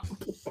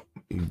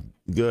problem?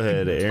 Go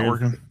ahead,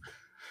 Aaron.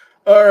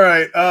 All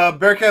right,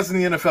 Bearcats in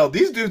the NFL.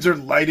 These dudes are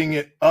lighting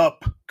it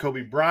up.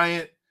 Kobe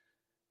Bryant,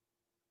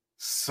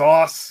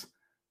 Sauce,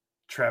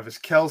 Travis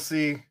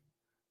Kelce.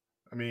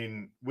 I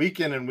mean, week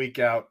in and week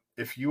out,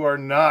 if you are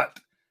not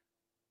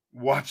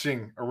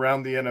watching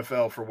around the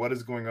NFL for what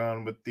is going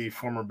on with the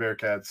former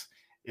Bearcats,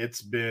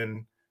 it's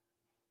been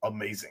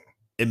amazing.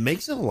 It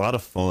makes it a lot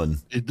of fun.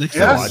 It makes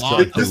a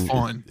lot of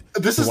fun.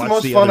 This is the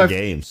most fun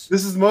This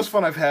is the most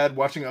fun I've had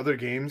watching other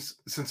games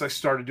since I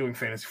started doing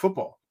fantasy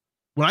football.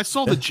 When I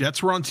saw the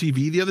Jets were on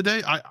TV the other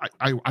day,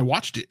 I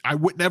watched it. I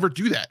would never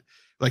do that.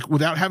 Like,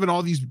 without having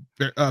all these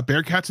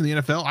Bearcats in the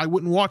NFL, I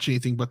wouldn't watch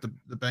anything but the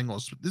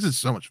Bengals. This is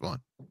so much fun.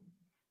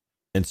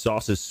 And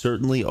Sauce is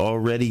certainly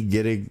already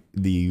getting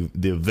the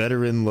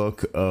veteran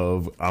look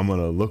of, I'm going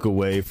to look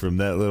away from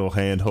that little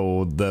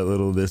handhold, that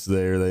little this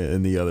there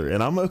and the other.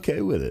 And I'm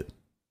okay with it.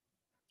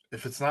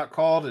 If it's not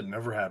called, it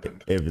never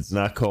happened. If it's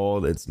not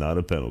called, it's not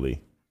a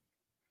penalty.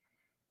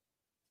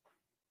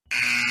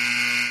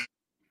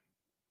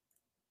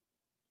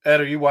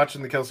 Ed, are you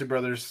watching the Kelsey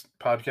Brothers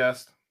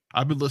podcast?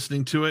 I've been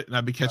listening to it, and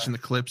I've been catching the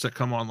clips that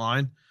come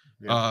online.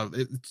 Yeah.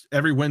 It's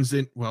every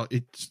Wednesday. Well,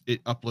 it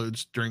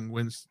uploads during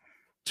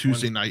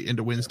Tuesday night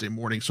into Wednesday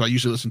morning. So I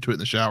usually listen to it in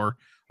the shower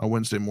on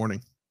Wednesday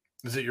morning.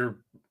 Is it your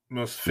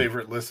most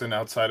favorite listen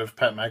outside of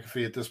Pat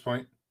McAfee at this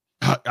point?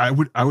 I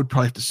would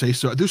probably have to say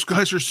so. Those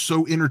guys are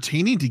so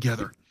entertaining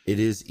together. It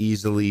is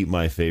easily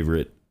my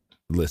favorite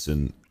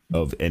listen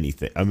of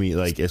anything. I mean,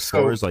 like as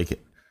far as like,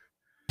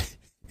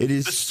 it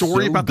is the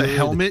story so about good. the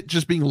helmet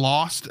just being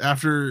lost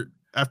after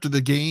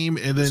the game,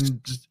 and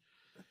then just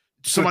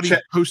somebody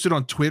posted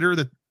on Twitter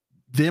that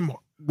them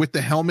with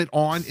the helmet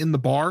on in the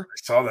bar.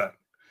 I saw that,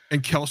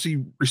 and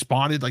Kelsey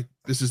responded like,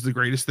 "This is the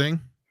greatest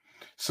thing."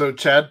 So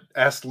Chad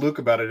asked Luke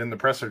about it in the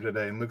presser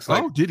today, and Luke's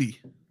like, "Oh, did he?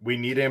 We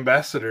need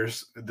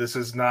ambassadors. This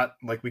is not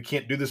like we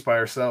can't do this by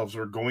ourselves.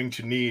 We're going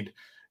to need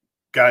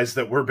guys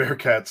that were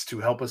Bearcats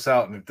to help us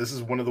out. And if this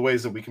is one of the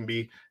ways that we can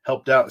be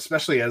helped out,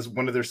 especially as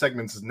one of their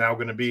segments is now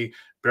going to be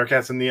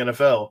Bearcats in the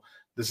NFL,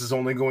 this is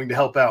only going to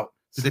help out."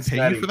 Did they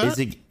pay you for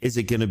that? Is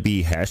it going to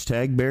be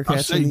hashtag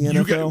Bearcats in the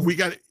NFL?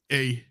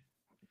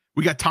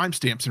 We got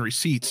timestamps and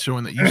receipts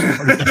showing that you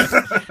started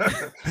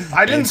that.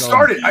 I didn't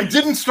start it. I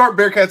didn't start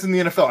Bearcats in the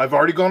NFL. I've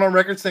already gone on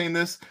record saying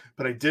this,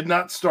 but I did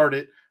not start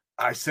it.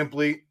 I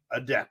simply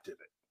adapted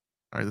it.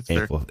 All right, that's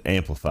fair.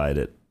 Amplified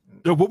it.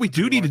 So what we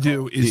do need to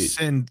do is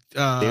send.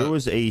 There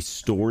was a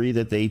story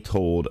that they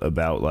told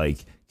about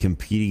like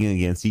competing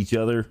against each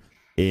other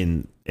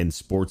in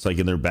sports, like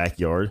in their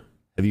backyard.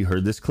 Have you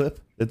heard this clip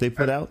that they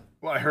put out?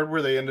 Well, I heard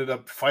where they ended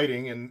up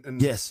fighting,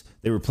 and yes,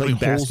 they were playing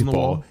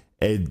basketball,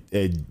 and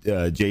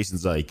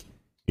Jason's like,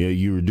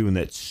 you were doing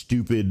that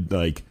stupid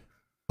like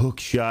hook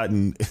shot,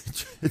 and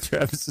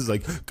Travis is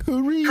like,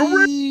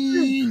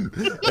 Kareem!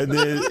 And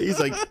then he's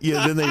like,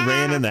 then they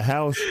ran in the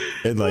house,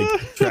 and like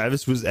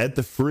Travis was at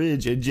the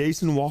fridge, and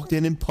Jason walked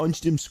in and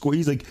punched him square.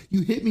 He's like, you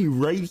hit me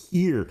right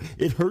here.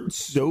 It hurts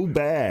so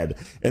bad.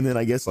 And then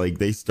I guess like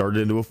they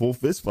started into a full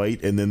fist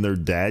fight, and then their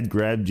dad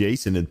grabbed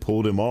Jason and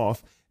pulled him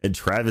off, and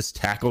Travis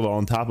tackled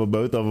on top of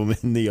both of them,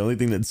 and the only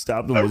thing that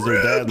stopped them was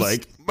their dad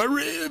like, my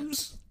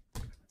ribs.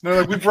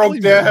 No, like we broke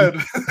dad.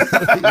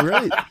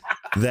 Right.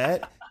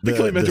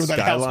 The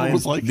skyline,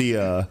 was like.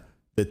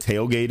 The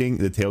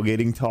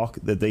tailgating talk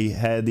that they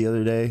had the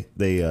other day,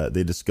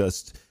 they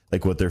discussed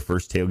like what their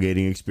first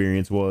tailgating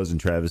experience was,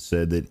 and Travis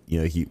said that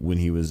when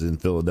he was in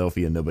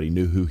Philadelphia, nobody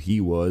knew who he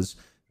was,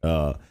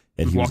 and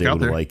he was able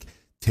to like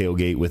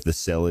tailgate with the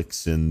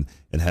Celtics and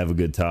have a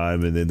good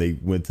time, and then they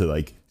went to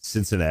like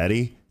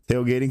Cincinnati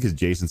tailgating because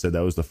Jason said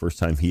that was the first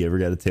time he ever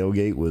got a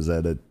tailgate was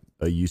at a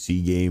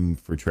UC game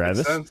for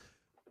Travis,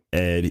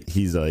 and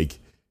he's like,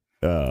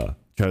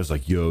 Travis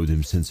like, yo,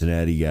 them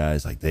Cincinnati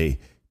guys, like they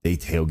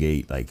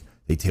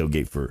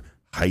tailgate for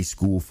high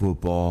school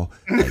football,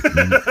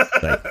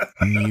 like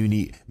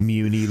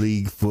muni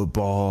league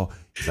football.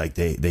 It's like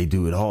they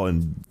do it all.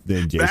 And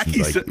then Jason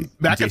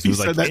was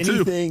like,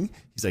 anything. Too.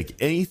 He's like,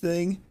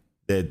 anything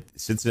that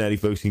Cincinnati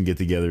folks can get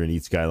together and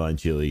eat Skyline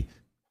chili,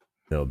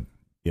 they'll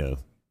do.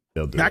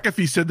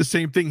 McAfee said the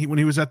same thing when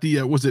he was at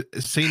the was it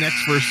St. X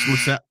versus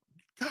LaSalle?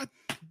 God.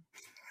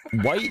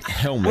 White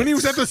helmets. When he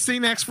was at the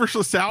St. X versus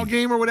LaSalle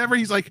game or whatever,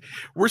 he's like,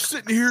 "We're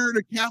sitting here in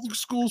a Catholic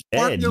school's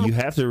park." Ed, you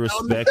have to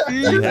respect.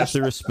 You have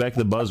to respect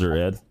the buzzer,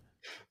 Ed.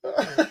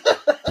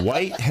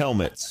 White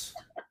helmets.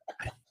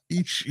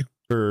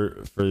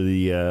 For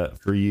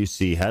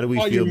UC. How do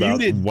we feel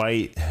about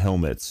white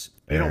helmets?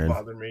 They don't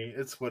bother me.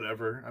 It's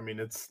whatever. I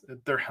mean,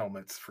 they're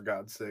helmets, for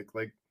God's sake.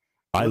 Like,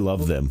 I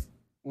love them.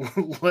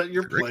 Let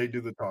your play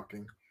do the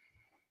talking.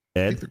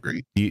 Ed, they're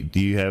great. Do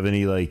you have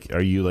any like?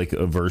 Are you like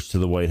averse to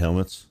the white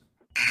helmets?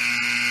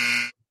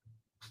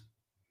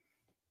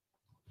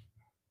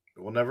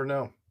 We'll never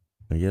know.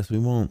 I guess we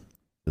won't.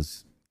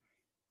 That's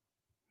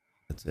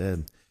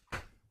Ed.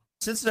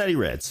 Cincinnati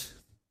Reds.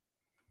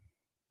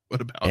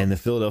 What about? And the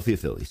Philadelphia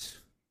Phillies.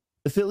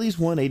 The Phillies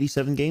won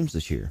 87 games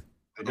this year.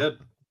 They did.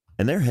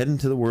 And they're heading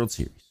to the World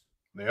Series.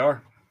 They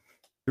are.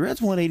 The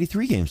Reds won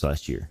 83 games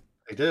last year.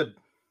 They did.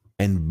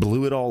 And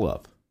blew it all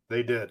up.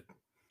 They did.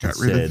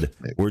 Said,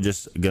 we're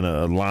just going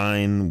to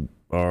align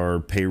our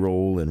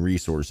payroll and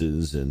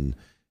resources and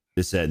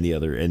this, that, and the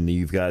other. And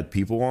you've got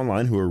people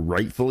online who are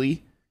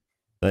rightfully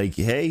like,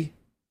 hey,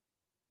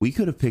 we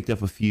could have picked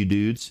up a few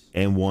dudes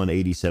and won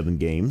 87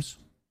 games.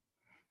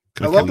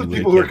 I love the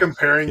people who are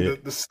comparing the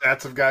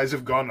stats of guys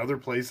who've gone other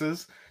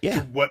places to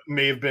what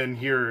may have been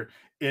here.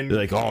 They're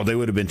like, oh, they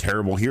would have been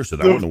terrible here, so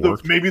that wouldn't have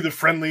worked. Maybe the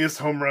friendliest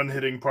home run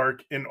hitting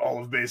park in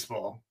all of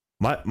baseball.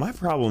 My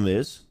problem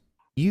is,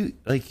 you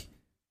like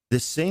the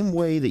same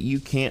way that you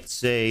can't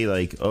say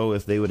like, oh,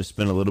 if they would have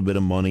spent a little bit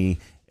of money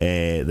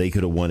and they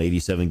could have won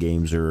 87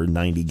 games or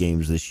 90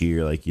 games this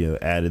year, like,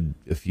 added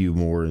a few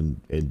more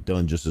and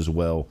done just as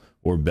well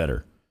or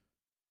better.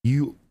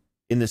 You,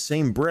 in the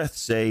same breath,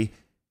 say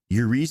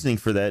your reasoning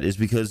for that is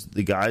because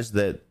the guys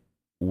that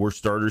were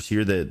starters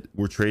here that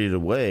were traded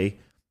away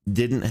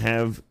didn't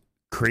have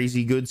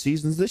crazy good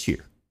seasons this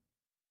year.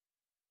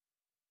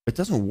 It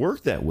doesn't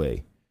work that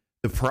way.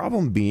 The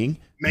problem being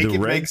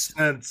make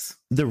sense.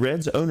 The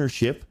Reds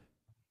ownership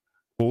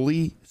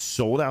fully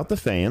sold out the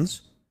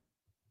fans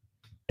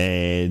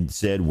and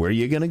said, where are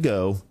you going to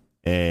go?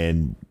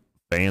 And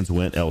fans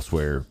went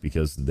elsewhere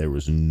because there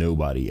was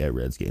nobody at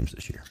Reds games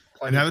this year.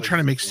 And now they're trying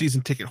to make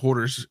season ticket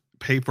holders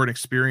pay for an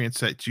experience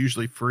that's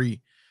usually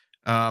free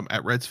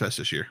at Reds Fest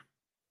this year.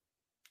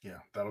 Yeah,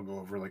 that'll go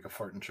over like a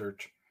fart in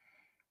church.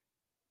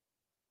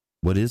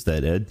 What is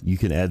that, Ed? You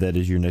can add that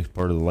as your next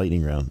part of the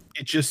lightning round.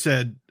 It just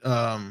said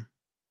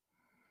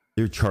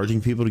they're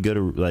charging people to go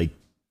to like.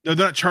 No,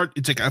 they're not charged.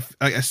 It's like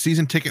a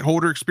season ticket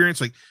holder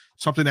experience, like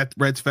something at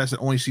Reds Fest that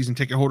only season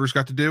ticket holders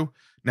got to do.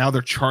 Now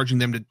they're charging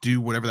them to do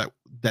whatever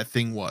that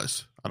thing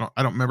was. I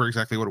don't remember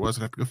exactly what it was.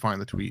 I have to go find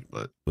the tweet,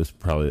 but it's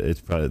probably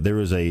there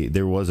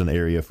was an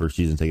area for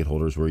season ticket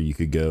holders where you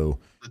could go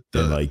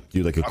and like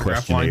do like a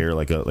questionnaire,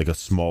 like a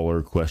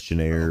smaller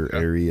questionnaire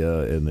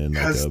area, and then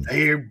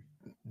they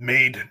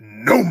made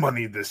no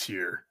money this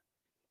year.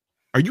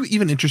 Are you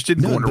even interested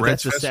in going to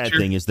Reds Fest? That's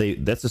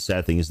the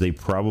sad thing is they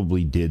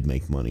probably did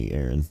make money,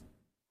 Aaron.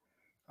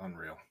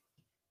 Unreal.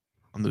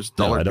 On those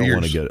dollar I don't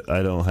want to go.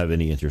 I don't have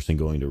any interest in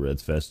going to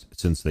Reds Fest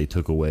since they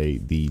took away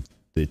the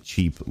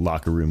cheap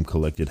locker room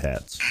collected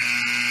hats.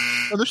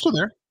 Oh, they're still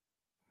there.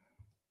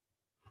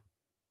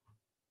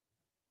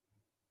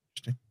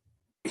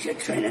 You're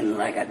training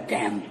like a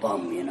damn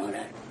bum, you know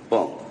that?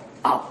 Bum.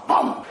 A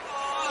bum.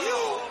 You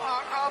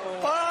are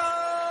a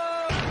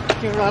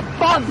bum. You're a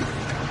bum.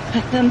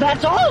 And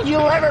that's all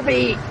you'll ever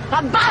be.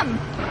 A bum.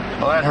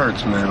 Well, that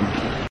hurts, man.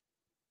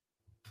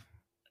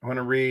 I want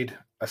to read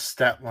a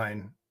stat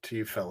line to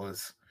you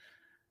fellas.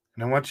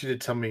 And I want you to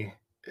tell me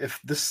if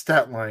this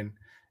stat line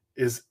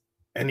is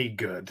any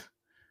good.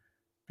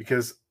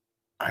 Because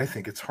I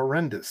think it's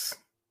horrendous.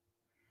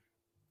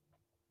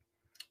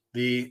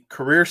 The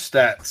career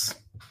stats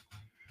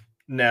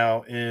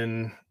now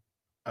in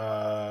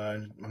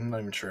I'm not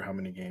even sure how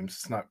many games.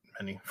 It's not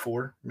many.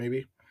 4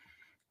 maybe.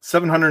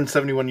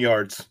 771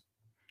 yards,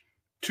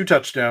 2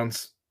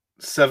 touchdowns,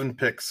 7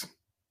 picks.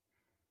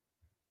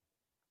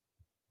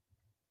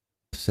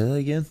 Say that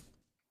again.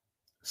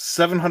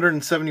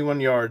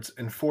 771 yards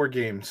in 4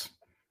 games,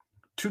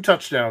 2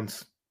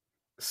 touchdowns,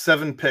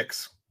 7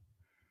 picks.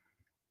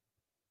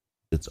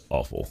 It's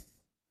awful.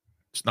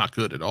 It's not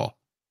good at all.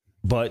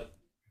 But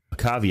a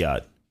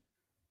caveat: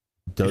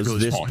 does really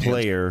this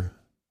player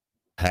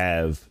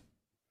have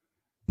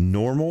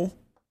normal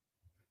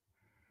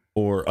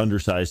or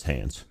undersized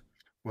hands?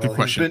 Well, good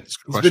question.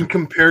 He's been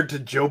compared to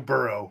Joe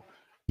Burrow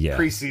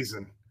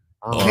preseason.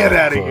 Oh. Get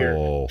out of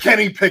here.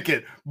 Kenny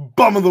Pickett,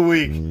 bum of the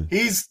week.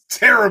 He's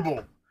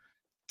terrible.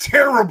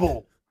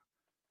 Terrible.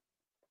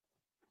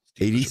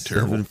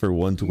 87 for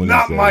 127.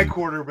 Not my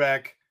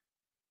quarterback.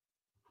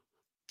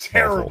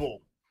 Terrible.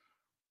 Awful.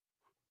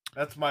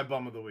 That's my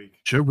bum of the week.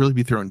 Should really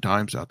be throwing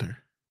dimes out there.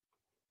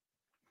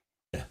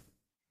 Yeah.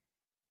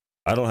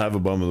 I don't have a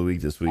bum of the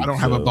week this week. I don't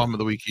have a bum of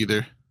the week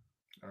either.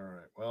 All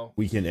right. Well,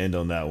 we can end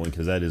on that one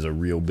because that is a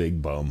real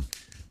big bum.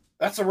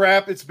 That's a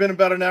wrap. It's been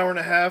about an hour and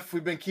a half.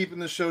 We've been keeping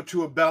the show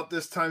to about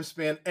this time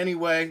span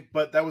anyway,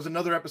 but that was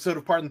another episode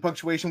of Pardon the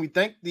Punctuation. We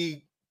thank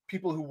the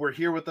people who were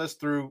here with us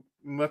through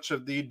much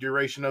of the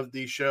duration of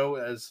the show,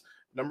 as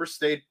numbers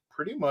stayed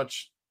pretty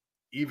much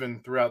even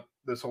throughout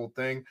this whole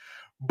thing.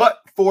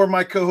 But for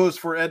my co-host,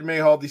 for Ed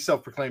Mayhall, the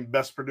self-proclaimed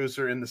best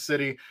producer in the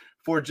city,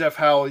 for Jeff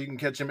Howell, you can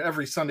catch him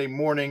every Sunday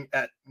morning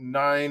at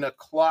 9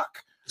 o'clock.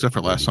 Except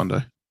for last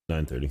Sunday.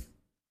 9:30.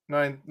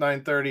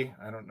 9:30.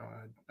 I don't know.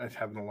 I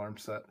have an alarm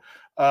set.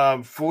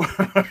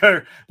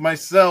 For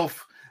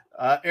myself,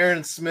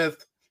 Aaron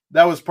Smith,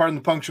 that was Pardon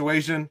the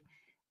Punctuation.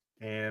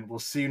 And we'll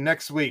see you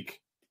next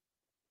week.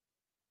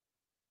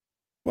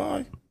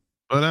 Bye.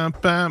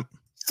 Ba-dum-bam.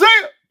 See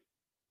ya!